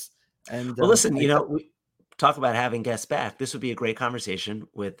thesis. And well, listen, we talk about having guests back. This would be a great conversation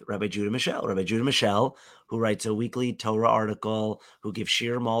with Rabbi Judah Michel. Rabbi Judah Michel, who writes a weekly Torah article, who gives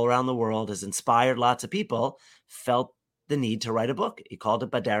shiurim all around the world, has inspired lots of people, felt the need to write a book. He called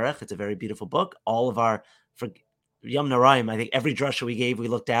it Baderech. It's a very beautiful book. All of our, for Yom Narayim, I think every drasha we gave, we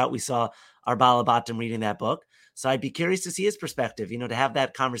looked out, we saw our Balabatim reading that book. So I'd be curious to see his perspective, to have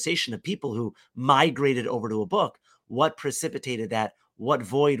that conversation of people who migrated over to a book. What precipitated that? What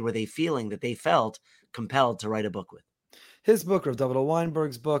void were they feeling that they felt compelled to write a book with? His book, Rav David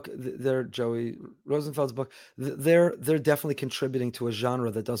Weinberg's book, they're Joey Rosenfeld's book. They're definitely contributing to a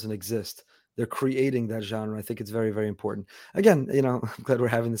genre that doesn't exist. They're creating that genre. I think it's very, very important. Again, I'm glad we're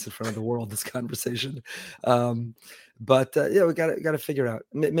having this in front of the world, this conversation. But we got to figure out.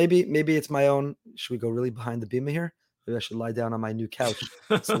 Maybe it's my own. Should we go really behind the bima here? Maybe I should lie down on my new couch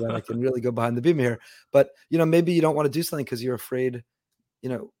so that I can really go behind the bima here. But maybe you don't want to do something because you're afraid.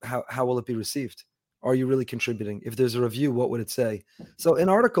 How will it be received? Are you really contributing? If there's a review, what would it say? So an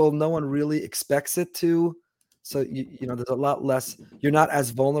article, no one really expects it to. So, there's a lot less. You're not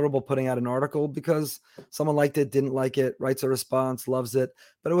as vulnerable putting out an article because someone liked it, didn't like it, writes a response, loves it.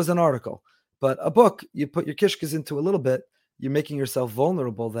 But it was an article. But a book, you put your kishkas into a little bit, you're making yourself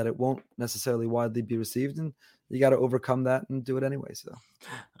vulnerable that it won't necessarily widely be received. And you got to overcome that and do it anyway. So,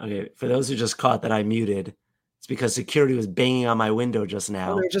 okay. For those who just caught that I muted, it's because security was banging on my window just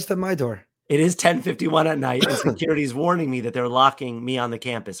now. Oh, they're just at my door. It is 10:51 at night, and security is warning me that they're locking me on the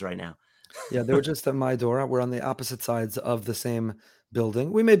campus right now. Yeah, they were just at my door. We're on the opposite sides of the same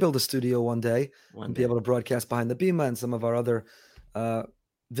building. We may build a studio one day and be able to broadcast behind the bima and some of our other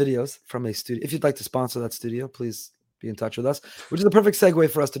videos from a studio. If you'd like to sponsor that studio, please be in touch with us, which is the perfect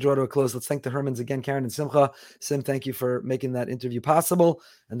segue for us to draw to a close. Let's thank the Hermans again, Karen and Simcha. Sim, thank you for making that interview possible,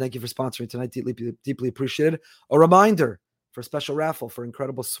 and thank you for sponsoring tonight. Deeply appreciated. A reminder for a special raffle for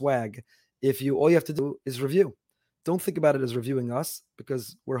incredible swag. All you have to do is review. Don't think about it as reviewing us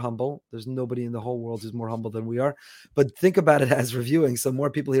because we're humble. There's nobody in the whole world who's more humble than we are. But think about it as reviewing so more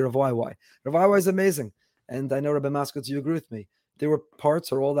people hear of YY. Rav YY is amazing. And I know, Rabbi Moskowitz, you agree with me. There were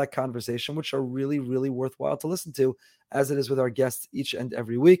parts or all that conversation which are really, really worthwhile to listen to, as it is with our guests each and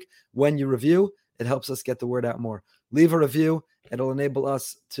every week. When you review, it helps us get the word out more. Leave a review. It'll enable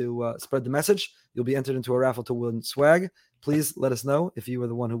us to spread the message. You'll be entered into a raffle to win swag. Please let us know if you were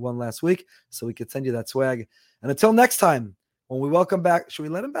the one who won last week so we could send you that swag. And until next time, when we welcome back, should we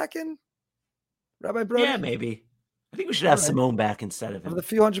let him back in? Rabbi Brody? Yeah, maybe. I think we should have Simone back instead of him. For the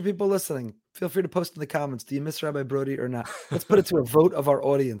few hundred people listening, feel free to post in the comments. Do you miss Rabbi Brody or not? Let's put it to a vote of our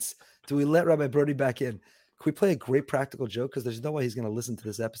audience. Do we let Rabbi Brody back in? Can we play a great practical joke? Because there's no way he's going to listen to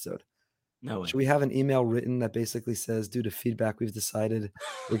this episode. No way. Should we have an email written that basically says, due to feedback, we've decided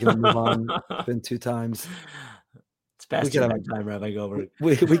we're going to move on? It's been 2 times. It's past your time, Rabbi Goldberg.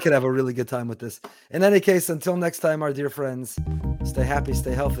 We could have a really good time with this. In any case, until next time, our dear friends, stay happy,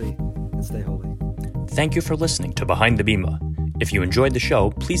 stay healthy, and stay holy. Thank you for listening to Behind the Bima. If you enjoyed the show,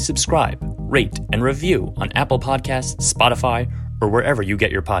 please subscribe, rate, and review on Apple Podcasts, Spotify, or wherever you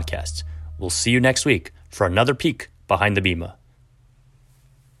get your podcasts. We'll see you next week for another peek behind the Bima.